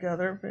colors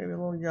together, maybe a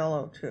little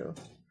yellow too.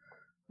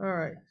 All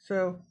right,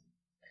 so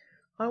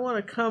I want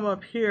to come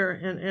up here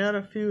and add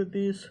a few of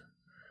these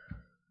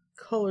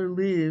color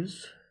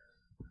leaves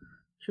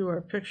to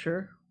our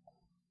picture.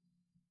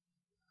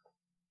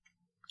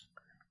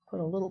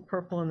 Put a little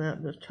purple in that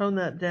and just tone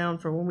that down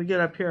for when we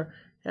get up here.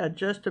 Add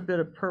just a bit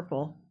of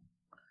purple.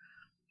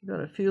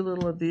 Got a few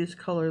little of these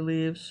color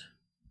leaves.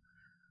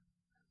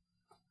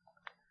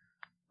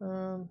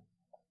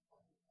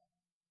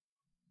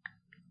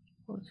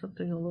 Want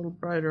something a little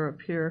brighter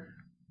up here.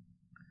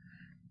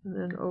 And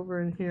then over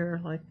in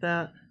here like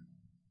that.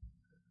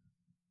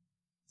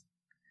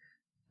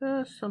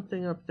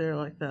 Something up there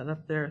like that,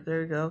 up there.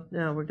 There you go.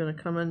 Now we're going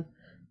to come in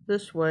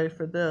this way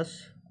for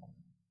this.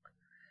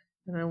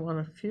 And I want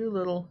a few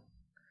little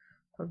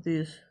of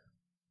these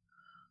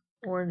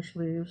orange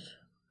leaves.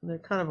 And they're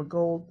kind of a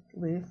gold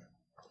leaf.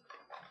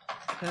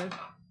 Okay.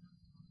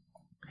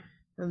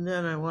 And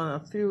then I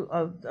want a few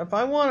of, if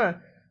I want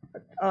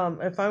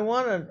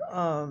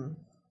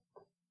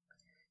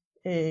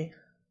a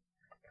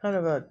kind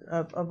of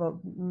a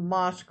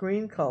moss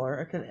green color,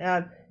 I can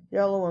add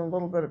yellow and a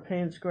little bit of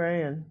Payne's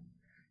gray and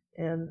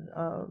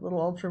a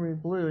little ultramarine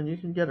blue, and you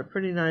can get a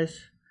pretty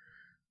nice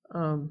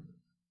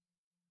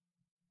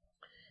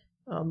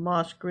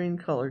moss green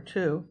color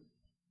too.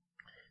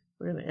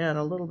 We're going to add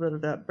a little bit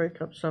of that,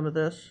 break up some of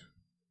this,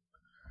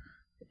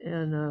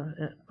 and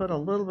put a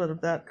little bit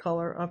of that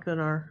color up in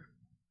our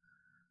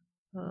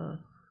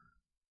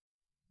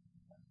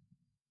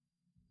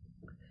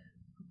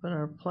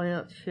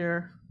plants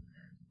here,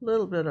 a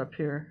little bit up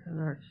here in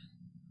our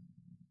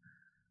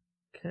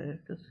Okay,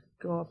 just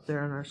go up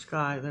there in our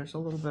sky. There's a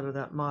little bit of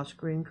that moss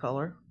green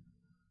color.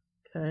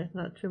 Okay,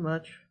 not too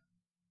much.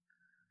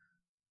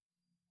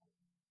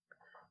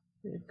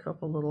 A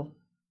couple little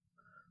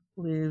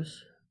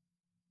leaves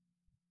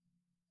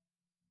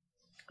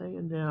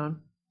hanging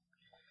down.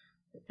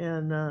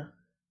 And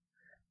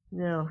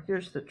now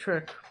here's the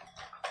trick.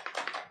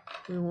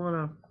 We want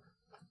to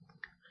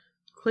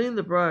clean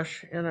the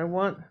brush, and I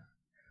want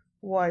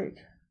white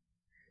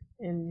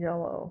and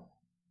yellow.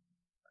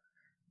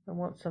 I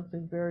want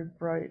something very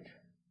bright,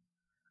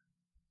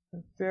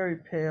 very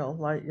pale,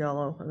 light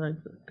yellow, and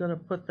I'm going to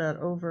put that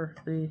over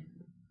the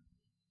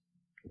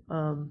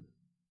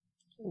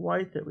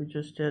white that we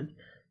just did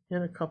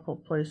in a couple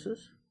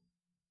places.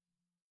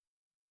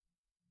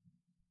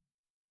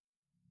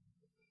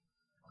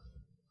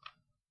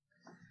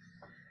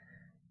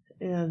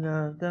 And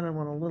then I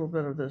want a little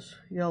bit of this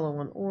yellow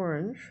and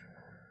orange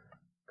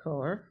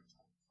color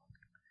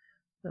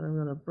that I'm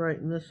going to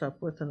brighten this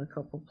up with in a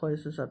couple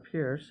places up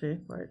here. See,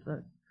 right,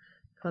 that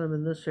kind of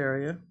in this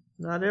area.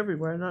 Not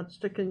everywhere. I'm not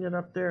sticking it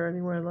up there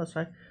anywhere unless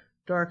I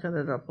darken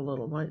it up a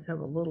little. Might have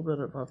a little bit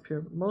of up here,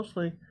 but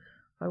mostly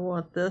I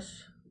want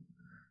this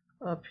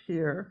up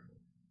here.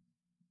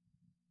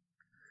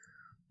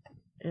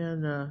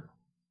 And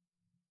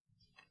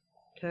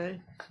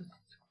okay,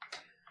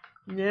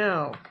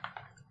 now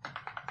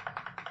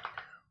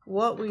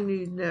what we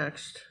need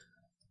next.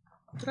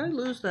 Did I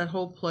lose that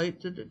whole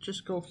plate? Did it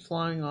just go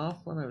flying off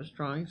when I was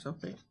drawing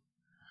something?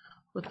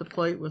 With the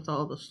plate with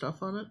all the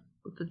stuff on it?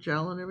 With the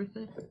gel and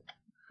everything?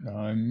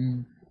 I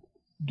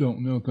don't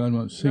know, I'm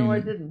not seeing it. No, I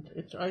didn't.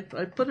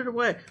 I put it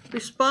away.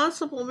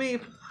 Responsible me,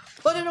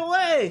 put it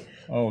away!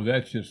 Oh,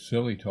 that's just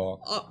silly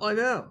talk. I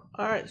know.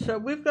 Alright, so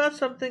we've got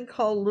something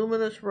called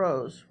Luminous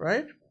Rose,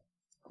 right?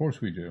 Of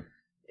course we do.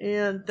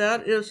 And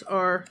that is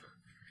our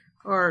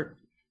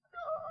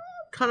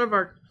kind of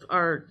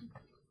our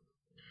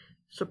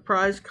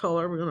surprise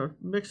color. We're going to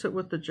mix it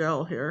with the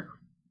gel here.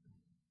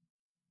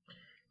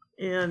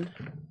 And,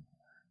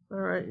 all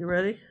right, you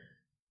ready?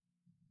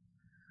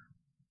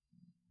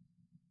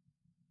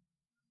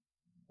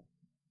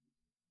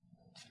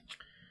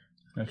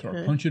 That's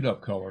our punch it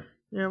up color.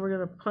 Yeah, we're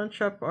going to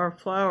punch up our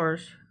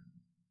flowers.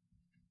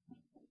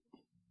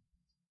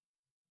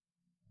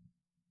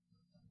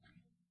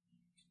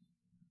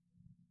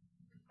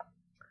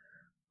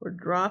 We're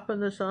dropping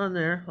this on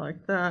there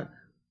like that.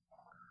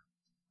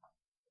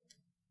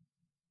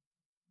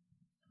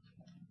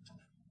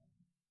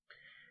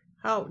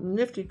 How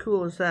nifty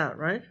cool is that,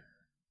 right?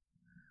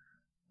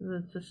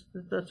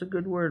 That's a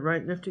good word,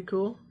 right? Nifty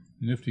cool?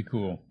 Nifty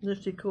cool.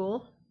 Nifty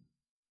cool.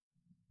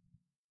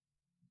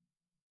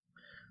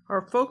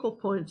 Our focal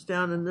point's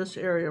down in this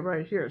area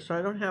right here, so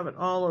I don't have it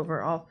all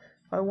over.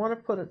 If I want to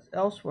put it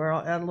elsewhere,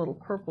 I'll add a little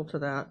purple to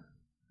that.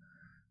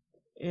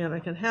 And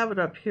I can have it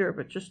up here,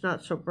 but just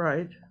not so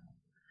bright.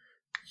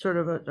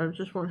 I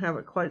just won't have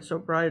it quite so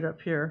bright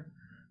up here.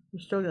 I'm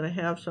still going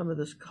to have some of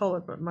this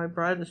color, but my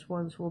brightest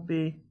ones will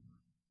be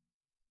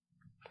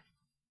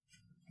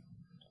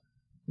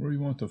where you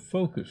want the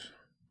focus.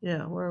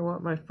 Yeah, where I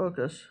want my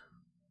focus.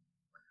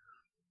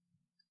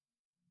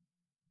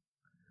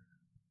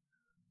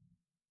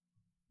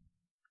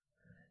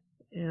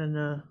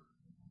 And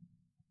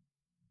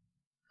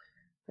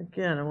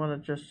again, I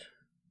want to just,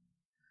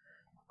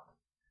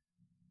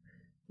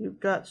 you've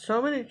got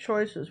so many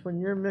choices when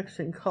you're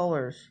mixing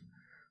colors.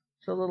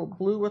 So a little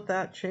blue with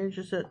that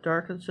changes it,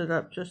 darkens it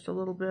up just a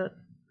little bit,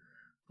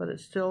 but it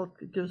still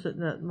gives it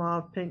that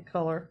mauve pink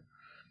color.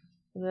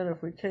 And then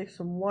if we take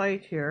some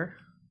white here,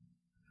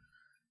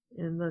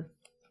 in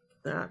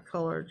that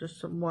color, just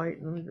some white,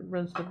 and we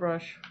rinse the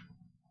brush,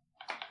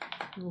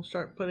 and we'll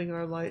start putting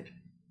our light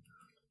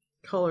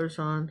colors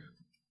on.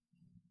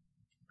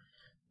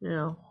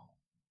 Now,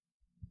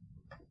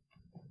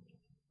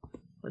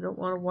 I don't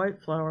want a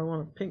white flower, I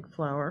want a pink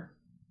flower.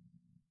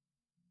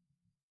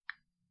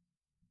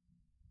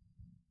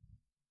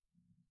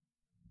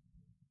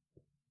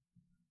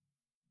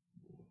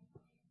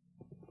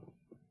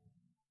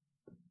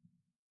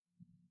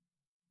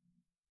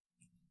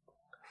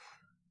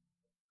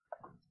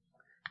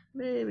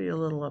 Maybe a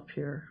little up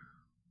here,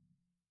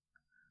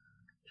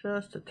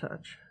 just a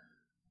touch.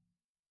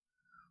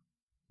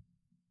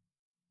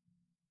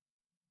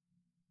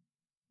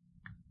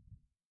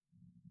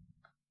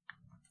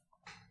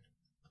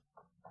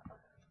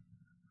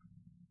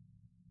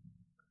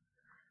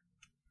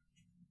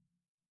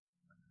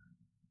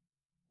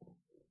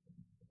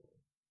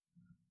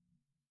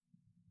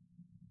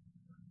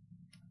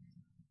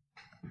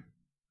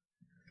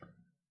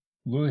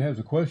 Lily has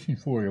a question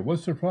for you.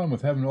 What's the problem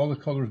with having all the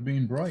colors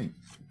being bright?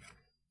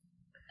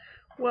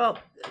 Well,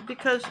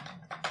 because,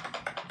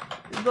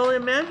 well,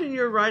 imagine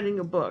you're writing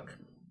a book,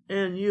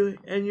 and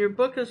your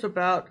book is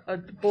about a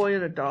boy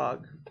and a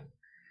dog.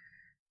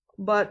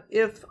 But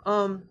if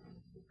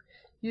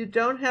you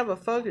don't have a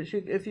focus,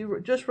 if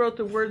you just wrote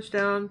the words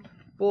down,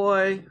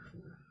 boy,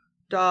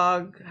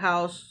 dog,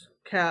 house,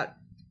 cat,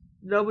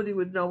 nobody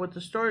would know what the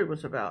story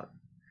was about.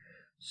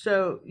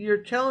 So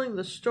you're telling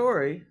the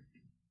story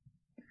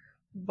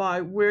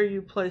by where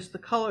you place the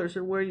colors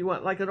and where you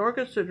want. Like an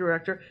orchestra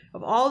director,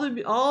 of all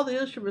the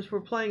instruments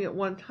were playing at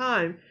one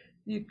time,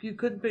 you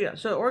couldn't pick up.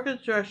 So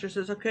orchestra director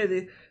says,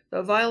 okay,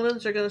 the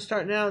violins are going to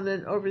start now, and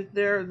then over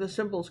there the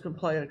cymbals can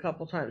play it a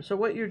couple times. So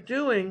what you're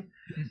doing,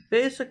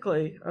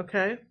 basically,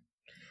 okay,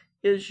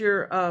 is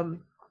you're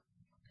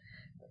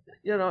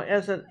you know,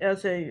 as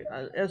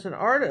an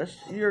artist,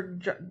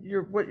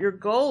 what your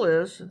goal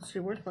is. Let's see,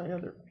 where's my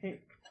other paint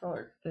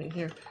color thing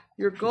here?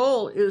 Your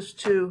goal is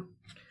to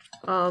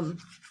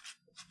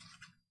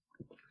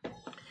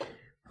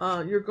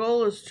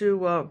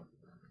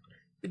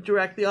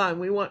direct the eye.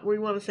 We want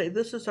to say,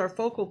 this is our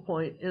focal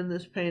point in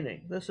this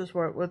painting. This is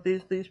what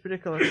these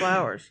particular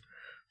flowers.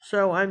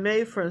 So I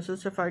may, for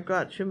instance, if I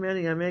got too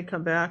many, I may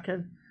come back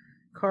and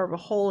carve a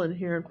hole in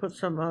here and put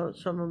some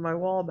of my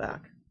wall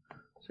back.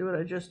 See what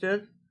I just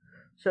did?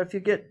 So if you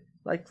get,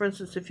 like, for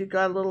instance, if you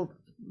got a little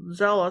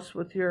zealous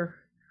with your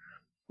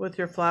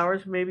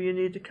flowers, maybe you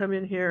need to come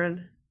in here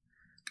and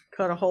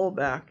cut a hole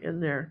back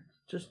in there.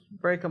 Just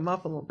break them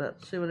up a little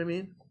bit. See what I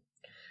mean?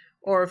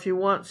 Or if you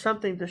want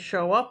something to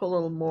show up a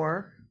little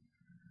more,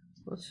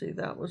 let's see,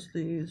 that was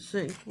the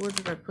zinc. Where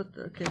did I put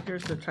okay,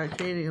 here's the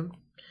titanium.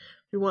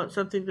 If you want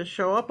something to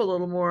show up a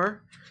little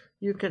more,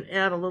 you can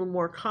add a little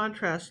more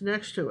contrast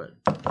next to it.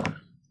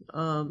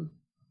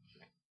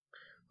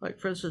 Like,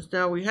 for instance,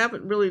 now we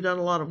haven't really done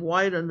a lot of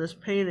white on this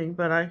painting,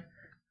 but if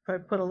I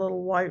put a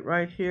little white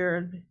right here,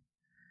 and,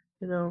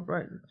 you know,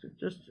 right,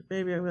 just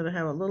maybe I'm going to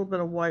have a little bit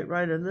of white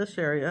right in this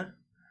area,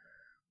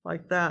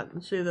 like that,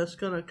 and see, that's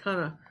going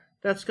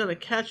to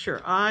catch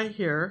your eye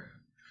here.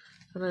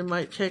 And I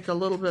might take a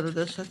little bit of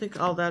this. I think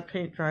all that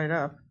paint dried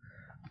up,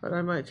 but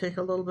I might take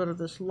a little bit of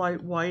this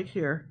light white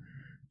here.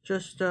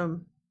 Just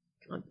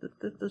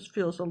this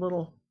feels a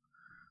little.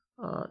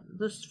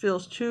 This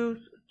feels too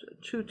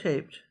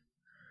taped.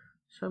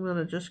 So I'm going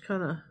to just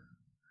kind of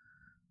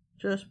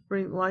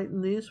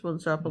lighten these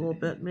ones up a little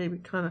bit. Maybe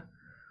kind of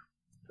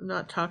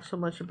not talk so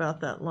much about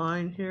that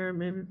line here.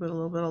 Maybe put a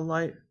little bit of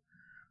light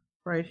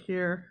right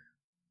here.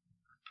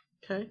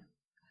 Okay.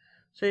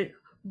 See,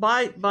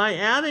 by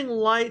adding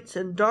lights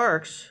and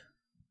darks,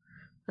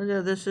 I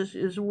know this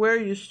is where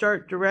you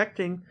start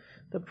directing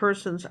the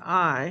person's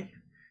eye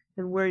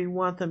and where you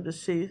want them to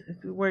see,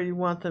 where you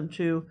want them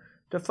to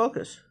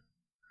focus.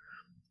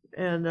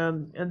 And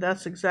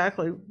that's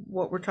exactly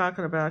what we're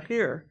talking about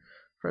here.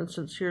 For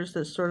instance, here's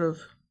this sort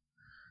of,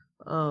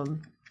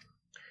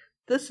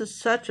 this is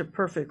such a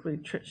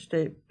perfectly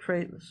straight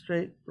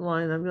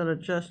line. I'm going to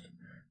just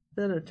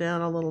thin it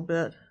down a little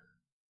bit.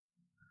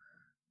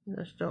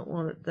 I just don't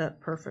want it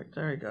that perfect.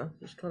 There you go.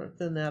 Just kind of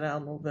thin that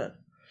out a little bit.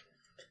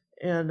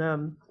 And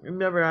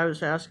remember, I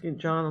was asking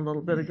John a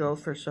little bit ago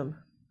for some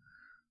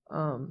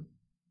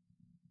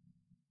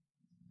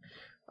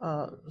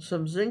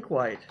zinc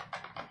white.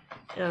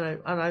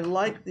 And I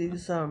like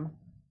these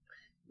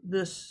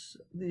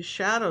these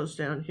shadows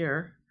down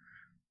here,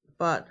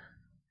 but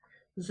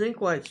zinc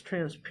white's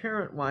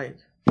transparent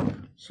white.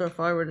 So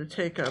if I were to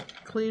take a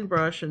clean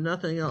brush and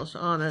nothing else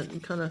on it,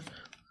 and kind of,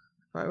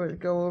 if I were to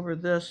go over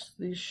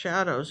these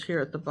shadows here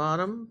at the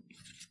bottom,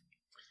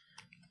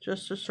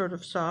 just to sort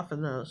of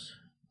soften those.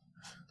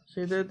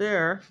 See, they're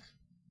there.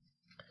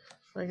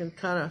 I can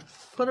kind of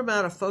put them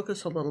out of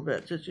focus a little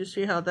bit. Did you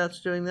see how that's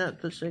doing that?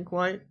 The zinc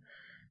white.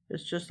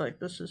 It's just like,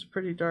 this is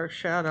pretty dark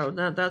shadow.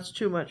 Now that's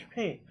too much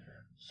paint.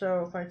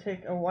 So if I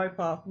take a wipe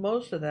off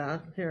most of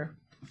that, here,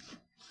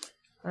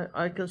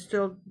 I can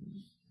still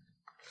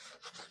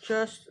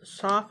just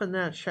soften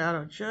that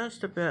shadow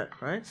just a bit,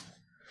 right?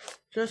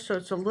 Just so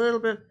it's a little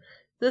bit,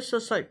 this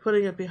is like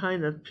putting it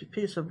behind a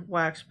piece of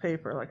wax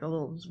paper, like a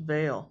little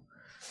veil,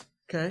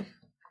 okay?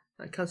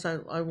 Because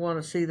I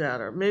want to see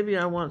that. Or maybe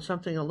I want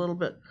something a little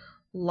bit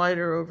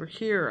lighter over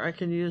here. I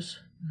can use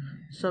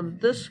some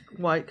this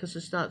white because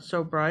it's not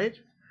so bright.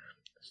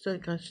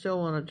 I still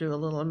want to do a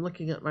little. I'm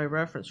looking at my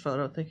reference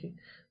photo, thinking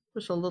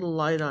there's a little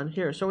light on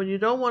here. So when you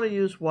don't want to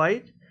use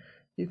white,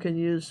 you can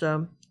use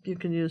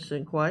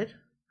zinc white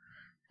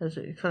as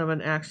a kind of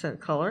an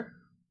accent color,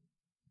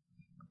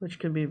 which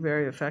can be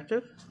very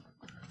effective.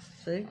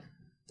 See,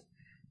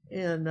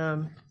 and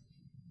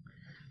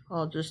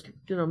I'll just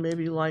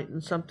maybe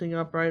lighten something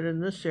up right in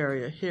this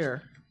area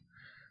here.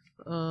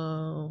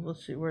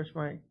 Let's see, where's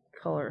my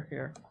color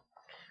here?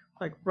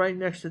 Like right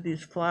next to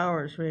these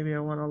flowers, maybe I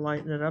want to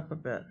lighten it up a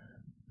bit.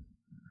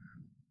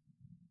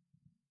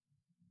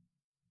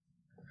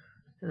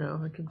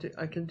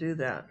 I can do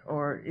that.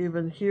 Or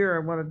even here, I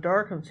want to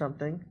darken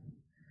something.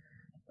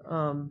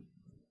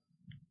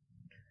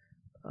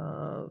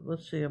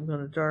 Let's see, I'm going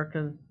to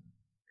darken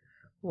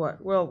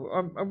what?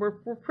 Well,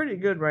 we're pretty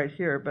good right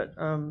here, but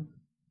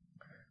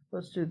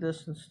let's do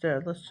this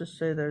instead. Let's just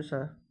say there's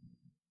a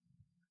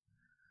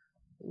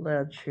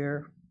ledge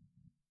here.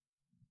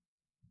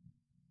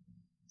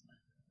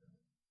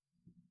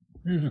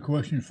 Here's a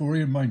question for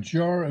you. My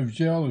jar of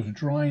gel is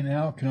drying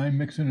out. Can I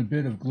mix in a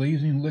bit of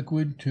glazing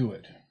liquid to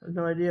it? I have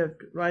no idea.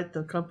 Write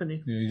the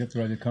company. Yeah, you have to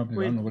write the company.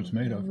 I don't know what it's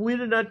made of. We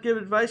did not give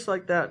advice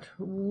like that.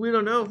 We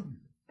don't know.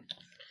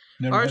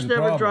 Never Ours had the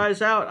never problem.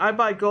 dries out. I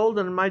buy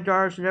Golden and my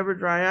jars never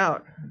dry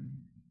out.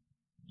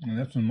 And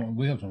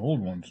we have some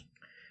old ones.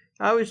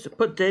 I always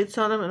put dates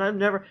on them, and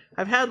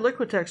I've had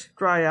Liquitex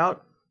dry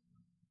out.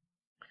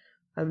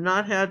 I've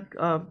not had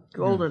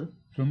Golden. Yeah.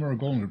 Some of our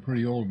Golden are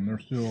pretty old, and they're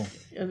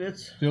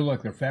still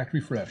like they're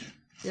factory fresh.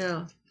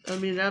 Yeah, I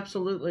mean,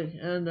 absolutely.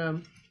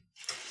 And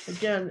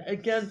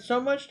again, so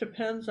much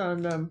depends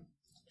on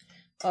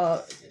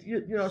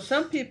you know,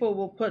 some people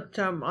will put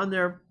on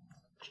their,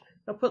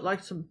 they'll put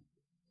like some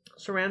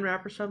saran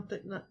wrap or something,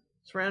 not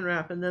saran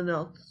wrap, and then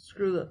they'll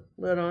screw the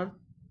lid on.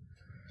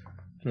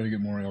 So they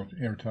get more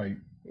airtight.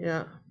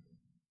 Yeah.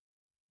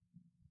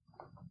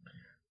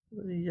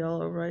 The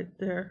yellow right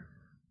there.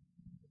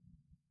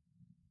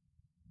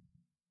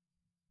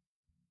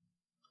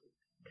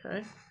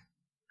 Okay.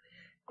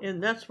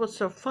 And that's what's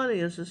so funny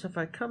is if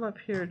I come up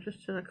here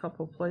just in a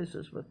couple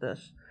places with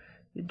this,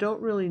 you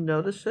don't really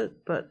notice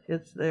it, but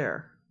it's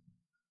there.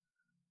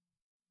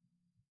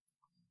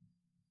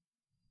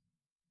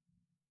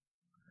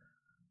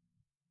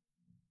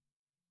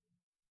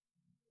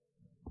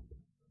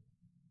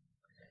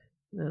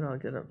 Then I'll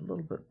get a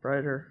little bit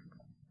brighter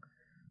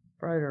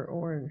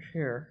orange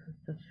here.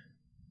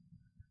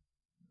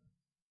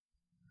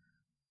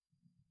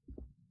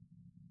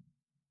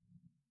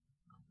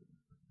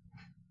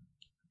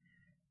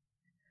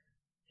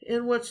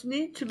 And what's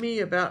neat to me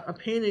about a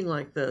painting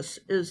like this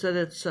is that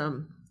it's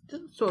didn't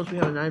suppose we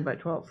have a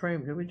 9x12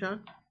 frame, did we,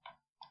 John?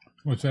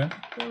 What's that?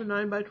 Do we have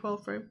a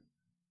 9x12 frame?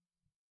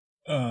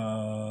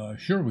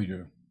 Sure we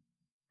do.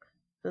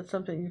 That's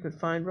something you could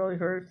find really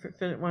hard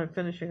when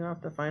finishing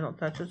off the final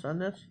touches on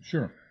this.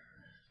 Sure.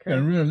 Okay.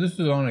 And remember, this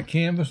is on a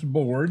canvas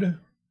board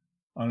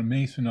on a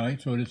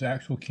masonite, so it is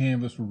actual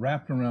canvas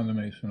wrapped around the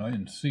masonite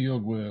and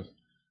sealed with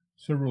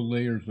several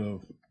layers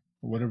of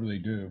whatever they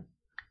do.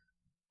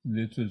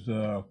 This is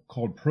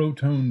called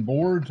Protone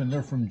boards, and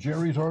they're from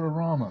Jerry's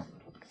Artrarama.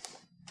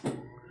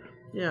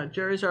 Yeah,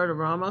 Jerry's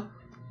Artrarama.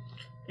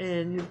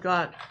 And you've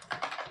got,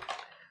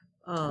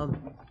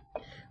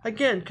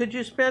 again, could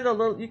you spend a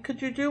little,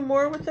 could you do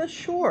more with this?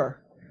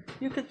 Sure.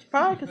 You could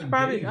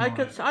probably, I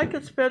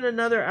could spend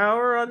another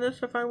hour on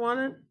this if I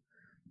wanted.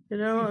 You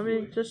know, I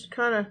mean, just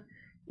kind of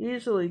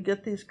easily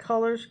get these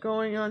colors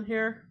going on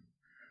here.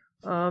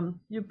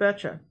 You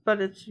betcha.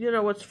 But it's, you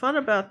know, what's fun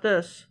about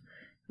this,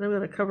 and I'm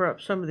going to cover up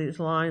some of these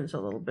lines a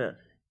little bit.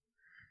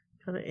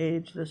 Kind of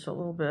age this a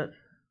little bit.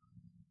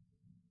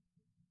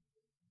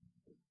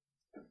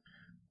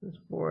 This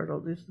board,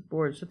 all these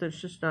boards, so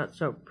there's just not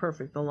so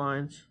perfect, the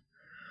lines.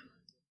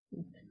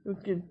 You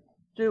can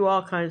do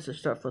all kinds of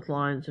stuff with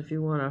lines if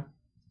you want to,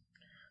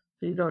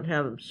 so you don't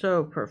have them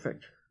so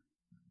perfect.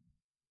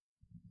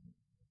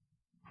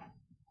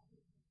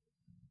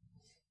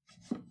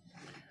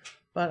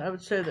 But I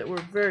would say that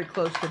we're very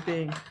close to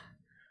being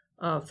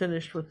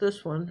finished with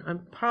this one. I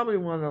probably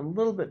want it a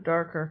little bit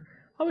darker.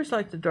 I always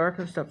like to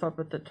darken stuff up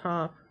at the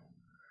top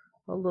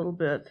a little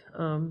bit.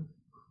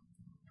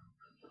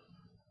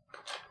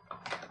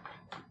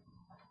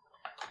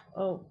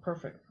 Oh,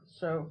 perfect.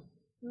 So,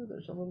 ooh,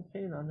 there's a little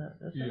paint on that.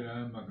 Yeah,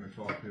 I'm not going to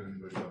talk to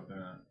anybody about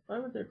that. Why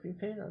would there be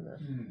paint on this?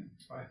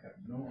 I have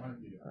no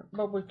idea.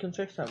 Well, we can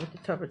fix that with the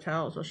tub of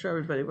towels. I'll show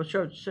everybody. We'll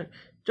show.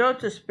 Don't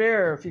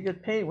despair if you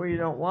get paint where you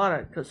don't want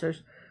it, because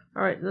there's.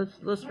 All right,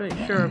 let's make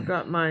sure I've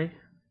got my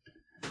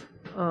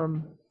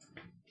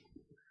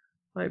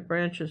my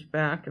branches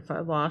back if I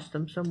lost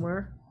them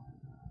somewhere.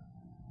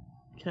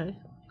 Okay.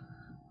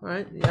 All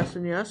right. Yes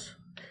and yes.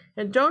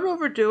 And don't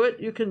overdo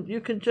it. You can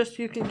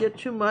get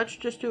too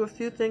much. Just do a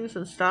few things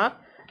and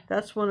stop.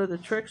 That's one of the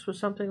tricks with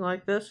something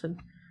like this. And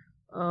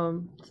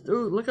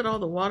ooh, look at all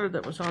the water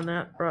that was on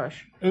that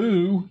brush.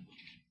 Ooh.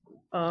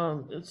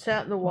 It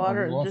sat in the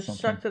water and just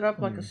sucked it up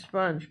like a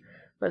sponge.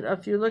 But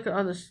if you look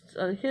on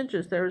the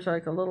hinges, there's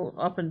like a little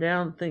up and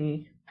down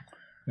thingy.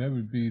 That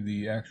would be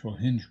the actual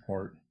hinge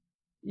part.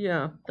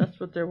 Yeah, that's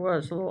what there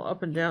was, a little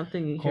up and down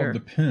thingy called here.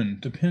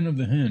 The pin of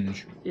the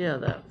hinge. Yeah,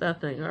 that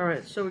thing. All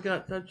right, so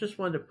I just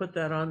wanted to put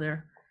that on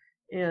there.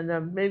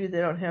 And maybe they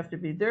don't have to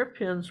be. Their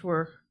pins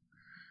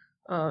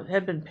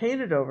had been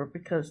painted over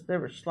because they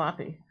were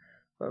sloppy.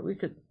 But we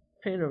could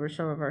paint over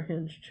some of our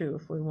hinge too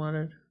if we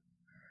wanted.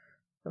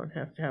 Don't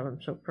have to have them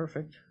so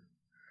perfect.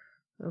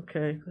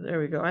 Okay, there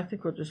we go. I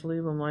think we'll just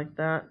leave them like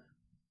that.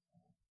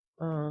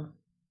 All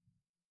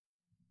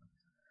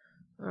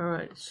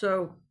right,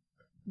 so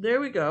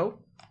there we go.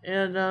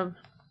 And I'm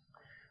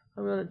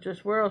going to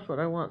just, where else would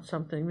I want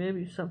something?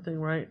 Maybe something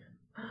right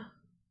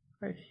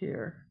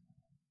here.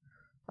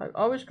 I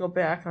always go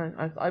back.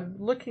 I'm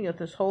looking at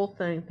this whole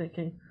thing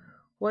thinking,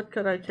 what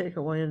could I take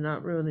away and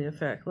not ruin the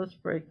effect? Let's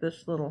break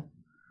this little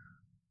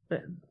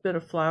bit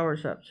of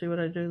flowers up. See what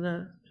I do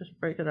there? Just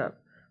break it up.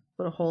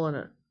 Put a hole in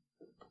it.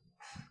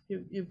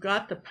 You've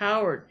got the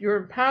power. You're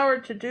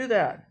empowered to do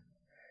that.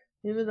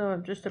 Even though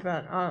I'm just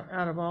about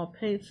out of all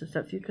paints and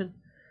stuff, you can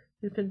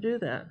do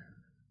that.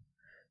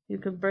 You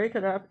can break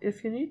it up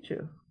if you need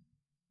to.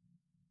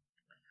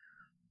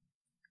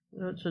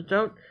 So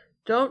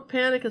don't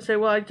panic and say,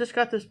 well, I just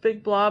got this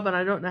big blob and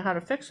I don't know how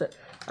to fix it.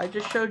 I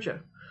just showed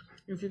you.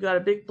 if you got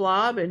a big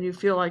blob and you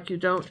feel like you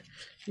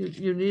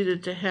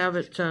needed to have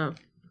it,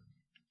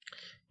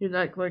 you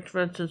like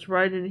for instance,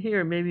 right in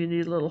here, maybe you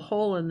need a little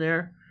hole in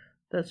there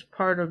that's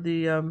part of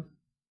the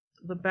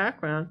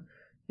background.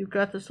 You've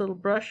got this little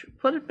brush,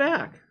 put it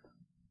back.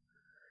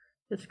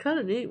 It's kind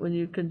of neat when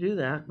you can do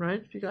that,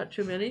 right? If you got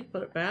too many,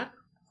 put it back.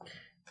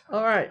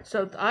 All right,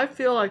 so I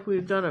feel like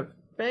we've done a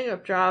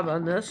bang-up job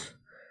on this.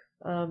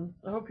 I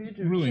hope you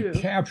do really too.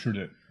 Captured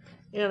it.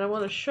 And I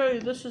want to show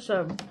you, this is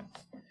a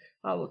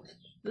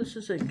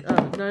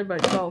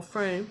 9x12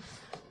 frame.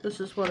 This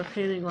is what a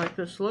painting like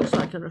this looks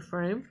like in a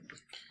frame.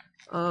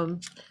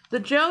 The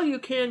gel you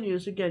can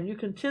use, again, you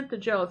can tint the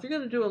gel. If you're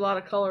going to do a lot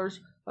of colors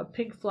of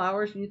pink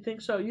flowers and you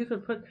think so, you can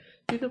put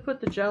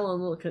the gel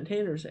in little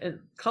containers and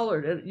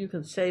colored it. You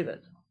can save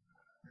it.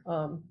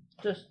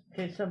 Just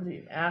in case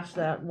somebody asked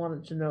that and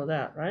wanted to know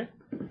that, right?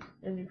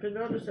 And you can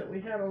notice that we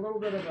had a little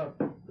bit of a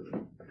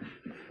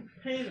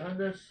paint on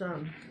this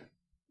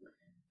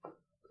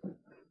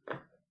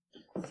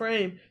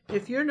frame.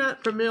 If you're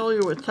not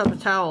familiar with tub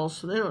of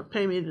towels, they don't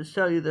pay me to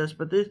tell you this,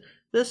 but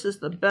this is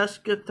the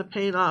best get the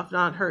paint off,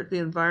 not hurt the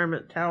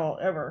environment towel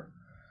ever.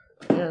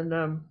 And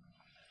I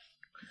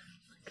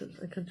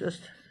can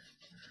just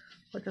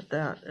look at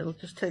that. It'll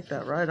just take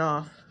that right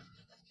off.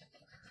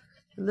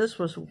 And this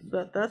was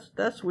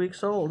that's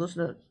weeks old,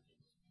 isn't it?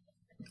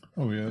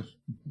 Oh yes,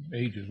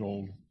 ages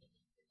old.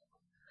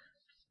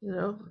 You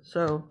know,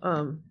 so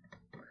I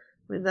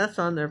mean that's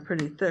on there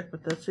pretty thick,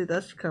 but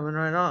that's coming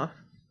right off.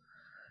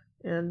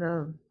 And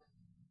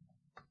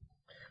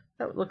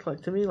that would look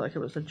like to me like it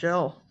was a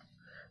gel.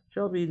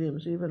 Gel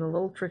medium's even a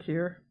little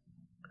trickier.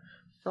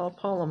 It's all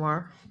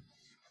polymer.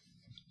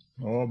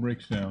 All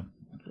breaks down.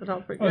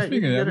 Speaking of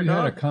that, we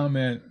had a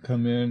comment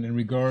come in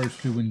regards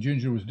to when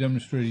Ginger was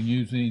demonstrating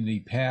using the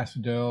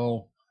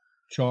pastel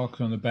chalks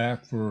on the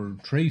back for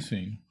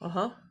tracing.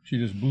 She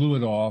just blew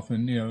it off,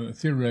 and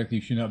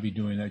theoretically she should not be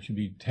doing that. She should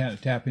be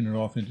tapping it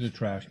off into the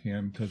trash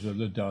can because of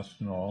the dust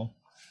and all.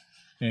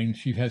 And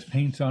she has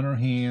paints on her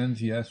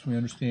hands. Yes, we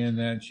understand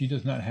that. She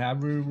does not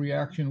have a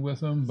reaction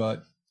with them,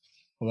 but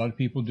a lot of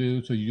people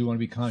do, so you do want to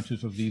be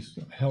conscious of these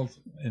health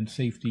and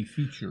safety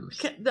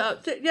features.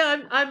 Yeah,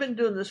 I've been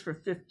doing this for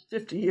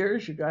 50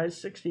 years, you guys,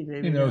 60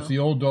 maybe. It's the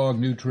old dog,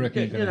 new trick.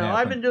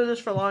 I've been doing this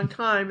for a long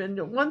time, and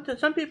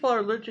some people are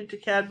allergic to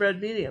cad red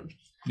mediums.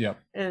 Yeah.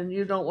 And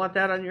you don't want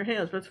that on your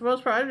hands, but for the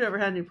most part, I've never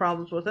had any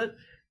problems with it.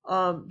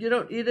 You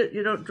don't eat it,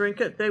 you don't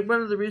drink it.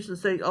 One of the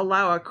reasons they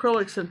allow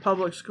acrylics in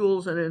public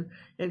schools and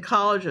in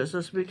colleges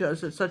is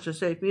because it's such a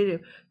safe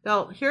medium.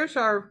 Now, here's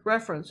our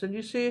reference, and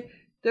you see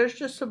there's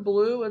just some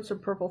blue and some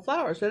purple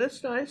flowers, and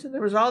it's nice, and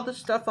there was all this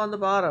stuff on the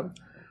bottom.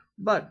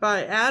 But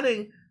by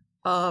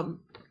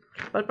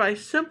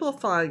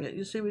simplifying it,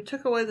 you see, we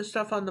took away the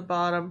stuff on the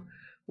bottom.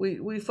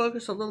 We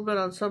focused a little bit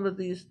on some of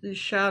these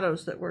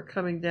shadows that were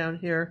coming down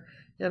here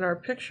in our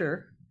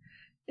picture.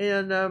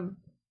 And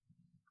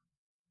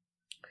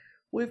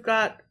we've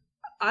got,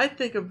 I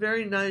think, a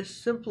very nice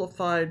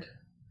simplified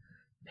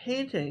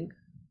painting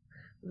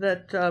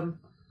that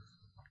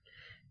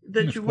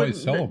you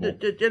wouldn't,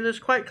 and it's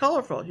quite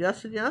colorful.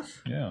 Yes and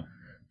yes. Yeah.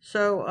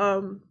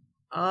 So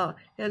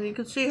and you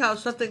can see how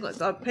something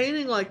like a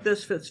painting like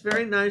this fits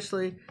very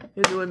nicely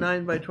into a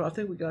 9x12. I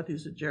think we got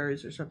these at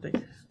Jerry's or something.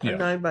 Yeah. A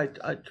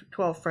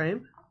 9x12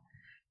 frame,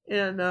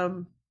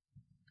 and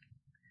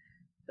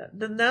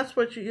then that's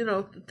what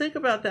you think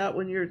about that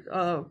when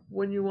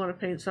you want to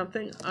paint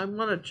something. I'm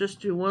gonna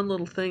just do one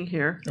little thing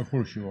here. Of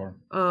course you are.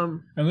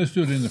 And let's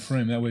do it in the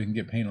frame. That way we can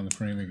get paint on the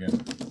frame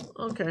again.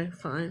 Okay,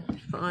 fine.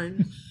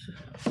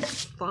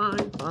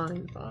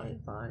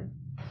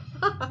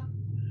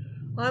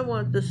 I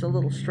want this a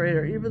little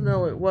straighter, even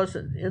though it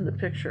wasn't in the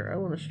picture. I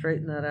want to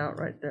straighten that out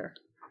right there.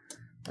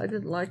 I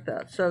didn't like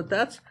that. So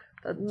that's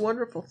that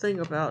wonderful thing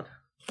about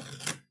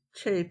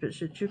tape is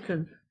that you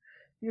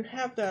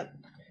have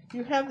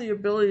the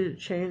ability to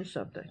change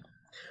something.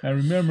 Now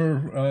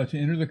remember, to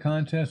enter the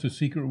contest, the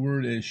secret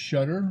word is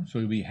Shutter. So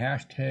it'll be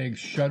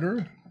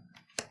 #Shutter.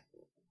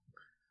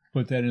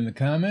 Put that in the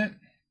comment.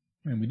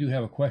 And we do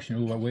have a question.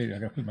 Oh, wait, I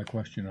got to put my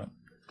question up.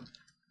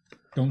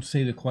 Don't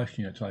say the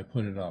question until I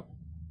put it up.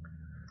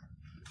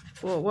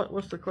 Well, what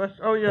was the question?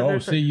 Oh, yeah. Oh,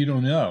 see, you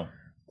don't know.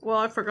 Well,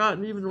 I've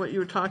forgotten even what you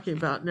were talking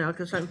about now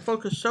because I'm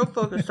so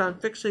focused on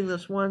fixing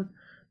this one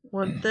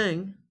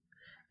thing,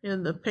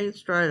 and the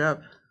paint's dried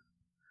up.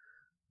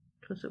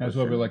 That's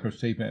why we like our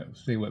Stay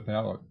Wet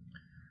palette.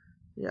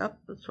 Yep,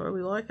 that's why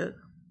we like it.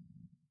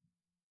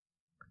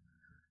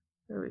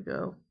 There we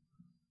go.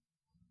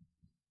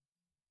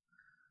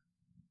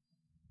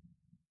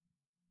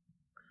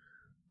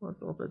 A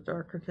little bit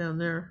darker down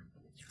there.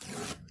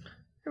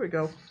 Here we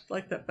go.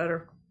 Like that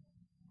better.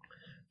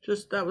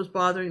 Just that was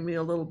bothering me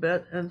a little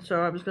bit, and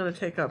so I was going to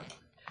take a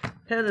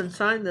pen and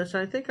sign this.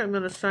 I think I'm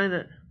going to sign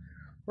it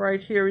right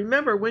here.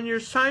 Remember, when you're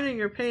signing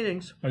your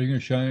paintings... Are you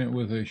going to sign it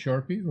with a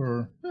Sharpie,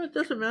 or...? No, it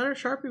doesn't matter.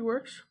 Sharpie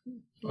works.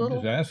 I'm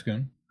just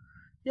asking.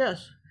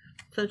 Yes.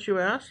 Since you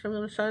asked, I'm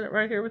going to sign it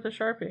right here with a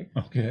Sharpie.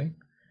 Okay.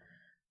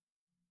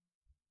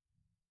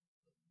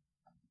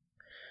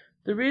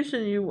 The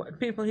reason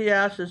he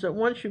asks is that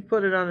once you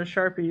put it on a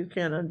Sharpie, you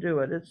can't undo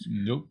it. It's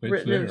Nope, it's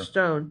written there. in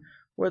stone.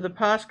 Where the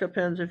Posca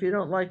pens, if you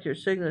don't like your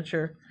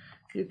signature,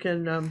 you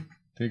can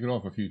take it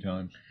off a few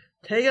times.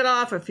 Take it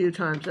off a few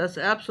times. That's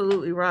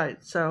absolutely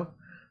right. So,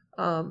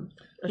 a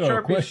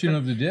question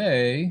of the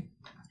day.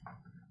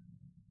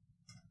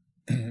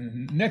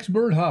 Next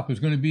bird hop is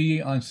going to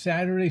be on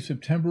Saturday,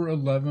 September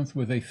 11th,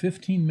 with a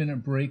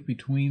 15-minute break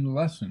between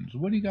lessons.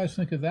 What do you guys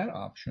think of that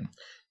option?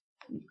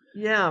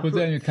 Yeah. Put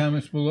that in the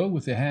comments below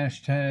with the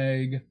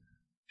hashtag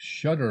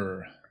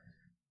Shuttered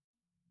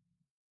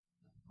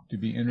to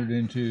be entered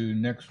into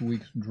next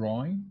week's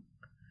drawing.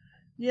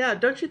 Yeah,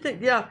 don't you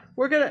think? Yeah,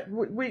 we're gonna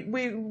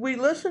we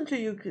listened to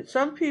you.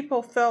 Some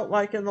people felt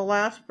like in the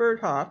last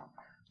bird hop,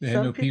 they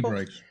had no pee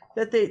breaks.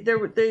 That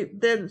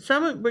then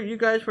some of what you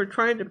guys were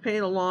trying to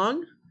paint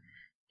along,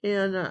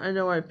 and I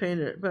know I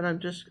painted it, but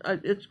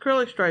it's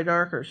Acrylics dry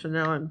darker, so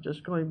now I'm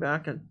just going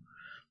back and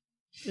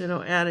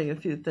adding a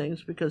few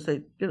things because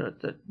that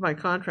my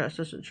contrast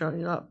isn't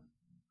showing up.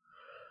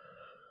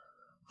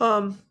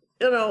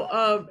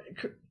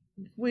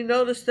 We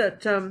noticed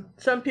that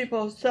some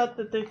people said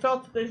that they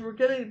felt that they were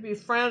getting to be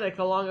frantic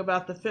along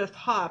about the fifth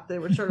hop. They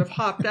were sort of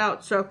hopped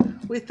out. So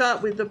we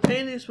thought the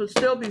paintings would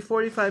still be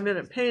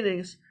 45-minute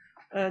paintings,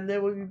 and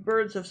there would be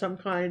birds of some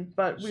kind.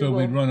 But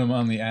we'd run them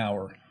on the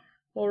hour.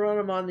 We'll run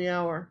them on the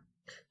hour.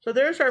 So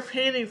there's our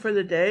painting for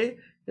the day.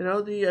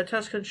 The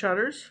Tuscan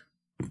shutters.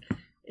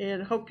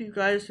 And hope you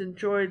guys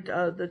enjoyed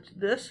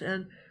this.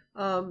 And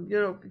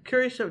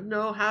curious to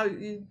know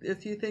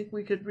if you think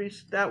we could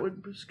that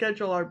would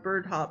schedule our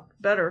bird hop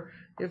better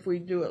if we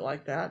do it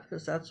like that,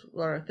 because that's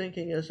what our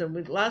thinking is.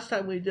 And last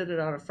time we did it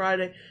on a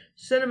Friday,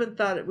 Cinnamon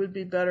thought it would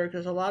be better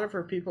because a lot of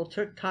her people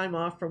took time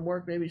off from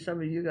work. Maybe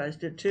some of you guys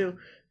did too,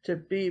 to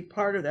be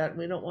part of that. And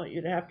we don't want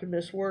you to have to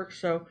miss work.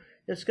 So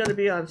it's going to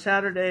be on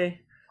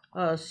Saturday,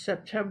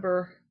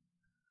 September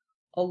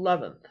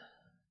 11th.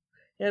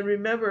 And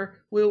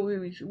remember, we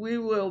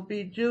will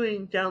be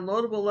doing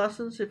downloadable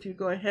lessons. If you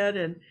go ahead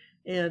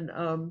and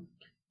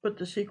put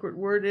the secret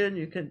word in,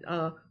 you can.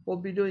 We'll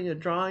be doing a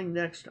drawing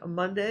next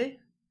Monday,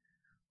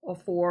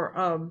 for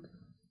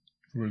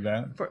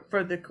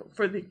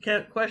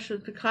the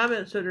questions, the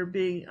comments that are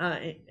being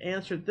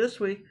answered this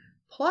week,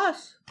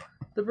 plus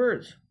the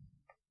birds.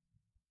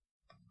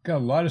 Got a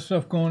lot of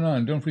stuff going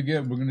on. Don't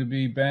forget, we're going to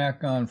be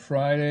back on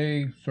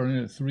Friday, starting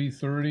at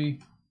 3:30.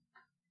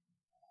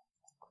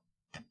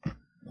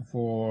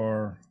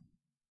 For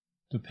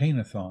the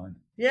paint-a-thon.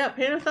 Yeah,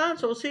 paint-a-thon.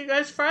 So we'll see you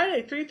guys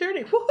Friday,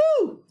 3:30.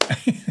 Woohoo!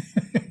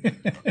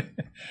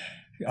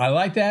 I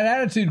like that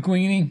attitude,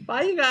 Queenie.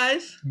 Bye, you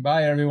guys.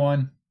 Bye,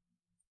 everyone.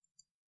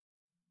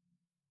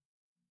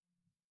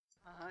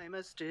 I'm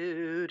a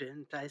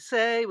student, I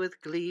say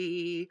with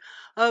glee,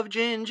 of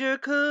Ginger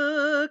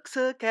Cook's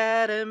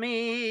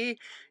Academy.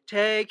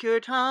 Take your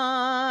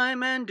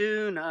time and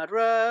do not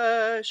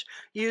rush.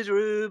 Use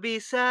ruby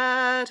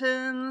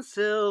satin,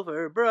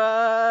 silver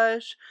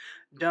brush.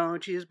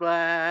 Don't use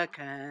black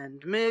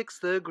and mix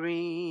the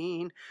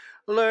green.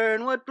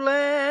 Learn what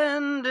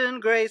blend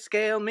and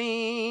grayscale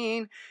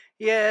mean.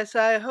 Yes,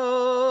 I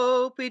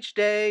hope each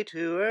day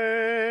to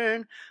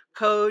earn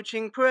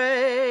coaching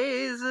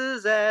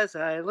praises as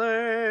I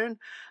learn.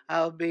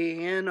 I'll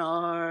be an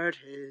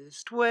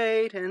artist,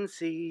 wait and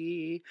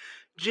see.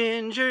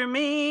 Ginger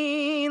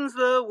means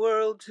the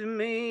world to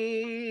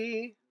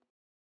me.